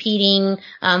be competing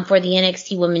for the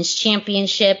NXT Women's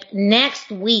Championship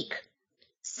next week.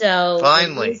 So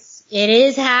finally, it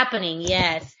is happening.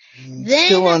 Yes,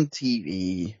 still on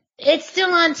TV. It's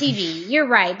still on TV. You're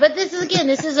right, but this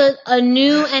is a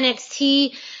new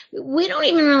NXT. We don't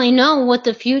even really know what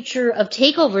the future of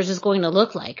takeovers is going to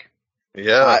look like.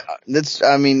 Yeah,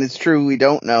 it's true. We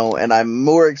don't know, and I'm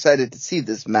more excited to see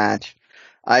this match.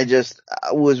 I just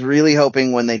was really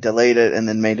hoping when they delayed it and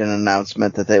then made an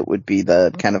announcement that it would be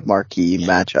the kind of marquee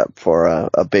matchup for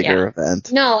a bigger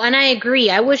event. No, and I agree.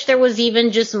 I wish there was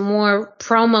even just more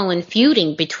promo and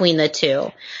feuding between the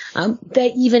two.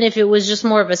 That even if it was just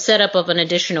more of a setup of an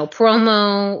additional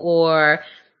promo or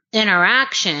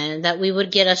interaction, that we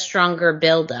would get a stronger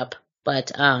build-up.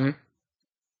 But,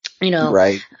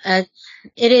 right.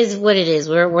 It is what it is.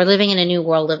 We're living in a new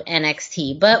world of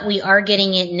NXT, but we are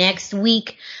getting it next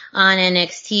week on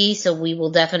NXT, so we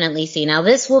will definitely see. Now,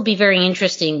 this will be very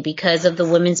interesting because of the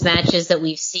women's matches that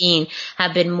we've seen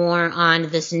have been more on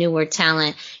this newer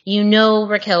talent.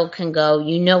 Raquel can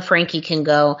go. Frankie can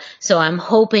go. So I'm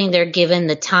hoping they're given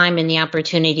the time and the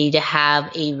opportunity to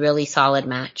have a really solid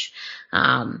match.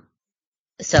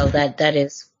 So that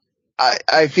is.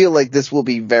 I feel like this will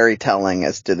be very telling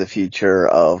as to the future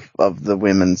of the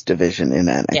women's division in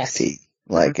NXT. Yes.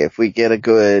 Like, if we get a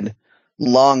good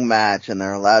long match and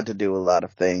they're allowed to do a lot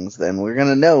of things, then we're going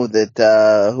to know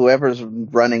that whoever's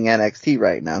running NXT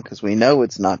right now, because we know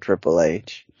it's not Triple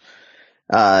H,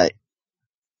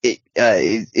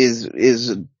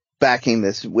 is backing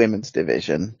this women's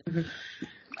division.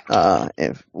 Mm-hmm.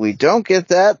 If we don't get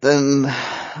that, then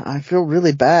I feel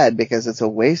really bad because it's a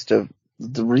waste of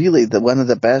one of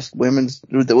the best women's,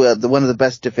 one of the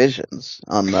best divisions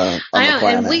on the planet.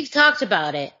 And we've talked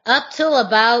about it up till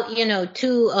about,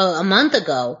 a month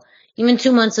ago, even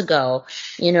 2 months ago.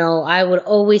 I would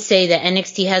always say that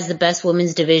NXT has the best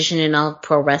women's division in all of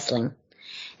pro wrestling.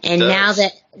 And now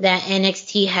that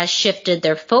NXT has shifted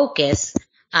their focus,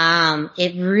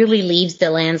 it really leaves the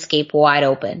landscape wide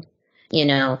open.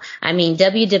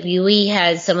 WWE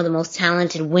has some of the most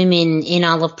talented women in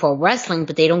all of pro wrestling,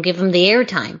 but they don't give them the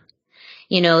airtime.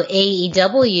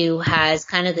 AEW has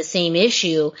kind of the same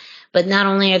issue, but not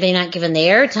only are they not given the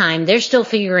airtime, they're still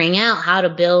figuring out how to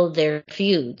build their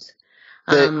feuds.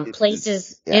 Go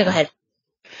ahead.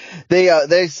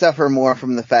 They suffer more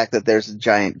from the fact that there's a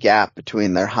giant gap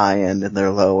between their high end and their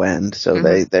low end, so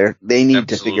mm-hmm. they need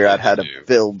to figure out how to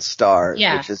build stars,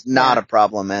 which is not a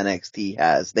problem NXT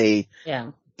has. They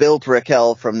built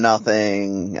Raquel from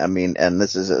nothing. I mean, and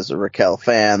this is as a Raquel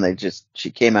fan,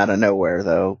 she came out of nowhere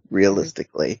though,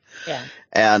 realistically. Yeah.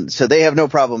 And so they have no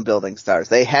problem building stars.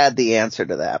 They had the answer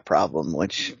to that problem,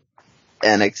 which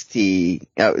NXT,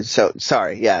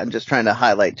 I'm just trying to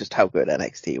highlight just how good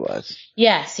NXT was.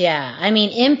 Yes, yeah. I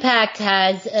mean, Impact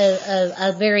has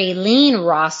a very lean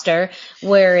roster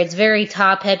where it's very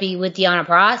top heavy with Deonna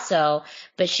Purrazzo,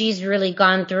 but she's really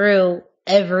gone through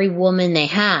every woman they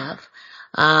have.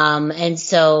 And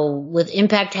so with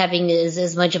Impact having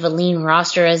as much of a lean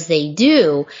roster as they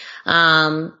do,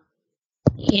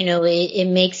 it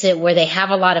makes it where they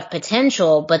have a lot of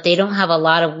potential, but they don't have a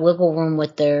lot of wiggle room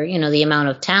with their, the amount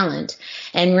of talent.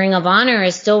 And Ring of Honor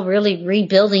is still really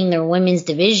rebuilding their women's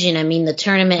division. I mean, the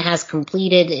tournament has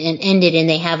completed and ended and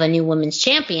they have a new women's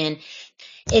champion.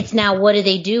 It's now, what do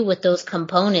they do with those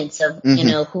components of,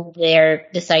 who they're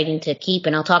deciding to keep?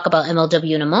 And I'll talk about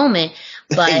MLW in a moment,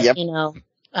 but, yep.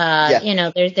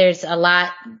 There's a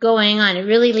lot going on. It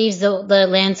really leaves the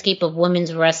landscape of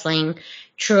women's wrestling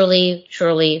truly,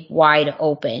 truly wide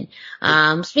open.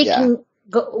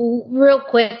 Real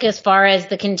quick, as far as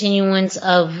the continuance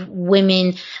of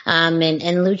women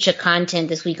and lucha content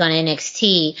this week on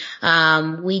NXT,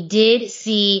 we did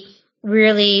see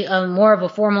really more of a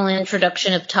formal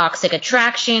introduction of Toxic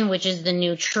Attraction, which is the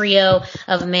new trio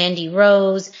of Mandy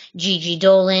Rose, Gigi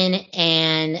Dolan,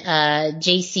 and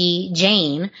JC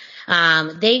Jane.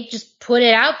 They just put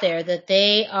it out there that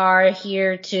they are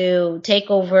here to take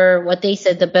over what they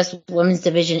said the best women's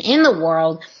division in the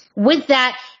world. With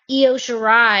that, Io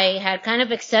Shirai had kind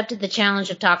of accepted the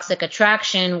challenge of Toxic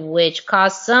Attraction, which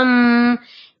caused some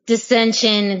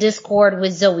dissension and discord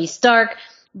with Zoe Stark.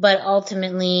 But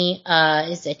ultimately,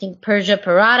 I think Persia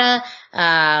Pirotta,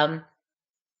 and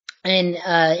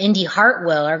Indy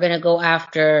Hartwell are going to go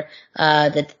after,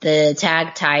 the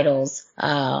tag titles,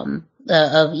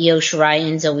 of Io Shirai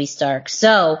and Zoe Stark.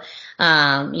 So,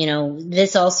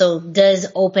 this also does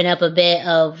open up a bit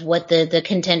of what the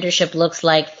contendership looks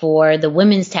like for the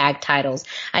women's tag titles.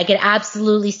 I could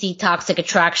absolutely see Toxic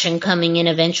Attraction coming in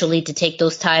eventually to take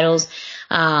those titles.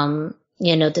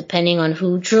 Depending on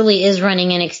who truly is running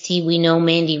NXT, we know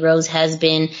Mandy Rose has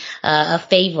been a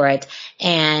favorite,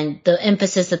 and the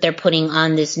emphasis that they're putting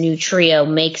on this new trio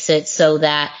makes it so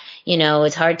that,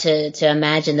 it's hard to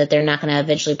imagine that they're not going to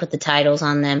eventually put the titles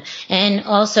on them. And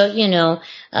also,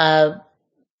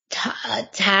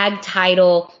 tag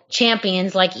title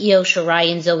champions like Io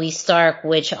Shirai and Zoe Stark,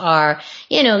 which are,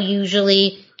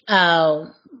 usually,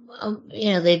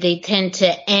 they tend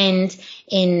to end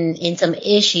in some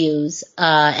issues,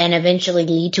 and eventually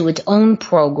lead to its own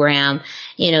program,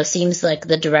 seems like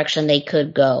the direction they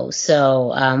could go.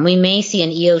 So, we may see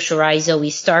an Io Shirai Zoe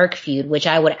Stark feud, which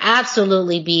I would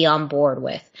absolutely be on board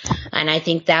with. And I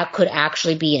think that could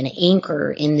actually be an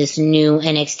anchor in this new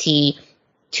NXT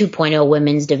 2.0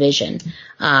 women's division.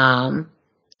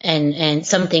 And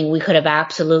something we could have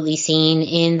absolutely seen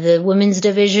in the women's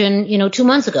division, 2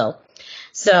 months ago.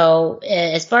 So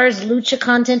as far as lucha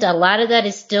content, a lot of that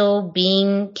is still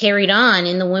being carried on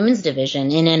in the women's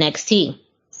division in NXT.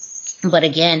 But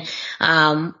again,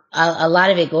 a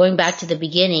lot of it, going back to the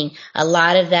beginning, a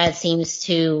lot of that seems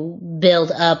to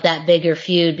build up that bigger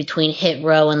feud between Hit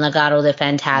Row and Legado del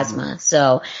Fantasma.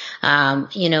 So,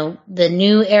 the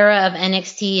new era of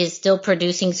NXT is still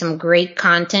producing some great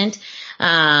content.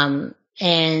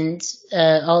 And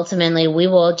ultimately, we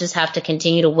will just have to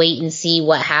continue to wait and see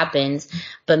what happens.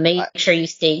 But make sure you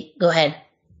go ahead.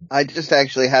 I just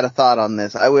actually had a thought on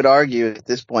this. I would argue at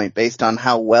this point, based on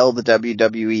how well the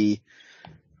WWE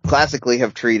classically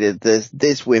have treated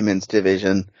this women's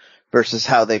division versus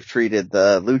how they've treated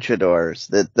the luchadors,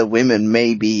 that the women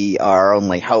may be our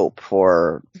only hope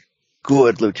for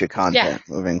good lucha content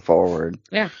moving forward.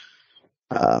 Yeah.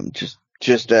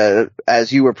 Just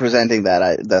as you were presenting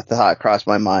that, the thought crossed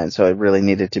my mind, so it really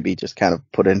needed to be just kind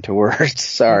of put into words.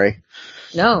 Sorry.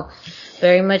 No,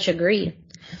 very much agreed.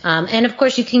 And of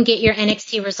course, you can get your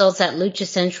NXT results at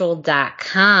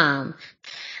luchacentral.com.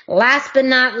 Last but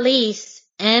not least,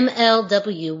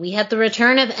 MLW. We have the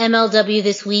return of MLW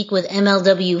this week with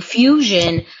MLW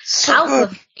Fusion,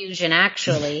 Alpha Fusion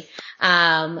actually,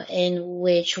 in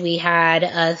which we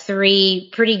had 3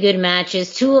 pretty good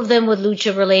matches, 2 of them with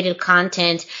lucha related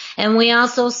content, and we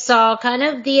also saw kind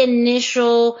of the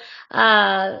initial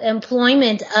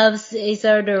employment of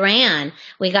Cesar Duran.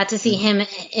 We got to see him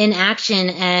in action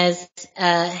as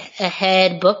a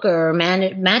head booker or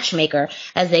matchmaker,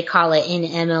 as they call it in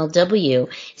MLW.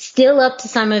 Still up to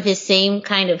some of his same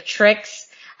kind of tricks.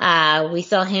 We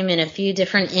saw him in a few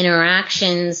different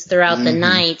interactions throughout the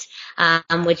night,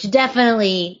 which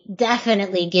definitely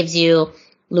gives you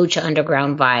Lucha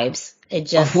Underground vibes. It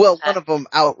just one of them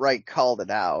outright called it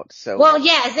out. So well,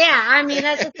 yes, yeah. I mean,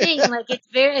 that's the thing. Like,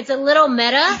 it's a little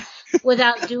meta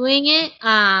without doing it.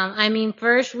 I mean,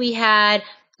 first we had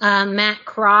Matt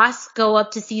Cross go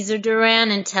up to Cesar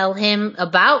Duran and tell him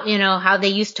about, how they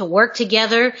used to work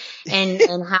together and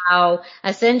how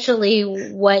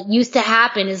essentially what used to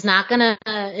happen is not gonna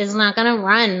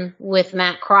run with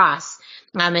Matt Cross.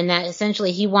 And that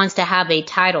essentially he wants to have a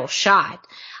title shot.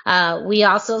 We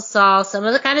also saw some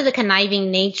of the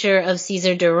conniving nature of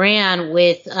Cesar Duran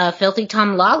with Filthy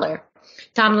Tom Lawler.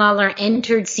 Tom Lawler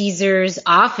entered Cesar's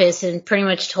office and pretty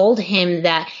much told him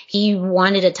that he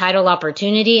wanted a title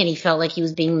opportunity and he felt like he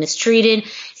was being mistreated.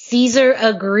 Cesar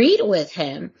agreed with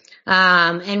him.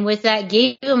 And with that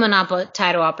gave him a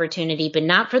title opportunity, but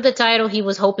not for the title he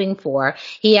was hoping for.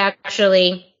 He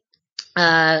actually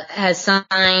has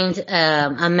signed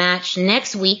a match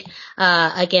next week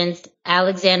against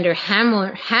Alexander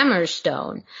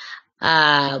Hammerstone,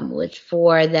 which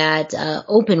for that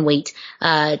open weight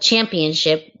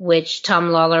championship, which Tom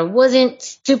Lawler wasn't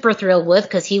super thrilled with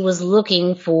because he was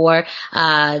looking for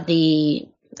the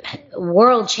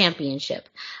world championship.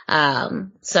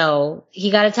 So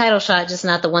he got a title shot, just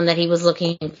not the one that he was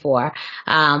looking for.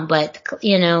 But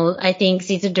I think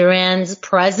Cesar Duran's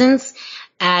presence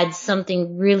adds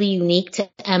something really unique to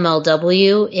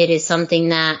MLW. It is something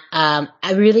that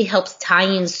really helps tie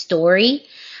in story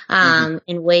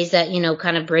in ways that,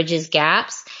 kind of bridges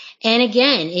gaps. And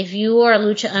again, if you are a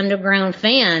Lucha Underground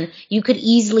fan, you could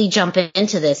easily jump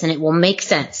into this and it will make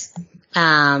sense.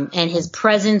 And his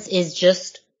presence is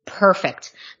just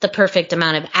perfect. The perfect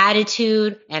amount of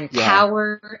attitude and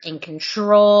power and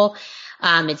control.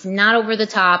 It's not over the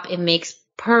top. It makes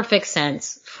perfect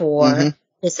sense for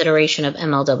this iteration of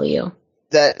MLW.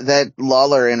 That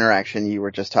Lawler interaction you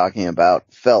were just talking about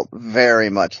felt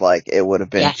very much like it would have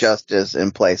been just as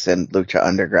in place in Lucha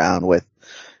Underground with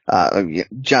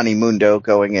Johnny Mundo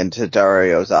going into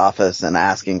Dario's office and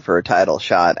asking for a title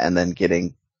shot and then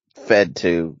getting fed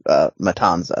to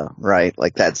Matanza, right?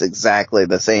 Like that's exactly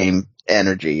the same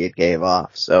energy it gave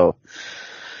off. So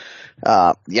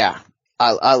I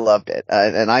loved it.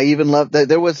 And I even loved that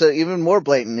there was an even more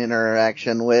blatant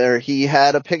interaction where he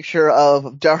had a picture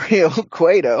of Dario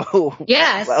Cueto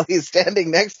while he's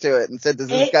standing next to it and said, does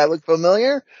this guy look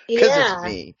familiar? Because it's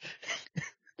me.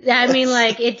 I mean,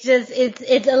 like, it's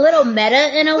a little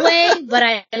meta in a way, but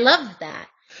I love that.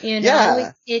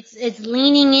 It's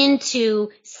leaning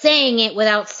into saying it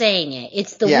without saying it.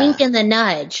 It's the wink and the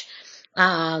nudge.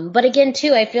 But again,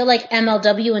 too, I feel like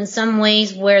MLW in some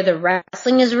ways where the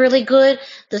wrestling is really good,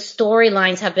 the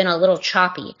storylines have been a little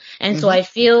choppy. And so I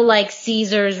feel like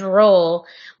Caesar's role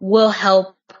will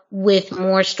help with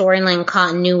more storyline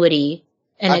continuity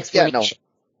and explanation.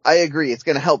 I agree. It's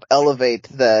going to help elevate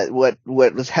what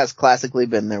has classically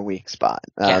been their weak spot.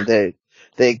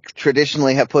 They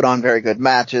traditionally have put on very good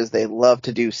matches. They love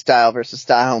to do style versus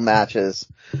style matches.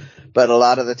 But a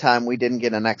lot of the time we didn't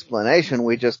get an explanation.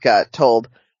 We just got told,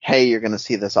 hey, you're going to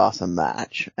see this awesome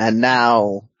match. And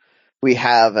now we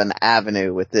have an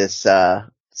avenue with this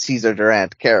Cesar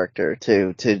Durant character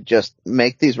to just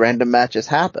make these random matches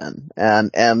happen.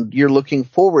 And you're looking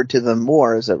forward to them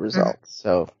more as a result.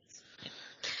 So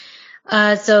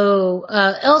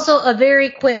also a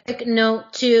very quick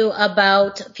note too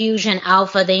about Fusion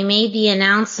Alpha. They made the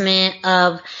announcement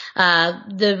of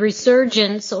the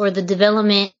resurgence or the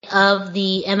development of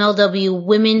the MLW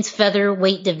women's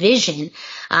featherweight division.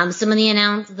 Some of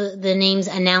the names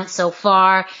announced so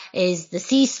far is the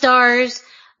Sea Stars,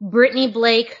 Brittany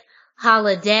Blake,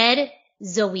 Hala Dead,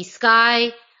 Zoe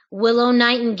Sky, Willow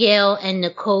Nightingale, and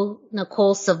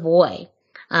Nicole Savoy.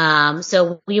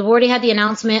 So we've already had the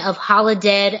announcement of Hala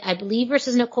Dead, I believe,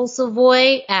 versus Nicole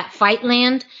Savoy at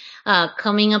Fightland,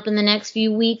 coming up in the next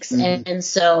few weeks. And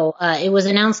so, it was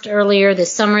announced earlier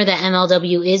this summer that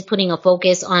MLW is putting a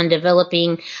focus on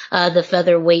developing,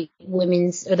 the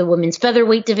women's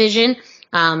featherweight division.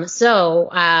 That's,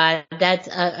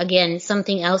 again,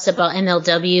 something else about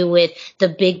MLW with the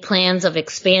big plans of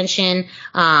expansion,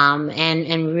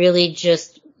 and really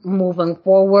just moving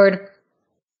forward.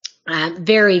 I'm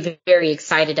very, very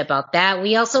excited about that.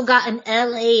 We also got an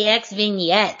LAX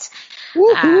vignette.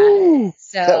 Woohoo!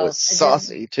 That was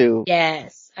saucy too.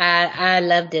 Yes. I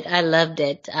loved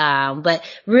it. But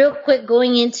real quick,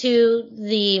 going into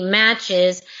the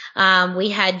matches, we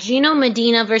had Gino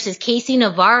Medina versus Casey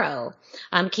Navarro.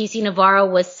 Casey Navarro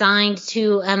was signed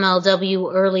to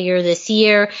MLW earlier this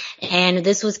year, and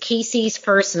this was Casey's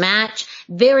first match.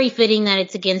 very fitting that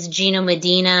it's against Gino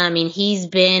Medina. I mean, he's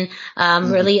been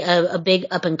really a big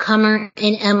up-and-comer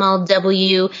in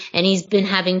MLW, and he's been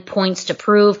having points to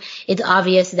prove. It's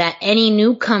obvious that any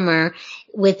newcomer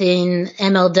within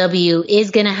MLW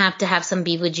is going to have some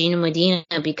beef with Gino Medina,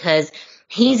 because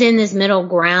he's in this middle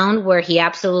ground where he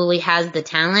absolutely has the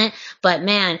talent, but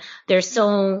man,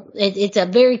 it's a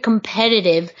very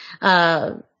competitive,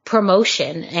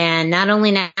 promotion. And not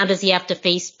only now does he have to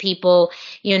face people,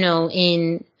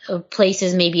 in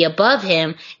places maybe above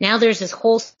him, now there's this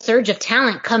whole surge of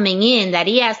talent coming in that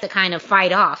he has to kind of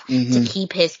fight off to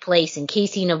keep his place. And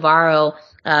Casey Navarro,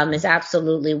 is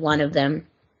absolutely one of them.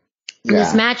 Yeah.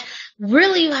 This match,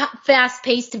 really fast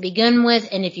paced to begin with.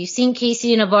 And if you've seen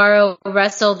Casey Navarro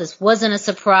wrestle, this wasn't a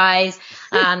surprise.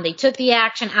 They took the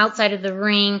action outside of the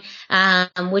ring,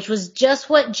 which was just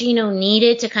what Gino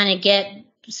needed to kind of get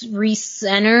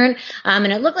recentered.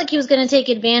 And it looked like he was going to take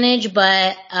advantage,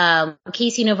 but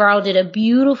Casey Navarro did a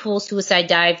beautiful suicide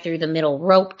dive through the middle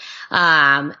rope.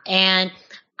 And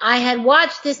I had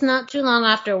watched this not too long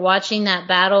after watching that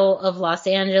Battle of Los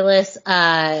Angeles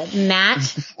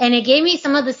match, and it gave me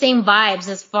some of the same vibes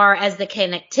as far as the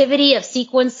connectivity of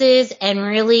sequences and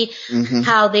really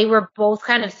how they were both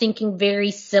kind of thinking very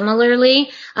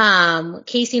similarly.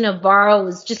 Casey Navarro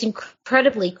was just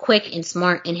incredibly quick and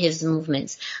smart in his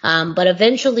movements, but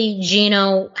eventually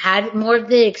Gino had more of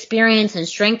the experience and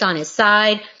strength on his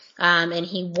side, and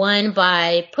he won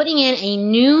by putting in a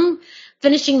new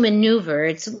finishing maneuver.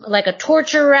 It's like a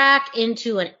torture rack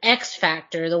into an X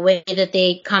Factor, the way that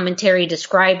they commentary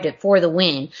described it, for the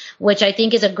win, which I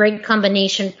think is a great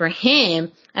combination for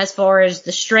him as far as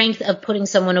the strength of putting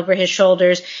someone over his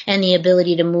shoulders and the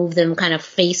ability to move them kind of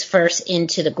face first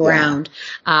into the ground.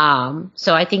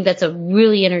 So I think that's a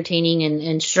really entertaining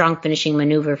and strong finishing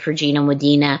maneuver for Gino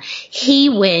Medina. He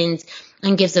wins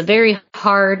and gives a very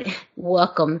hard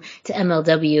welcome to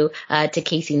MLW to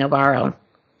Casey Navarro.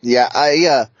 Yeah,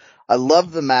 I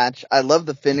love the match. I love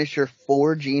the finisher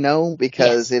for Gino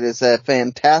because it is a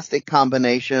fantastic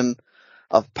combination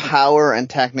of power and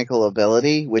technical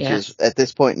ability, which is at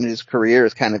this point in his career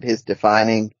is kind of his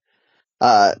defining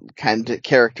kind of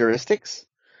characteristics.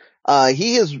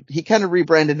 He kind of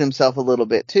rebranded himself a little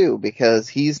bit too, because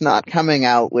he's not coming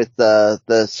out with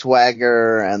the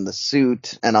swagger and the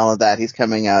suit and all of that. He's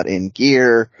coming out in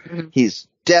gear. He's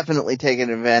definitely taken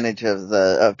advantage of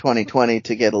 2020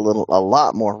 to get a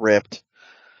lot more ripped.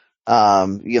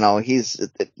 It's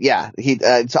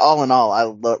all in all,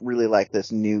 I really like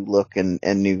this new look and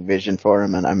new vision for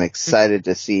him, and I'm excited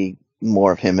to see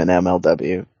more of him in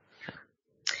MLW.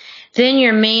 Then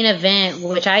your main event,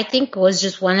 which I think was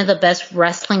just one of the best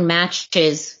wrestling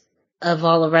matches of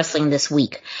all of wrestling this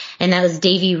week, and that was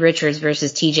Davey Richards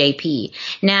versus TJP.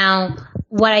 Now,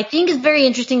 what I think is very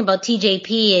interesting about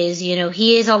TJP is,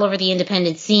 he is all over the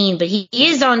independent scene, but he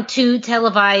is on 2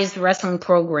 televised wrestling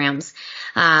programs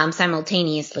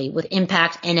simultaneously with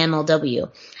Impact and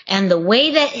MLW. And the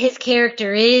way that his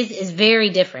character is very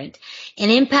different.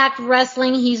 In Impact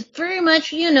Wrestling, he's very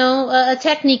much, a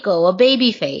technical, a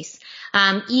babyface.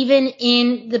 Even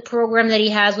in the program that he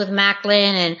has with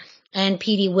Macklin and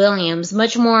Petey Williams,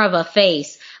 much more of a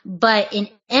face. But in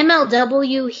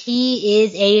MLW, he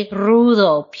is a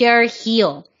rudo, pure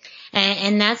heel.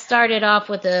 And that started off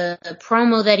with a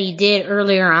promo that he did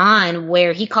earlier on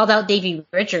where he called out Davey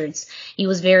Richards. He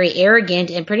was very arrogant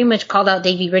and pretty much called out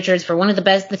Davey Richards for one of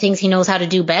the things he knows how to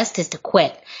do best is to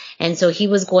quit. And so he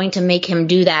was going to make him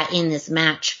do that in this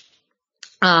match.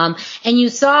 And you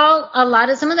saw a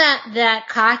lot of some of that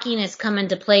cockiness come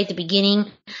into play at the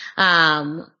beginning.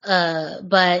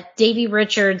 But Davey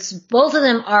Richards, both of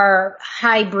them are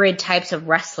hybrid types of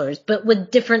wrestlers, but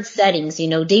with different settings.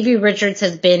 Davey Richards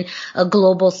has been a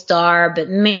global star, but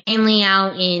mainly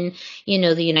out in,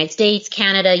 the United States,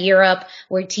 Canada, Europe,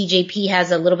 where TJP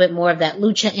has a little bit more of that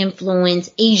lucha influence,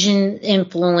 Asian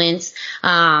influence.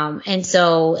 And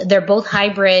so they're both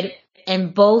hybrid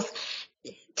and both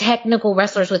technical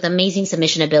wrestlers with amazing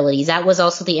submission abilities. That was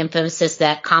also the emphasis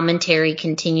that commentary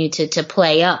continued to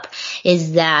play up,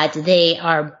 is that they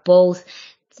are both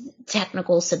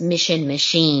technical submission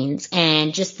machines.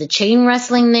 And just the chain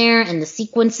wrestling there and the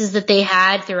sequences that they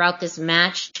had throughout this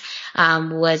match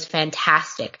was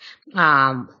fantastic.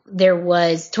 There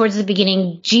was, towards the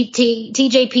beginning,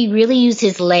 TJP really used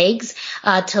his legs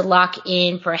to lock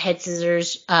in for head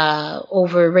scissors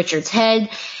over Richards' head.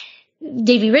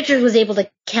 Davey Richards was able to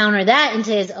counter that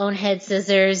into his own head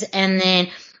scissors, and then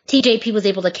TJP was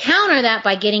able to counter that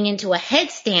by getting into a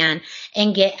headstand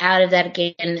and get out of that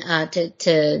again,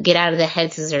 to get out of the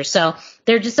head scissors. So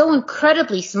they're just so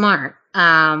incredibly smart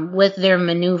with their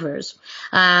maneuvers.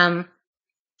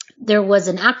 there was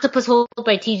an octopus hold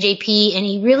by TJP, and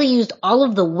he really used all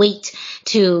of the weight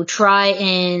to try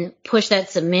and push that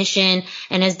submission.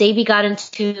 And as Davey got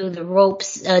into the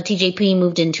ropes, TJP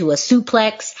moved into a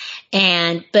suplex.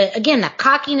 But again, the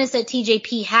cockiness that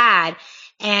TJP had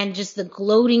and just the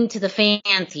gloating to the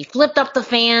fans. He flipped up the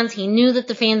fans. He knew that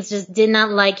the fans just did not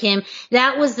like him.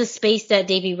 That was the space that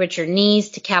Davey Richard needs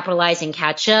to capitalize and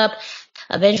catch up.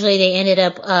 Eventually, they ended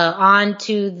up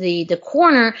onto the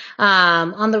corner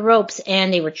on the ropes,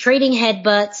 and they were trading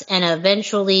headbutts. And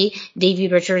eventually, Davey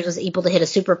Richards was able to hit a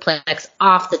superplex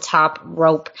off the top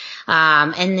rope.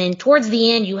 And then towards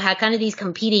the end, you had kind of these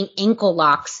competing ankle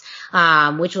locks,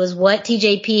 which was what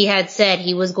TJP had said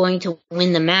he was going to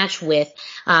win the match with.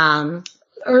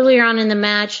 Earlier on in the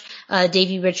match,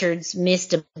 Davey Richards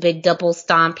missed a big double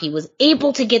stomp. He was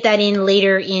able to get that in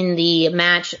later in the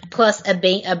match, plus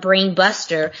a brain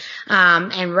buster.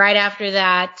 And right after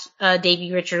that,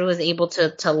 Davey Richards was able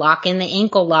to lock in the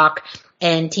ankle lock,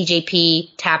 and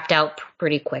TJP tapped out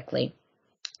pretty quickly.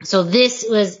 So this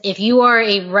was, if you are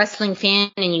a wrestling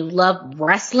fan and you love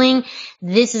wrestling,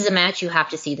 this is a match you have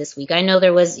to see this week. I know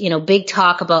there was, big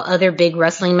talk about other big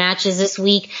wrestling matches this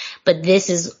week, but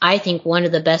this is, I think, one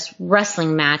of the best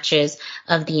wrestling matches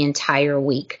of the entire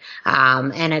week.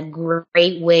 And a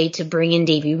great way to bring in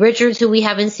Davey Richards, who we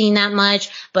haven't seen that much,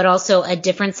 but also a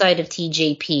different side of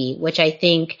TJP, which I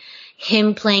think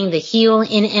him playing the heel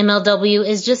in MLW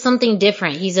is just something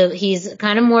different. He's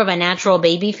kind of more of a natural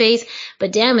baby face,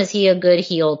 but damn, is he a good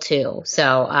heel too.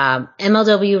 So,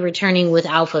 MLW returning with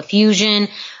Alpha Fusion,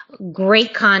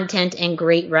 great content and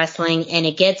great wrestling. And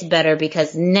it gets better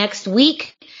because next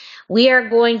week we are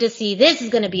going to see, this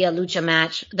is going to be a lucha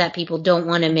match that people don't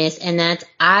want to miss. And that's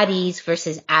Aries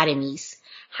versus Adamis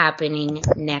happening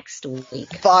next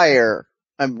week. Fire.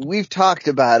 We've talked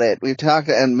about it.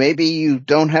 And maybe you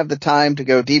don't have the time to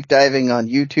go deep diving on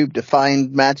YouTube to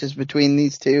find matches between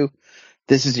these two.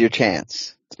 This is your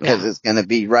chance because it's going to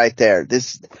be right there.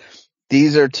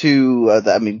 These are two,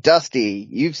 Dusty,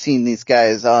 you've seen these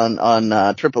guys on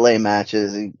AAA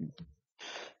matches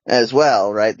as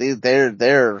well, right?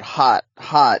 They're hot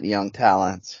young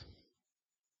talents.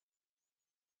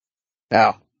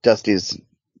 Now, Dusty's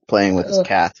playing with his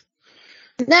cat.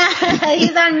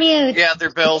 He's on mute. Yeah,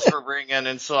 their bells were ringing,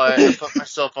 and so I put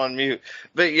myself on mute.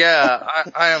 But yeah,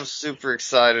 I am super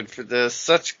excited for this.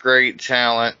 Such great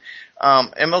talent.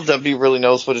 MLW really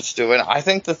knows what it's doing. I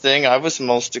think the thing I was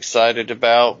most excited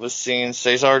about was seeing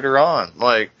Cesar Duran.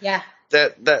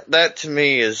 That to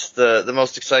me is the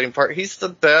most exciting part. He's the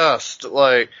best.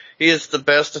 He is the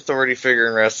best authority figure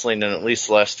in wrestling in at least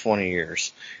the last 20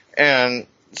 years. And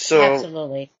so,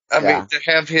 absolutely. I mean, to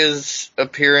have his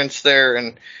appearance there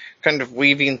and kind of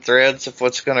weaving threads of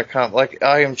what's going to come,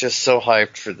 I am just so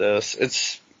hyped for this.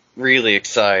 It's really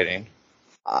exciting.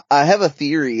 I have a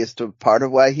theory as to part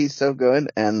of why he's so good,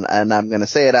 and I'm going to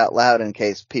say it out loud in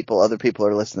case other people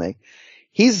are listening.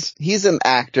 He's an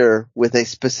actor with a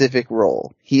specific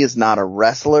role. He is not a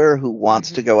wrestler who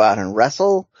wants to go out and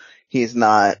wrestle. He's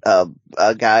not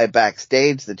a guy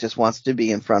backstage that just wants to be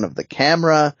in front of the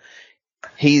camera.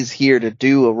 He's here to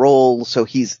do a role, so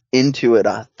he's into it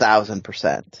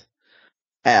 1,000%.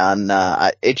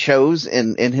 And, it shows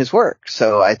in his work.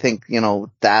 So I think,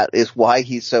 that is why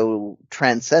he's so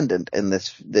transcendent in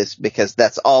this, because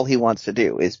that's all he wants to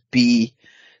do is be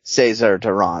Cesar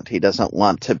Duran. He doesn't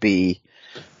want to be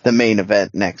the main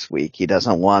event next week.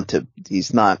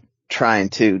 He's not trying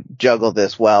to juggle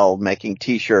this while making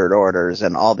t-shirt orders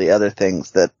and all the other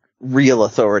things that real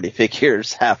authority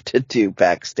figures have to do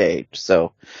backstage.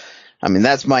 So,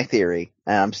 that's my theory,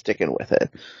 and I'm sticking with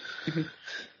it. Mm-hmm.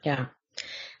 Yeah.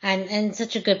 And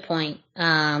such a good point,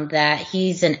 that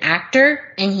he's an actor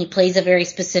and he plays a very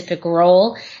specific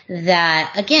role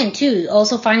that, again, too,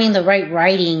 also finding the right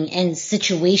writing and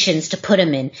situations to put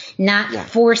him in, not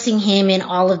forcing him in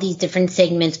all of these different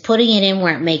segments, putting it in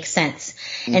where it makes sense.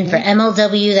 Mm-hmm. And for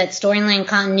MLW, that storyline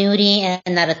continuity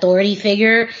and that authority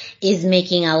figure is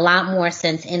making a lot more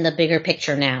sense in the bigger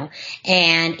picture now.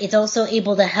 And it's also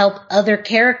able to help other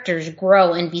characters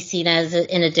grow and be seen as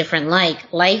in a different light,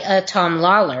 like Tom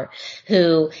Lawler,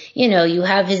 who, you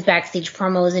have his backstage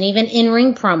promos and even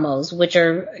in-ring promos, which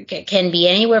can be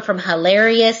anywhere from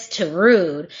hilarious to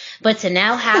rude, but to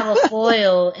now have a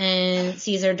foil in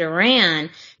Cesar Duran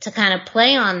to kind of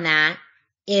play on that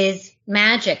is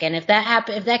magic. And if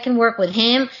that can work with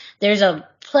him, there's a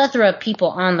plethora of people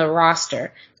on the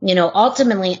roster.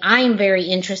 Ultimately, I am very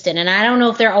interested, and I don't know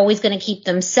if they're always going to keep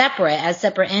them separate as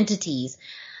separate entities,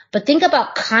 but think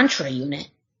about Contra Unit.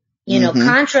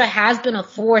 Contra has been a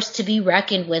force to be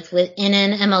reckoned with within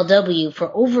an MLW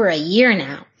for over a year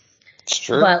now. It's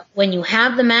true. But when you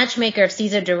have the matchmaker of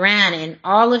Cesar Duran and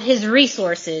all of his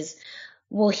resources,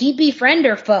 will he be friend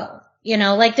or foe? You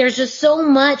know, like there's just so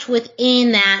much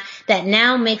within that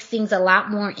now makes things a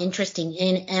lot more interesting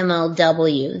in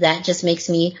MLW. That just makes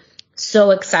me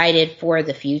so excited for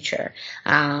the future.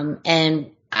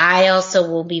 And I also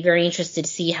will be very interested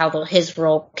to see how his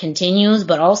role continues,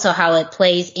 but also how it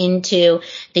plays into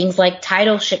things like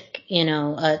title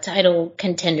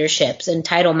contenderships and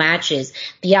title matches,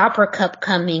 the Opera Cup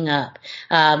coming up,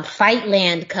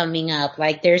 Fightland coming up.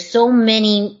 Like there's so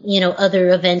many, other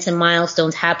events and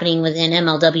milestones happening within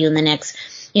MLW in the next,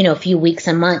 few weeks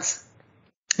and months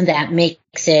that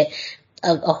makes it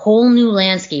a whole new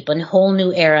landscape, a whole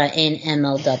new era in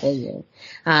MLW.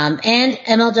 And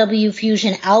MLW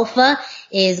Fusion Alpha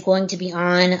is going to be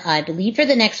on, I believe, for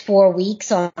the next 4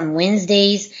 weeks on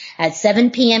Wednesdays at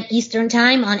 7 p.m. Eastern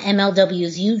Time on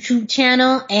MLW's YouTube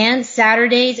channel, and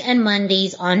Saturdays and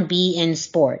Mondays on BN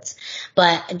Sports.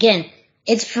 But again,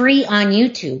 it's free on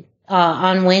YouTube.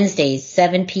 On Wednesdays,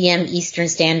 7 p.m. Eastern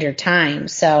Standard Time.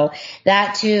 So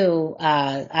that too,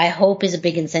 I hope is a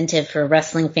big incentive for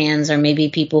wrestling fans or maybe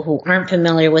people who aren't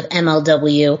familiar with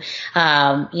MLW.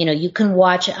 You can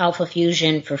watch Alpha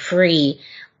Fusion for free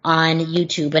on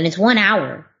YouTube, and it's 1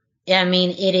 hour. I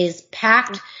mean, it is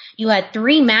packed. You had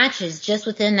 3 matches just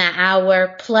within that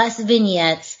hour, plus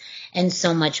vignettes and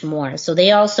so much more. So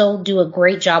they also do a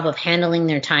great job of handling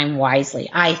their time wisely,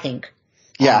 I think.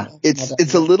 Yeah,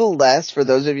 it's a little less for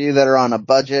those of you that are on a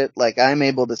budget. Like I'm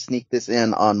able to sneak this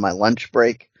in on my lunch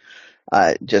break.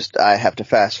 I have to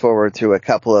fast forward through a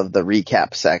couple of the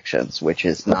recap sections, which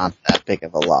is not that big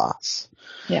of a loss.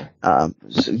 Yeah.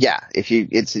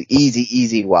 It's an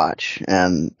easy watch,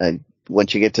 and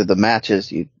once you get to the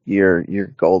matches,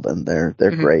 you're golden. They're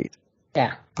great.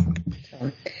 Yeah.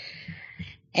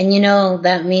 And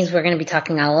that means we're going to be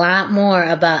talking a lot more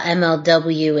about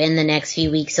MLW in the next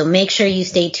few weeks. So make sure you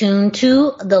stay tuned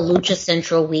to the Lucha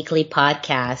Central Weekly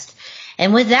Podcast.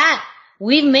 And with that,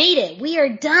 we've made it. We are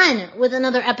done with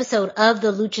another episode of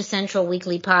the Lucha Central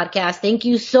Weekly Podcast. Thank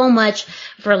you so much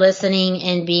for listening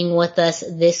and being with us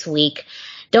this week.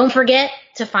 Don't forget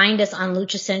to find us on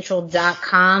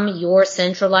luchacentral.com, your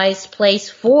centralized place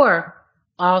for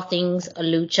all things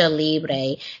Lucha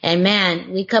Libre. And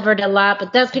man, we covered a lot,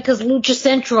 but that's because Lucha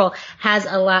Central has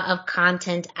a lot of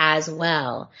content as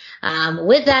well.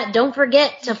 With that, don't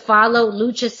forget to follow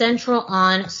Lucha Central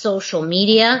on social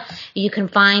media. You can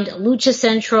find Lucha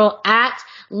Central at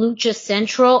Lucha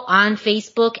Central on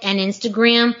Facebook and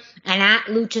Instagram, and at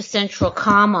Lucha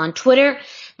Central.com on Twitter.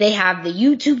 They have the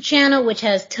YouTube channel, which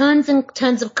has tons and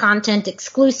tons of content,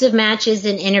 exclusive matches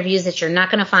and interviews that you're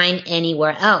not going to find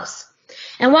anywhere else.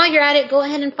 And while you're at it, go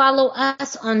ahead and follow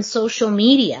us on social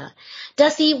media.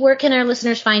 Dusty, where can our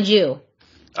listeners find you?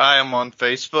 I am on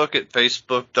Facebook at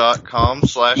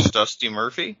facebook.com/Dusty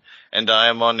Murphy, and I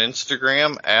am on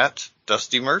Instagram at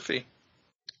Dusty Murphy.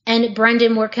 And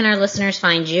Brendan, where can our listeners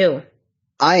find you?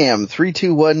 I am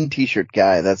 321 T-shirt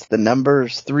guy. That's the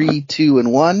numbers 3, 2,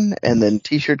 and 1, and then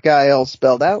T-shirt guy all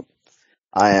spelled out.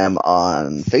 I am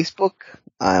on Facebook.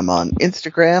 I'm on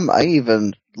Instagram. I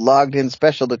even logged in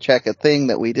special to check a thing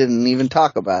that we didn't even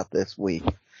talk about this week.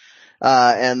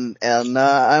 And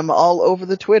I'm all over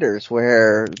the Twitters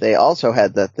where they also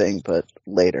had that thing, but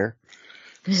later.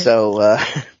 So,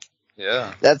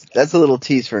 yeah, that's a little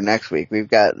tease for next week. We've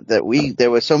got that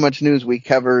there was so much news we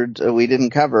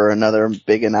didn't cover another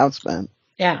big announcement.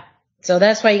 Yeah. So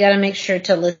that's why you got to make sure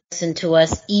to listen to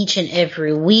us each and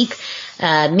every week.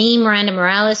 Me, Miranda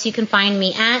Morales, you can find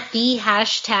me at the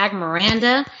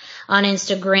 #Miranda on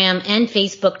Instagram and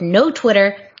Facebook, no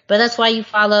Twitter, but that's why you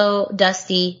follow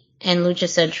Dusty and Lucha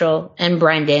Central and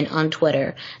Brendan on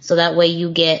Twitter. So that way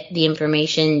you get the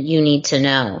information you need to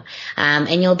know.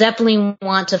 And you'll definitely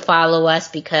want to follow us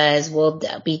because we'll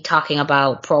be talking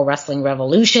about Pro Wrestling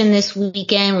Revolution this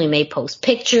weekend. We may post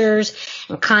pictures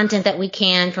and content that we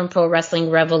can from Pro Wrestling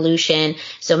Revolution.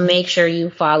 So make sure you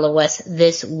follow us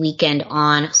this weekend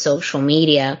on social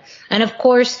media. And of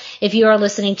course, if you are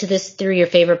listening to this through your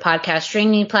favorite podcast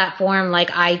streaming platform like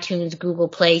iTunes, Google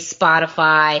Play,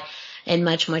 Spotify, and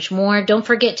much, much more. Don't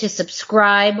forget to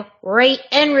subscribe, rate,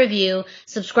 and review.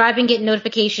 Subscribe and get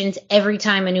notifications every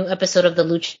time a new episode of the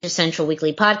Lucha Central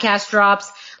Weekly Podcast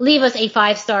drops. Leave us a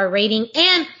 5-star rating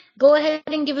and go ahead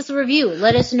and give us a review.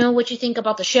 Let us know what you think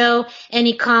about the show.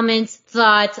 Any comments,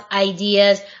 thoughts,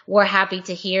 ideas, we're happy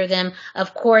to hear them.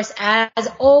 Of course, as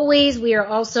always, we are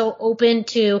also open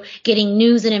to getting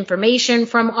news and information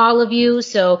from all of you.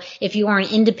 So if you are an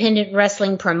independent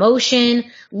wrestling promotion,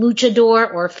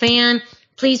 luchador, or fan,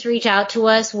 please reach out to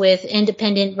us with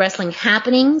independent wrestling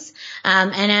happenings.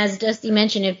 And as Dusty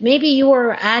mentioned, if maybe you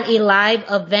are at a live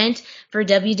event for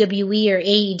WWE or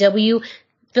AEW,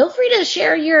 feel free to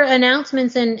share your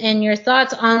announcements and your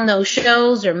thoughts on those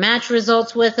shows or match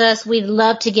results with us. We'd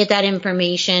love to get that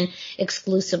information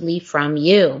exclusively from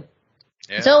you.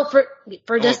 Yeah. So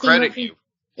for Dusty Murphy,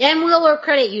 and we'll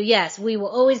credit you. Yes, we will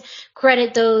always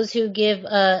credit those who give,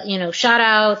 shout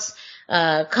outs,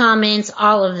 comments,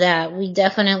 all of that. We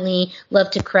definitely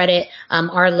love to credit,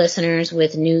 our listeners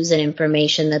with news and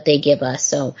information that they give us.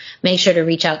 So make sure to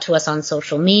reach out to us on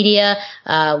social media,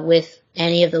 with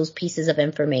any of those pieces of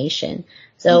information.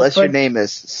 So unless your name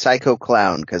is Psycho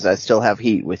Clown, because I still have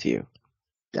heat with you.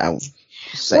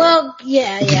 Well,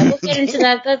 yeah, we'll get into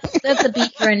that. That's a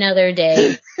beat for another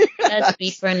day. That's a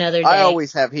beat for another day. I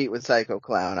always have heat with Psycho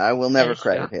Clown. I will never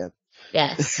credit him.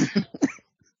 Yes.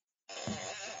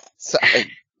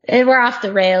 Sorry. And we're off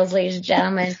the rails, ladies and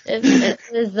gentlemen. This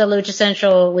is the Lucha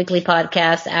Central weekly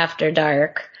podcast after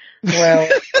dark, where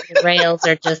the rails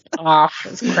are just off.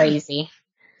 It's crazy.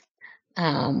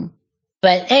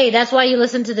 But hey, that's why you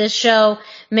listen to this show.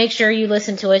 Make sure you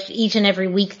listen to us each and every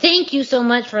week. Thank you so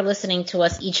much for listening to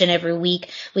us each and every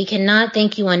week. We cannot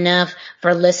thank you enough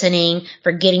for listening,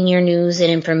 for getting your news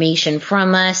and information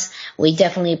from us. We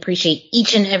definitely appreciate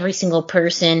each and every single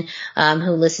person,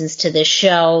 who listens to this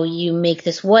show. You make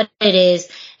this what it is.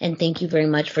 And thank you very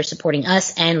much for supporting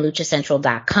us and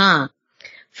LuchaCentral.com.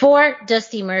 For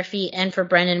Dusty Murphy and for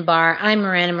Brendan Barr, I'm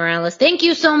Miranda Morales. Thank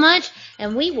you so much,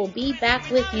 and we will be back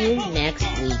with you next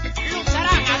week.